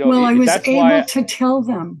yeah. Well, I was that's able why. to tell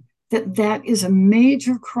them that that is a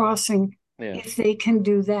major crossing Yeah. if they can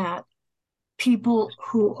do that. people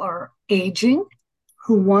who are aging,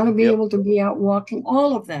 who want to be Yep. able to be out walking,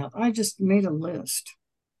 all of that. I just made a list.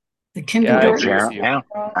 The Yeah, I agree kindergartners. with Yeah, you.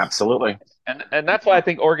 yeah, absolutely. And that's why I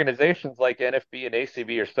think organizations like NFB and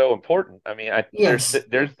ACB are so important. I mean, Yes,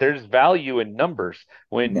 there's value in numbers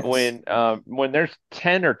yes, when there's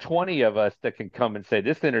 10 or 20 of us that can come and say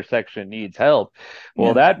this intersection needs help. Well,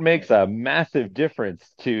 yeah, that makes a massive difference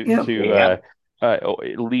to yep, Yep.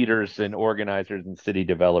 leaders and organizers and city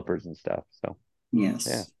developers and stuff. So, yeah.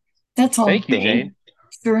 yes. That's Thank all. you, Dane, Jane.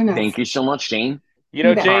 Sure enough. thank you so much, Dane. You You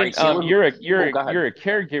know, bet. All Jane, right, Sheila. Oh, go ahead. you're a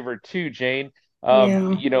caregiver too, Jane.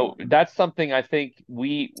 Yeah. You know, that's something I think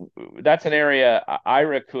that's an area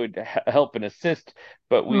IRA could help and assist,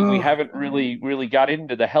 but we Oh, haven't really got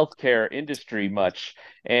into the healthcare industry much.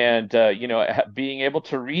 And you know, being able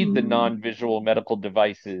to read the mm, non-visual medical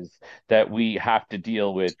devices that we have to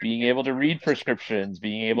deal with, being able to read prescriptions,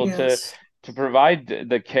 being able yes. to provide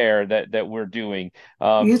the care that we're doing.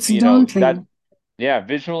 It's You know, that daunting. yeah,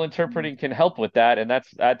 visual interpreting can help with that, and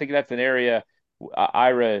I think that's an area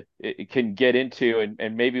IRA can get into,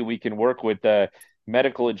 and maybe we can work with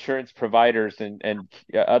medical insurance providers and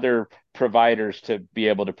other providers to be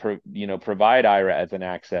able to provide IRA as an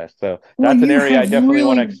access. So Well, that's an you area I have definitely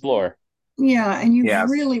want to really, explore. yeah, and you've Yes.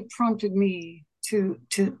 really prompted me to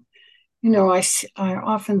I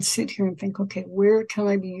often sit here and think, okay, where can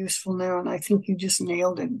I be useful now? And I think you just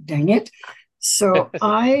nailed it. Dang it. So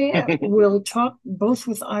I will talk both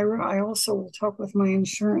with IRA. I also will talk with my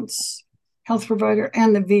insurance health provider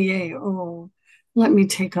and the VA. Oh, let me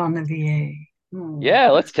take on the VA. Oh,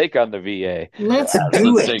 Yeah, let's take on the VA. let's Yes,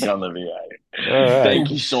 do let's it. take on the VA. All right.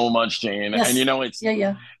 Thank you so much, Jane. And Yes. it's Yeah,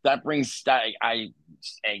 yeah. that brings that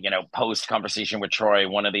post conversation with Troy.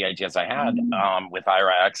 One of the ideas I had with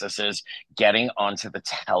IRA Access is getting onto the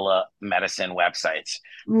telemedicine websites.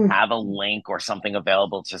 Mm, Have a link or something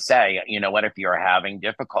available to say, you know what, if you're having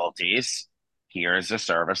difficulties, here's a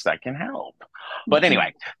service that can help. But okay.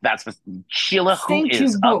 anyway, that's Sheila, who Thank you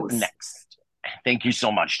is up both. next. Thank you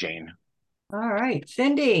so much, Jane. All right,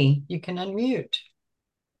 Cindy, you can unmute.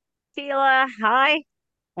 Sheila, hi,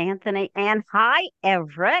 Anthony, and hi,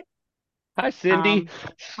 Everett. Hi, Cindy. Um,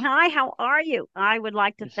 Hi, how are you? I would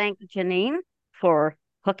like to thank Janine for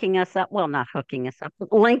hooking us up. Well, not hooking us up,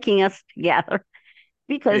 but linking us together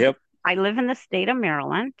because Yep. I live in the state of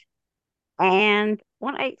Maryland. And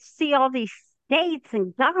when I see all these states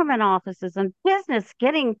and government offices and business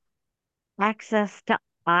getting access to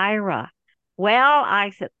IRA, well,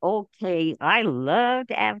 I said, okay, I love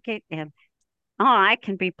to advocate and oh, I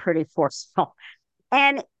can be pretty forceful.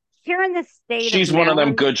 And here in the state of She's one of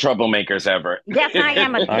them Maryland, good troublemakers ever. yes, I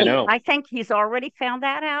am. I know. I think he's already found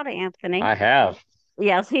that out, Anthony. I have.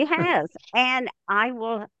 Yes, he has. And I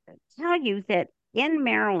will tell you that in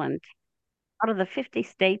Maryland, out of the 50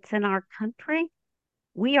 states in our country,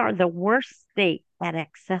 we are the worst state at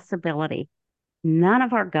accessibility. None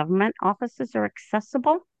of our government offices are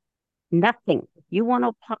accessible. Nothing. If you want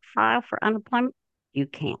to file for unemployment, you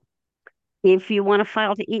can't. If you want to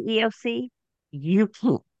file to EEOC, you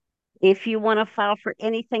can't. If you want to file for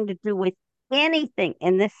anything to do with anything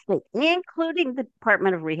in this state, including the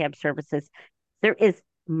Department of Rehab Services, there is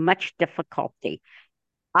much difficulty.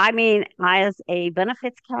 I mean, as a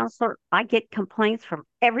benefits counselor, I get complaints from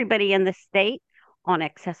everybody in the state on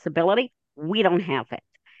accessibility. We don't have it.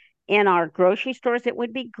 In our grocery stores, it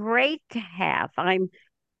would be great to have. I'm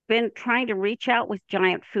been trying to reach out with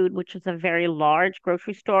Giant Food, which is a very large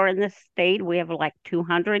grocery store in this state. We have like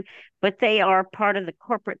 200, but they are part of the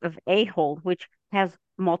corporate of Ahold, which has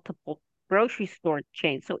multiple grocery store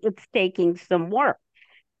chains. So it's taking some work.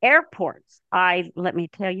 Airports, let me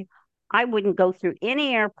tell you, I wouldn't go through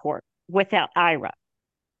any airport without IRA.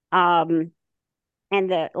 Um,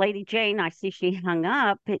 and the lady Jane, I see she hung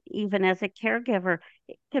up, but even as a caregiver,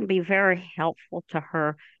 it can be very helpful to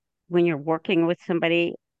her when you're working with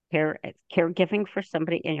somebody, caregiving for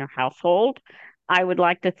somebody in your household. I would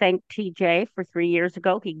like to thank TJ for 3 years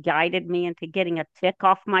ago. He guided me into getting a tick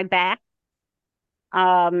off my back,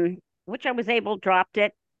 which I was able, dropped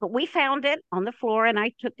it, but we found it on the floor and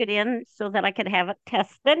I took it in so that I could have it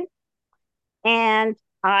tested. And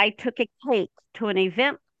I took a cake to an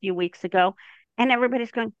event a few weeks ago, and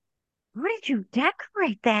everybody's going, "Where did you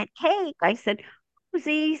decorate that cake?" I said, "It was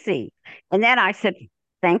easy." And then I said,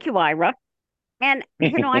 "Thank you, Ira." And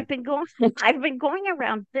I've been going I've been going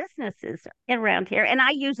around businesses around here and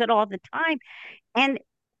I use it all the time. And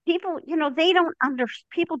people, they don't under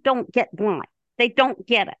people don't get blind. They don't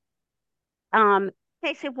get it. Um,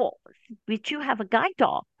 they say, "Well, but you have a guide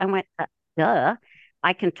dog." I went, duh.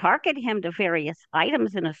 I can target him to various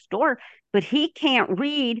items in a store, but he can't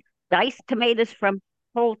read diced tomatoes from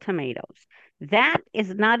whole tomatoes. That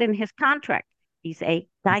is not in his contract. He's a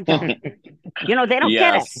guide dog. They don't get it.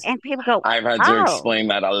 Yes, And people go, I've had to oh, explain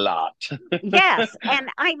that a lot. yes. And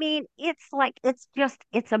I mean,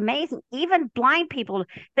 it's amazing. Even blind people,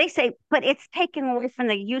 they say, but it's taken away from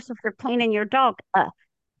the use of for cleaning your dog.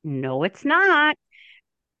 No, it's not.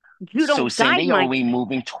 You So, don't guide Cindy, are my we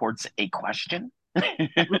moving towards a question?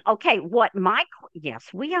 Okay, yes,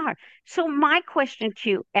 we are. So my question to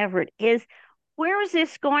you, Everett, is where is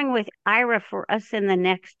this going with IRA for us in the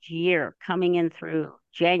next year, coming in through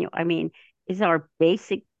January? I mean, is our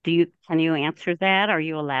basic, can you answer that? Are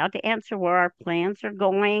you allowed to answer where our plans are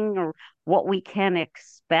going or what we can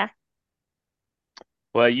expect?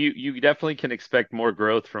 Well, you definitely can expect more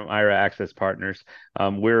growth from IRA Access Partners.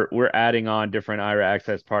 We're adding on different IRA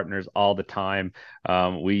Access Partners all the time.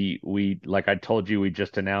 We like I told you, we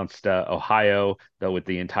just announced Ohio, though with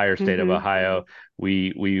the entire state of Mm-hmm. Ohio.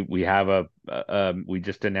 We have we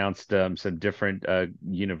just announced some different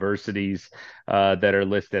universities that are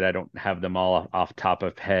listed. I don't have them all off top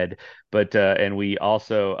of head, but and we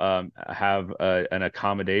also have an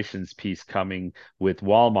accommodations piece coming with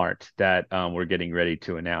Walmart that we're getting ready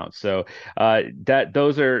to announce. So that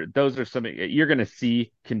those are some you're going to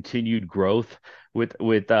see continued growth with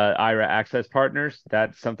IRA Access Partners.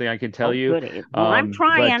 That's something I can tell Oh, you. good. Well, I'm But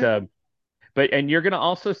trying. and you're going to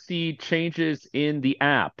also see changes in the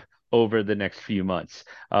app over the next few months.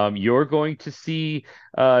 You're going to see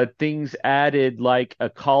things added like a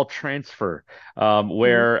call transfer, Mhm.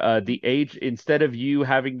 where instead of you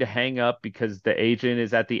having to hang up because the agent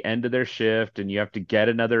is at the end of their shift and you have to get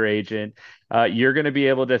another agent, you're going to be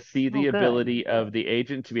able to see Oh, the good. ability of the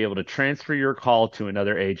agent to be able to transfer your call to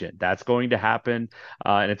another agent. That's going to happen,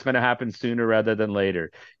 and it's going to happen sooner rather than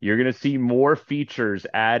later. You're going to see more features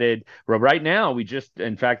added. Well, right now,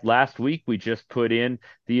 in fact, last week, we just put in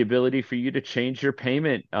the ability for you to change your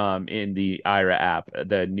payment in the IRA app,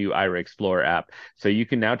 the new IRA Explorer app. So you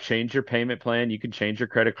can now change your payment plan. You can change your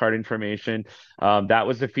credit card information. That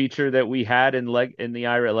was a feature that we had in the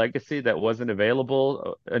IRA Legacy that wasn't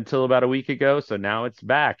available until about a week ago. So now it's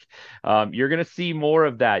back. You're going to see more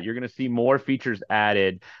of that. You're going to see more features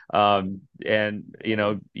added, and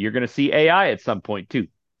you're going to see AI at some point too.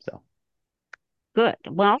 So. Good.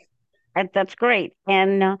 Well, that's great.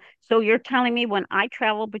 And so you're telling me when I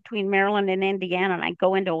travel between Maryland and Indiana and I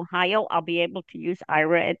go into Ohio, I'll be able to use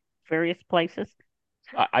IRA at various places?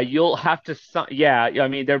 You'll have to sign. Yeah, I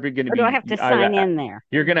mean, they're going to Or do I be. have to sign in there?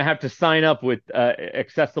 You're going to have to sign up with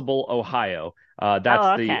Accessible Ohio. That's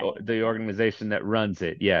Oh, okay. the organization that runs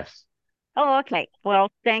it. Yes. Oh, okay.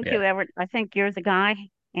 Well, thank you, Yeah. Everett. I think you're the guy.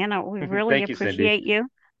 Anna, we really Thank you, Cindy. appreciate you.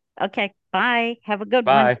 Okay, bye. Have a good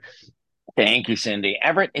one. Bye. Thank you, Cindy.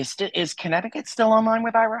 Everett, is Connecticut still online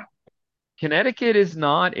with IRA? Connecticut is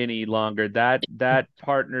not any longer. That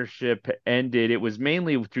partnership ended. It was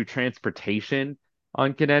mainly through transportation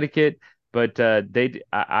on Connecticut, but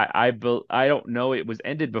I don't know. It was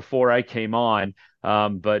ended before I came on,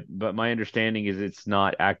 but my understanding is it's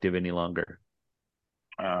not active any longer.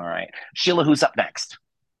 All right. Sheila, who's up next?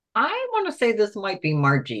 I want to say this might be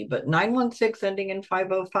Margie, but 916 ending in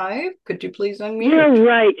 505. Could you please unmute? You're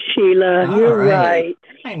right, Sheila. All You're right. right.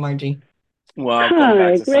 Hi, Margie. Welcome back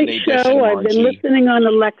Hi, to great Sunday show. Edition, I've been Margie. listening on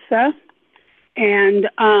Alexa, and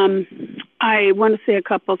I want to say a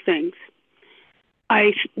couple things.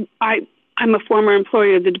 I'm a former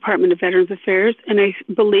employee of the Department of Veterans Affairs, and I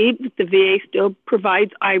believe that the VA still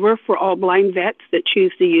provides IRA for all blind vets that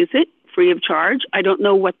choose to use it free of charge. I don't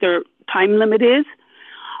know what their time limit is,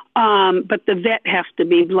 but the vet has to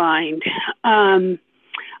be blind.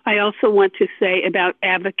 I also want to say about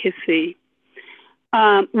advocacy.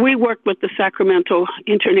 We worked with the Sacramento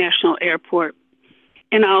International Airport,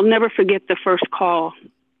 and I'll never forget the first call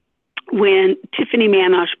when Tiffany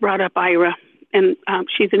Manosh brought up IRA. And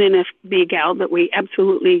she's an NFB gal that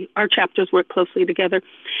our chapters work closely together.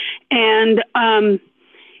 And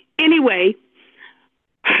anyway,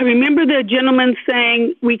 I remember the gentleman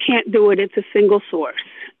saying, we can't do it, it's a single source.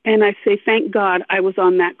 And I say, thank God I was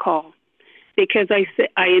on that call. Because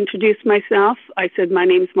I introduced myself. I said, my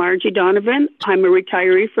name's Margie Donovan. I'm a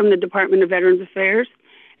retiree from the Department of Veterans Affairs.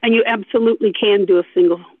 And you absolutely can do a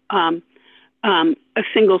single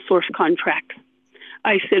source contract.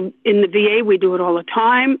 I said, in the VA, we do it all the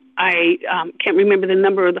time. I can't remember the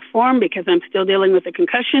number of the form because I'm still dealing with a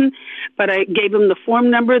concussion, but I gave him the form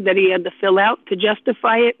number that he had to fill out to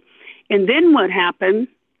justify it. And then what happened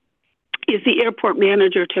is the airport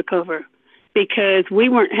manager took over because we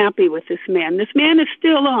weren't happy with this man. This man is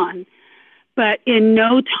still on, but in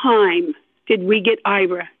no time did we get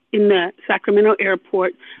IRA in the Sacramento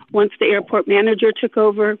airport once the airport manager took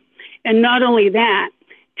over. And not only that,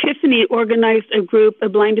 Tiffany organized a group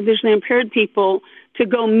of blind and visually impaired people to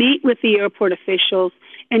go meet with the airport officials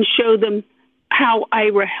and show them how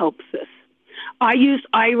AIRA helps us. I use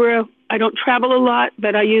AIRA. I don't travel a lot,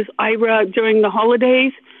 but I use AIRA during the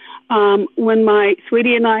holidays. When my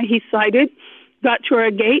sweetie and he's sighted, got to our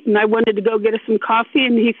gate, and I wanted to go get us some coffee,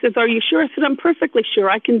 and he says, "Are you sure?" I said, "I'm perfectly sure.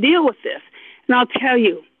 I can deal with this." And I'll tell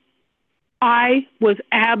you, I was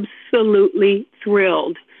absolutely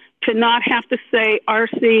thrilled to not have to say,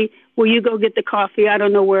 "RC, will you go get the coffee? I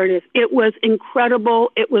don't know where it is." It was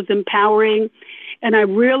incredible. It was empowering. And I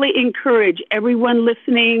really encourage everyone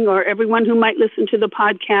listening or everyone who might listen to the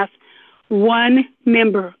podcast, one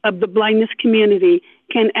member of the blindness community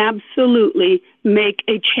can absolutely make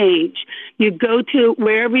a change. You go to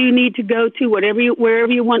wherever you need to go to, wherever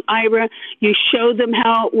you want AIRA, you show them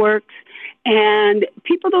how it works, and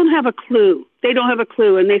people don't have a clue. They don't have a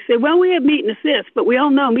clue, and they say, "Well, we have meet and assist," but we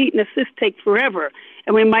all know meet and assist take forever,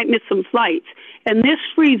 and we might miss some flights. And this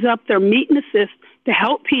frees up their meet and assist to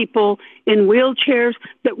help people in wheelchairs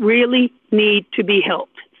that really need to be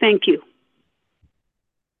helped. Thank you.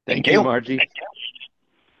 Thank you, Margie. Thank you.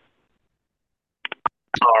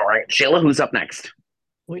 All right, Sheila, who's up next?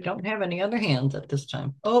 We don't have any other hands at this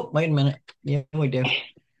time. Oh, wait a minute. Yeah, we do.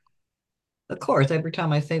 Of course, every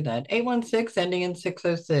time I say that. 816 ending in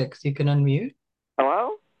 606. You can unmute.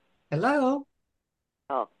 Hello? Hello.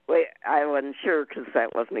 Oh, wait, I wasn't sure because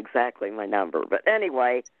that wasn't exactly my number. But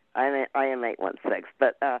anyway, I am 816.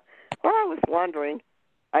 But what I was wondering,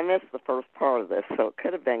 I missed the first part of this, so it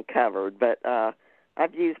could have been covered. But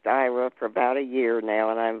I've used AIRA for about a year now,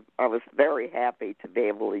 and I was very happy to be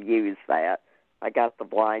able to use that. I got the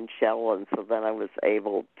blind shell, and so then I was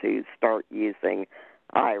able to start using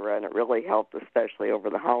AIRA, and it really helped, especially over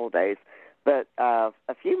the holidays. But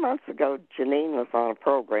a few months ago, Janine was on a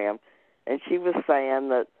program, and she was saying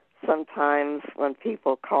that sometimes when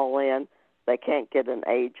people call in, they can't get an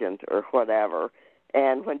agent or whatever.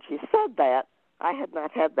 And when she said that, I had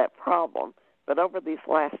not had that problem. But over these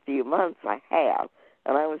last few months, I have.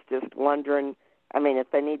 And I was just wondering, I mean, if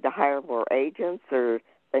they need to hire more agents or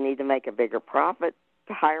they need to make a bigger profit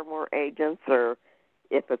to hire more agents, or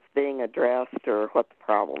if it's being addressed, or what the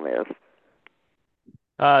problem is.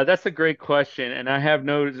 That's a great question,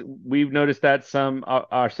 and we've noticed that some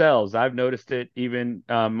ourselves. I've noticed it even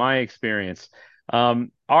my experience.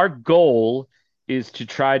 Our goal is to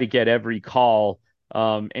try to get every call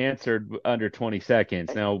answered under 20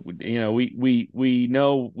 seconds. Now, we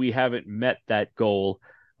know we haven't met that goal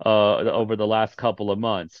over the last couple of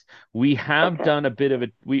months. We have done a bit of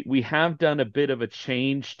a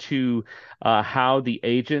change to how the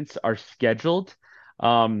agents are scheduled.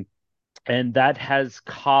 And that has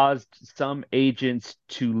caused some agents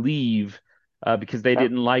to leave because they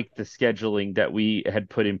didn't like the scheduling that we had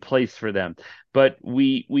put in place for them. But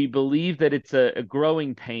we believe that it's a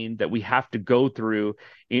growing pain that we have to go through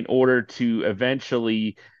in order to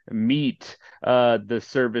eventually meet the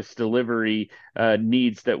service delivery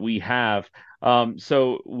needs that we have.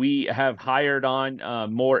 So we have hired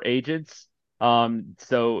on more agents.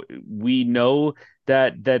 So we know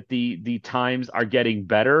that the times are getting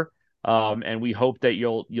better. And we hope that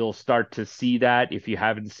you'll start to see that if you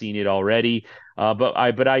haven't seen it already.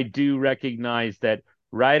 But I do recognize that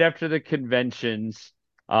right after the conventions,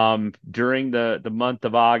 during the month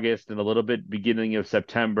of August and a little bit beginning of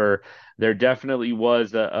September, there definitely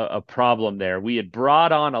was a problem there. We had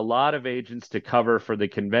brought on a lot of agents to cover for the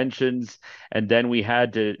conventions, and then we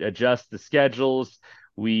had to adjust the schedules.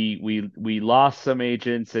 We lost some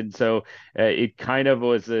agents, and so it kind of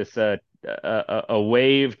was this a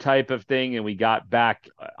wave type of thing, and we got back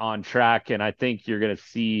on track. And I think you're going to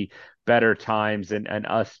see better times and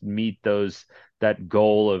us meet that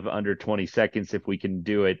goal of under 20 seconds if we can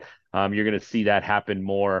do it. You're going to see that happen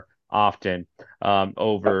more often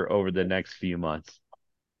over the next few months.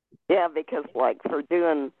 Yeah, because like for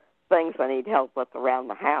doing things I need help with around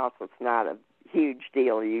the house, it's not a huge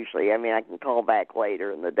deal usually. I mean, I can call back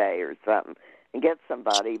later in the day or something and get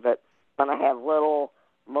somebody. But when I have little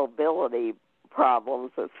mobility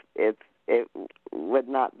problems, it would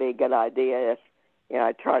not be a good idea if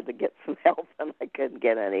I tried to get some help and I couldn't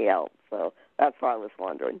get any help. So that's why I was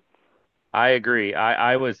wondering. I agree.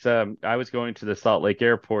 I was going to the Salt Lake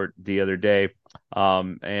Airport the other day,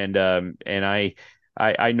 and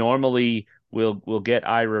I normally will get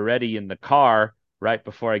AIRA ready in the car right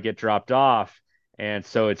before I get dropped off, and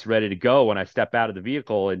so it's ready to go when I step out of the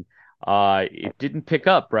vehicle, and it didn't pick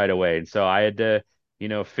up right away, and so I had to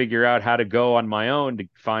figure out how to go on my own to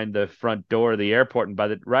find the front door of the airport.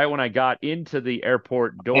 And right when I got into the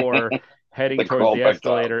airport door, heading The towards crawl the picked up.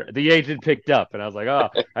 escalator. The agent picked up, and I was like, oh,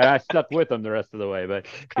 and I stuck with him the rest of the way. But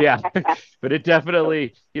yeah, but it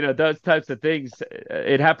definitely, those types of things,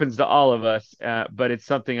 it happens to all of us. But it's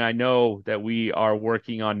something I know that we are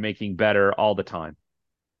working on making better all the time.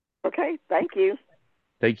 Okay, thank you.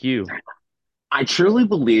 Thank you. I truly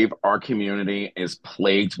believe our community is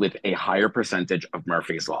plagued with a higher percentage of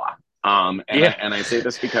Murphy's Law. Yeah. And I say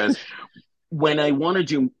this because when I want to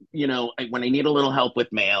do, when I need a little help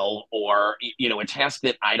with mail or, a task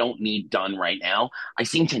that I don't need done right now, I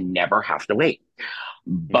seem to never have to wait.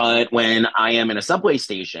 But when I am in a subway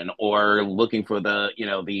station or looking for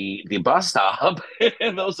the bus stop,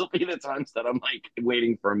 those will be the times that I'm like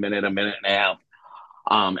waiting for a minute and a half.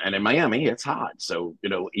 And in Miami, it's hot. So,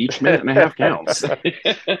 each minute and a half counts.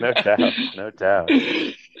 No doubt. No doubt.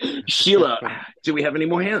 Sheila, do we have any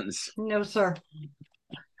more hands? No, sir.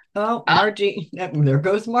 Oh, Margie. There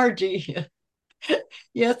goes Margie.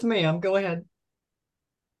 Yes, ma'am. Go ahead.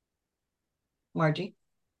 Margie.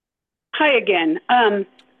 Hi again.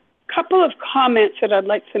 Couple of comments that I'd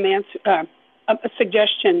like some answer, a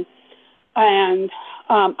suggestion, and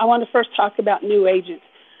I want to first talk about new agents.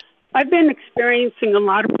 I've been experiencing a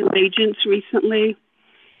lot of new agents recently,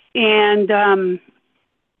 and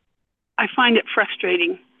I find it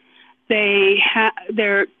frustrating.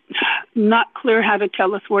 They're not clear how to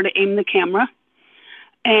tell us where to aim the camera,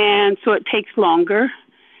 and so it takes longer.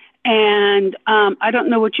 And I don't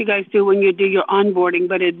know what you guys do when you do your onboarding,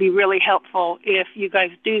 but it'd be really helpful if you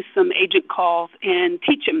guys do some agent calls and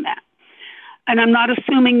teach them that. And I'm not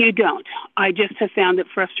assuming you don't. I just have found it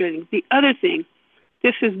frustrating. The other thing,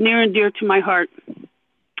 this is near and dear to my heart.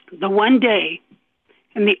 The one day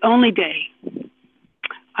and the only day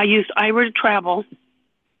I used AIRA to travel,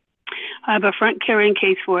 I have a front carrying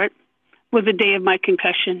case for it, was the day of my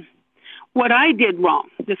concussion. What I did wrong,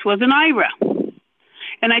 this was an AIRA.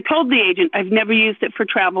 And I told the agent I've never used it for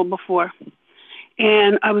travel before.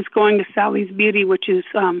 And I was going to Sally's Beauty, which is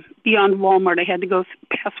beyond Walmart. I had to go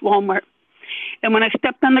past Walmart. And when I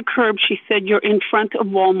stepped on the curb, she said, "You're in front of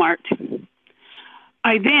Walmart."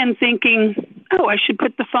 I then thinking, oh, I should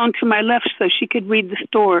put the phone to my left so she could read the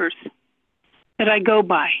stores that I go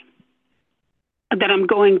by, that I'm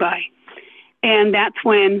going by. And that's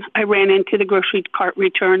when I ran into the grocery cart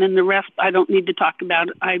return, and the rest I don't need to talk about.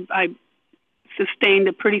 I sustained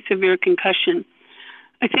a pretty severe concussion.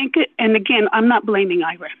 I think, and again, I'm not blaming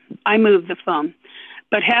AIRA. I moved the phone.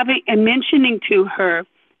 But having and mentioning to her,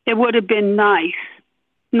 it would have been nice,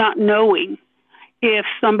 not knowing, if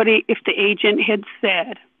the agent had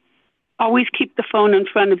said, always keep the phone in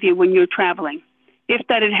front of you when you're traveling. If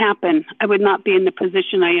that had happened, I would not be in the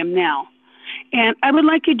position I am now. And I would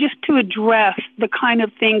like you just to address the kind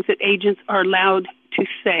of things that agents are allowed to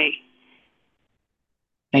say.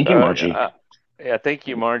 Thank you, Margie. Yeah, thank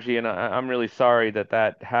you, Margie. And I'm really sorry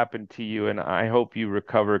that happened to you, and I hope you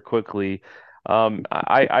recover quickly.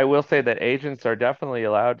 I will say that agents are definitely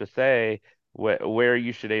allowed to say where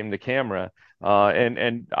you should aim the camera.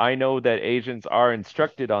 And I know that agents are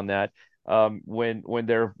instructed on that when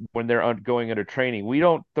they're going under training. We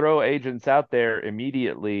don't throw agents out there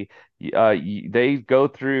immediately. They go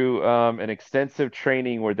through an extensive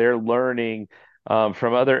training where they're learning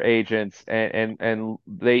from other agents, and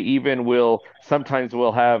they even will sometimes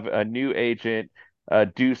will have a new agent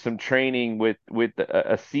do some training with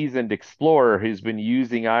a seasoned explorer who's been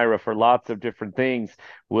using AIRA for lots of different things.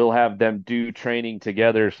 We'll have them do training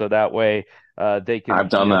together so that way they can I've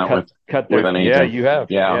done that cut with their an yeah, agent. you have.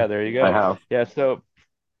 Yeah, Yeah, there you I go. have. Yeah, so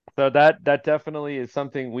that definitely is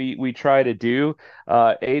something we try to do.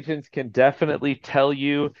 Agents can definitely tell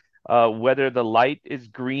you whether the light is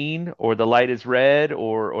green or the light is red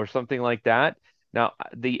or something like that. Now,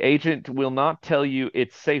 the agent will not tell you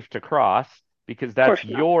it's safe to cross because Of course that's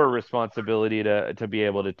not. your responsibility to be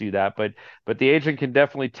able to do that. But the agent can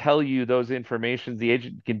definitely tell you those informations. The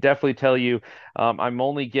agent can definitely tell you, I'm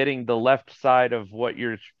only getting the left side of what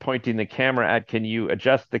you're pointing the camera at. Can you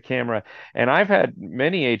adjust the camera? And I've had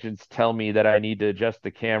many agents tell me that I need to adjust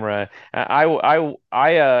the camera. I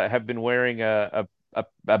have been wearing a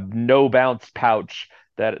no bounce pouch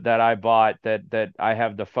that I bought that I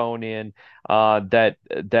have the phone in that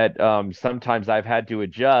sometimes I've had to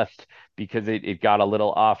adjust because it got a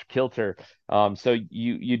little off kilter. So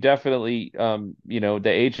you definitely the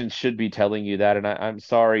agents should be telling you that, and I'm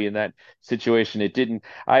sorry in that situation it didn't.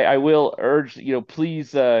 I will urge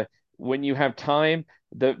please when you have time,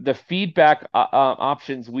 the feedback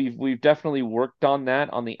options, we've definitely worked on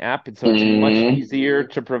that on the app, and so it's much easier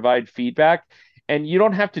to provide feedback. And you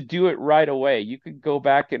don't have to do it right away. You could go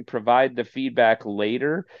back and provide the feedback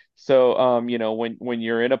later. So, when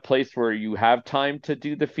you're in a place where you have time to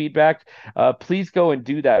do the feedback, please go and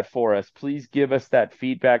do that for us. Please give us that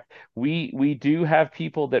feedback. We do have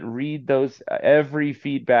people that read those every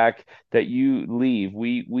feedback that you leave.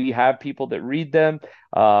 We have people that read them.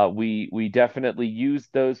 We definitely use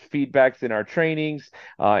those feedbacks in our trainings,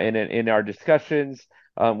 in our discussions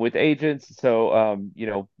with agents. So,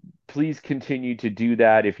 please continue to do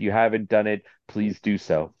that. If you haven't done it, please do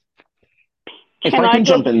so. If I can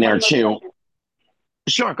jump in there too.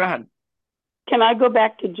 Sure, go ahead. Can I go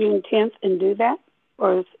back to June 10th and do that?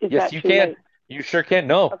 Or is Yes, that you too can. late? You sure can.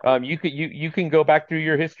 No, Okay. you can go back through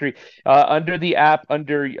your history under the app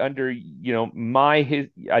under I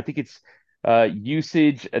think it's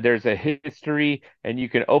usage. There's a history, and you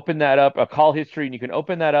can open that up, a call history, and you can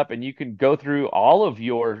open that up, and you can go through all of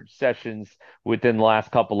your sessions within the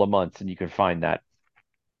last couple of months, and you can find that.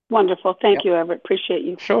 Wonderful. Thank Yep. you, Everett. Appreciate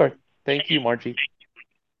you. Sure. Thank you, Margie.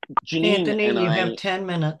 Janine Anthony, and you I, have 10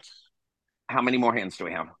 minutes. how many more hands do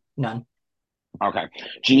we have? None. Okay.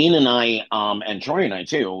 Janine and I, and Troy and I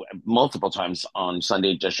too, multiple times on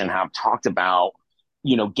Sunday Edition have talked about,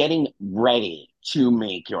 getting ready to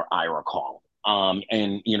make your IRA call.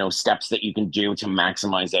 And steps that you can do to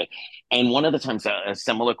maximize it. And one of the times a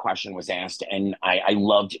similar question was asked, and I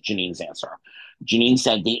loved Janine's answer. Janine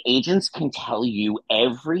said the agents can tell you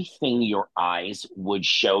everything your eyes would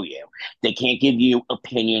show you. They can't give you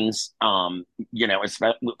opinions,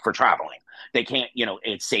 especially for traveling. They can't,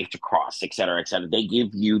 it's safe to cross, et cetera, et cetera. They give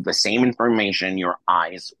you the same information your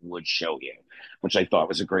eyes would show you, which I thought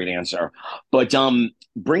was a great answer. But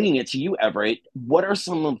bringing it to you, Everett, what are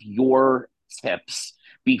some of your tips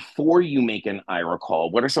before you make an IRA call?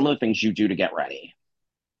 What are some of the things you do to get ready?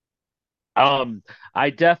 I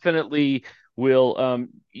definitely will.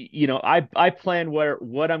 I plan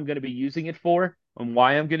what I'm going to be using it for and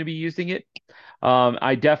why I'm going to be using it.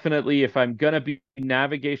 I definitely, if I'm going to be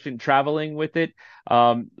navigation traveling with it,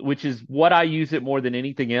 which is what I use it more than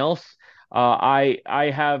anything else. I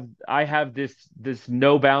have this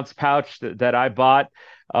no bounce pouch that I bought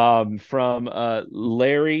from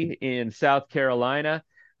Larry in South Carolina.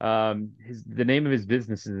 The name of his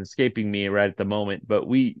business is escaping me right at the moment, but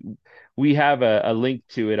we have a link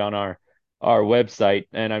to it on our website,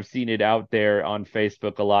 and I've seen it out there on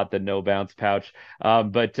Facebook a lot, the no bounce pouch.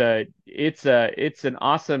 But it's an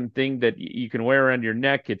awesome thing that you can wear around your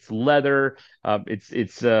neck. It's leather.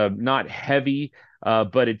 It's not heavy,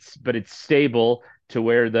 but it's stable to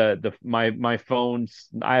where my phone's.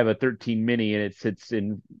 I have a 13 mini, and it sits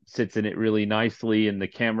in it really nicely, and the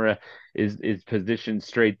camera is positioned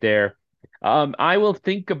straight there. I will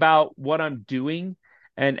think about what I'm doing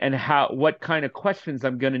and what kind of questions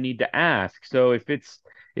I'm going to need to ask. So if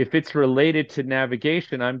it's related to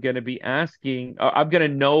navigation, I'm going to be asking. I'm going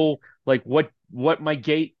to know like what my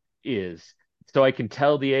gate is, so I can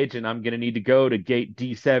tell the agent I'm going to need to go to gate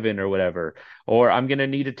D7 or whatever, or I'm going to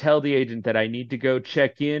need to tell the agent that I need to go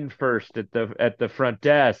check in first at the front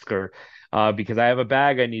desk, or because I have a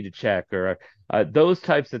bag I need to check, or those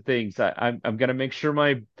types of things. I'm going to make sure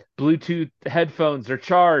my Bluetooth headphones are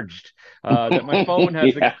charged, that my phone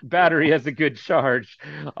has a Yeah. battery has a good charge.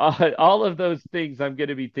 All of those things I'm going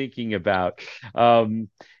to be thinking about. When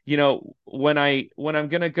I'm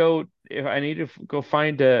going to go, if I need to go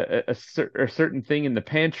find a certain thing in the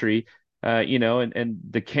pantry, and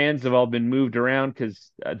the cans have all been moved around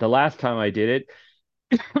because the last time I did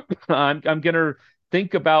it, I'm gonna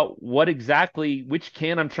think about which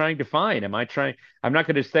can I'm trying to find. I'm not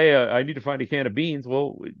gonna say I need to find a can of beans.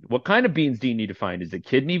 Well, what kind of beans do you need to find? Is it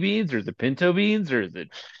kidney beans, or is it pinto beans, or is it,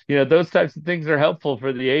 those types of things are helpful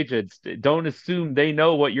for the agents. Don't assume they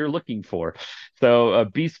know what you're looking for. So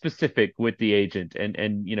be specific with the agent,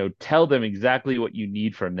 and tell them exactly what you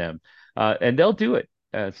need from them, and they'll do it.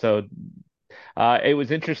 It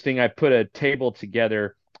was interesting. I put a table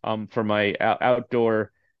together for my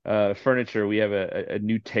outdoor furniture. We have a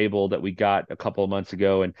new table that we got a couple of months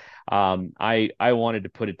ago, and I wanted to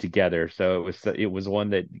put it together. So it was one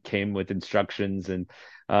that came with instructions, and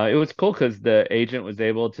it was cool because the agent was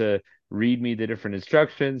able to read me the different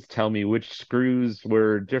instructions, tell me which screws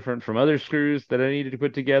were different from other screws that I needed to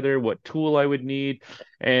put together, what tool I would need.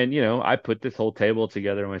 And I put this whole table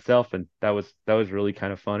together myself, and that was really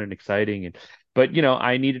kind of fun and exciting. But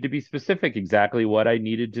I needed to be specific exactly what I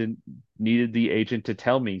needed the agent to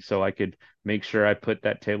tell me, so I could make sure I put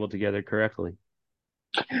that table together correctly.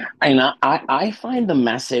 And I find the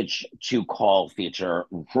message to call feature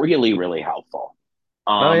really, really helpful.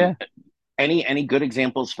 Oh Um, yeah. any good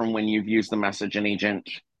examples from when you've used the message and agent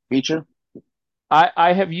feature?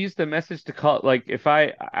 I have used the message to call, like, if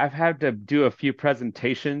I've had to do a few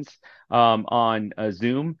presentations on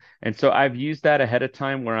Zoom, and so I've used that ahead of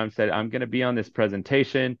time where I'm said I'm going to be on this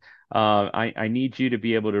presentation. I need you to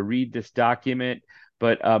be able to read this document,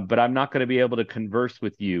 but I'm not going to be able to converse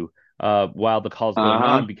with you while the call's going Uh-huh.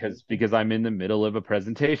 on because I'm in the middle of a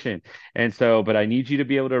presentation. And so, but I need you to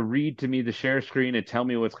be able to read to me the share screen and tell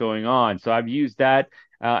me what's going on. So I've used that,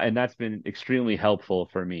 and that's been extremely helpful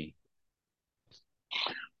for me.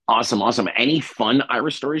 Awesome, awesome. Any fun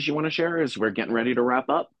Irish stories you want to share as we're getting ready to wrap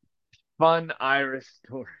up? Fun Irish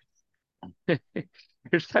story.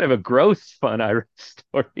 Here's kind of a gross fun Irish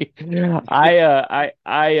story.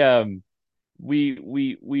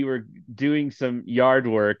 We were doing some yard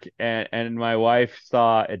work, and my wife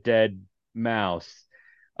saw a dead mouse.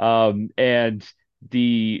 And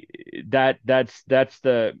the that's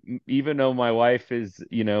the even though my wife is,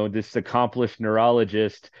 this accomplished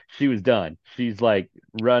neurologist, she was done. She's like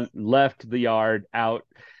run left the yard out.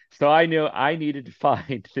 So I knew I needed to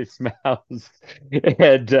find this mouse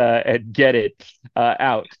and get it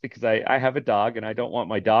out because I have a dog and I don't want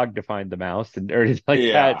my dog to find the mouse and or anything like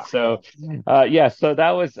that. Yeah. So yeah, so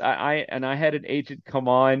that was I had an agent come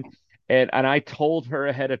on, and I told her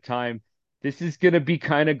ahead of time, this is going to be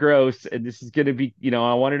kind of gross, and this is going to be,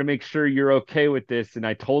 I wanted to make sure you're okay with this, and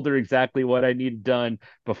I told her exactly what I needed done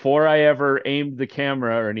before I ever aimed the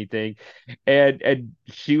camera or anything. And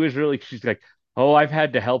she's like, oh, I've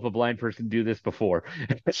had to help a blind person do this before.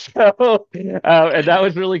 So and that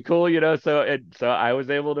was really cool, so I was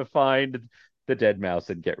able to find the dead mouse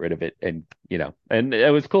and get rid of it, and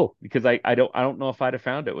it was cool because I don't know if I'd have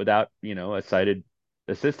found it without, a sighted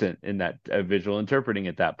assistant in that visual interpreting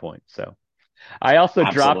at that point. So I also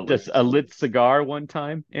dropped Absolutely. a lit cigar one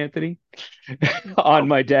time, Anthony, on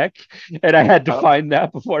my deck, and I had to Oh, find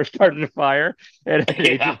that before I started a fire, and an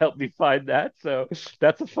yeah. agent helped me find that. So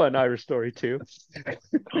that's a fun Irish story too.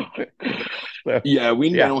 So Yeah, we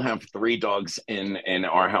yeah. now have three dogs in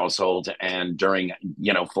our household, and during,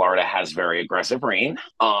 Florida has very aggressive rain.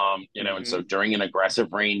 And so Hmm. during an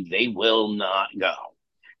aggressive rain, they will not go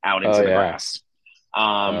out Oh into the yeah. grass.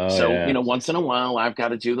 Oh So, yeah. once in a while, I've got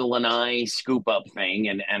to do the lanai scoop up thing,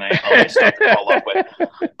 and I always start to call up with,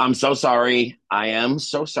 "I'm so sorry. I am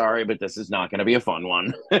so sorry, but this is not going to be a fun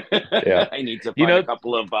one. Yeah. I need to You find a know,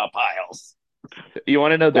 couple of piles." you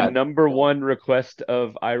want to know the God, number one request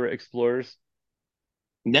of IRA Explorers?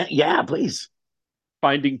 yeah, please.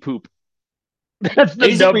 Finding poop. That's the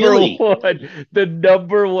Is it number really? one. The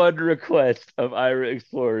number one request of IRA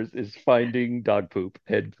Explorers is finding dog poop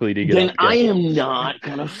and cleaning it Then up. I Yes. am not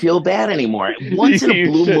gonna feel bad anymore. Once in a You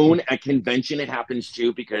blue moon shouldn't. at convention, it happens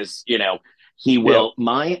too, because he Yeah. will.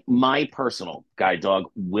 My personal guide dog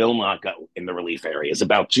will not go in the relief areas.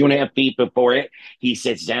 About 2.5 feet before it, he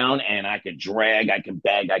sits down, and I could drag, I could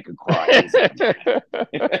beg, I could cry. He's not doing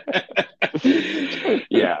it.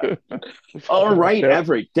 Yeah. All right, Yep.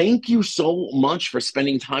 Everett. Thank you so much for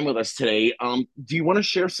spending time with us today. Do you want to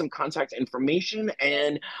share some contact information?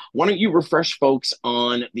 And why don't you refresh folks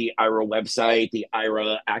on the AIRA website, the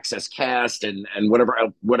AIRA Access Cast, and whatever,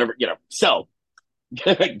 sell.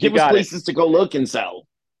 You Give us got it. places to go look and sell.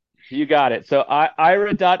 You got it. So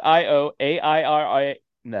IRA.io, AIRA,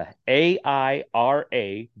 nah, AIRA.io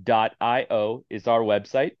is our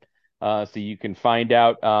website. So you can find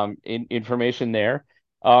out information there.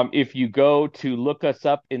 If you go to look us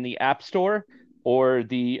up in the App Store or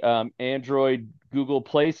the Android Google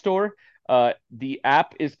Play Store, the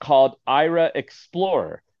app is called IRA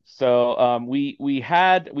Explorer. So we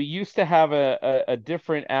used to have a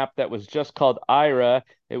different app that was just called IRA.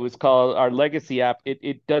 It was called our legacy app.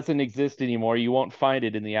 It doesn't exist anymore. You won't find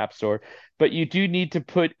it in the App Store, but you do need to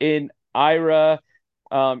put in IRA.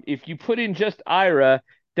 If you put in just IRA,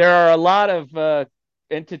 there are a lot of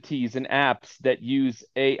entities and apps that use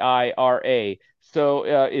AIRA. So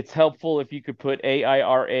it's helpful if you could put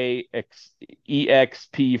AIRA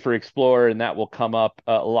EXP for Explorer, and that will come up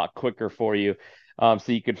a lot quicker for you. So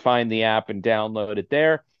you could find the app and download it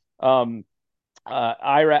there.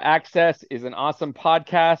 IRA Access is an awesome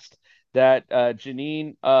podcast that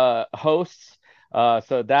Janine hosts.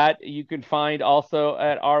 So that you can find also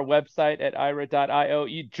at our website at ira.io.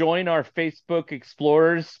 You join our Facebook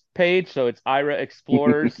Explorers page. So it's IRA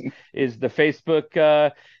Explorers is the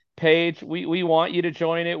Facebook page. We want you to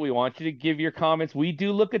join it. We want you to give your comments. We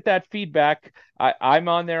do look at that feedback. I'm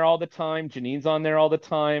on there all the time. Janine's on there all the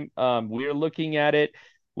time. We're looking at it.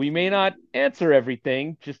 We may not answer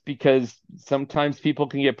everything just because sometimes people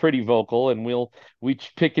can get pretty vocal, and we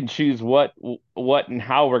pick and choose what and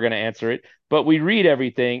how we're going to answer it. But we read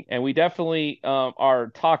everything, and we definitely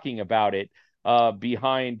are talking about it.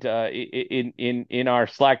 behind in our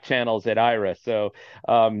Slack channels at AIRA. So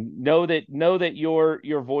know that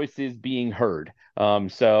your voice is being heard.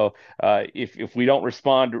 So if we don't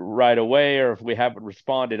respond right away, or if we haven't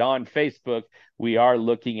responded on Facebook, we are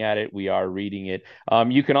looking at it, we are reading it.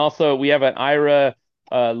 You can also, we have an AIRA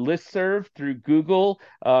listserv through Google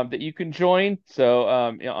that you can join. So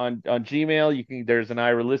on Gmail, there's an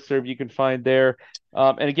AIRA listserv you can find there.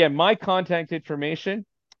 And again, my contact information.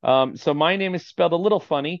 So my name is spelled a little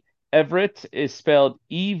funny. Everette is spelled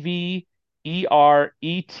Everette.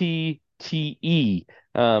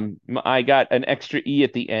 I got an extra E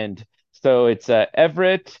at the end. So it's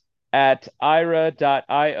Everette at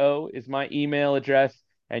AIRA.io is my email address,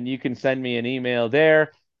 and you can send me an email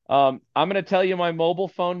there. I'm going to tell you my mobile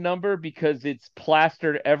phone number because it's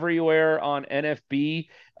plastered everywhere on NFB.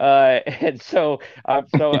 And so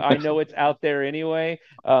I know it's out there anyway.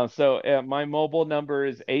 So my mobile number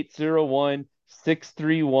is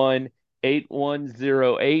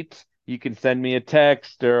 801-631-8108. You can send me a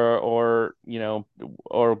text or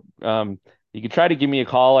you can try to give me a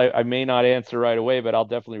call. I may not answer right away, but I'll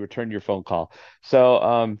definitely return your phone call.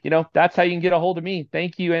 So, that's how you can get a hold of me.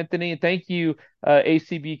 Thank you, Anthony. And thank you,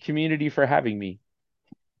 ACB community, for having me.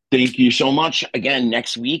 Thank you so much. Again,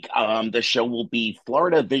 next week, the show will be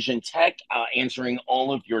Florida Vision Tech, answering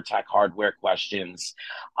all of your tech hardware questions.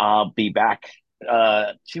 I'll be back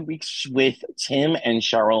 2 weeks with Tim and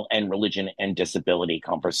Cheryl and religion and disability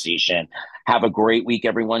conversation. Have a great week,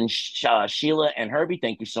 everyone. Sheila and Herbie,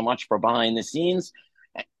 thank you so much for behind the scenes.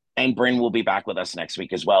 And Bryn will be back with us next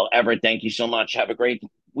week as well. Everett, thank you so much. Have a great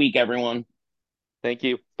week, everyone. Thank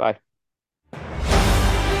you. Bye.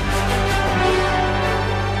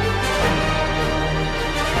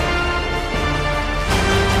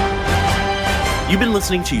 You've been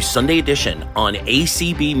listening to Sunday Edition on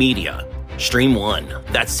ACB Media. Stream 1,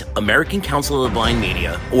 that's American Council of the Blind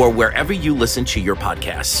Media, or wherever you listen to your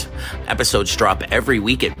podcasts. Episodes drop every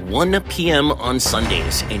week at 1 p.m. on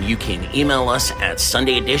Sundays, and you can email us at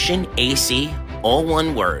SundayEditionAC, all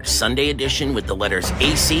one word, Sunday Edition with the letters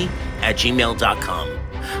AC @gmail.com.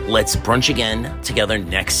 Let's brunch again together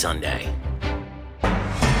next Sunday.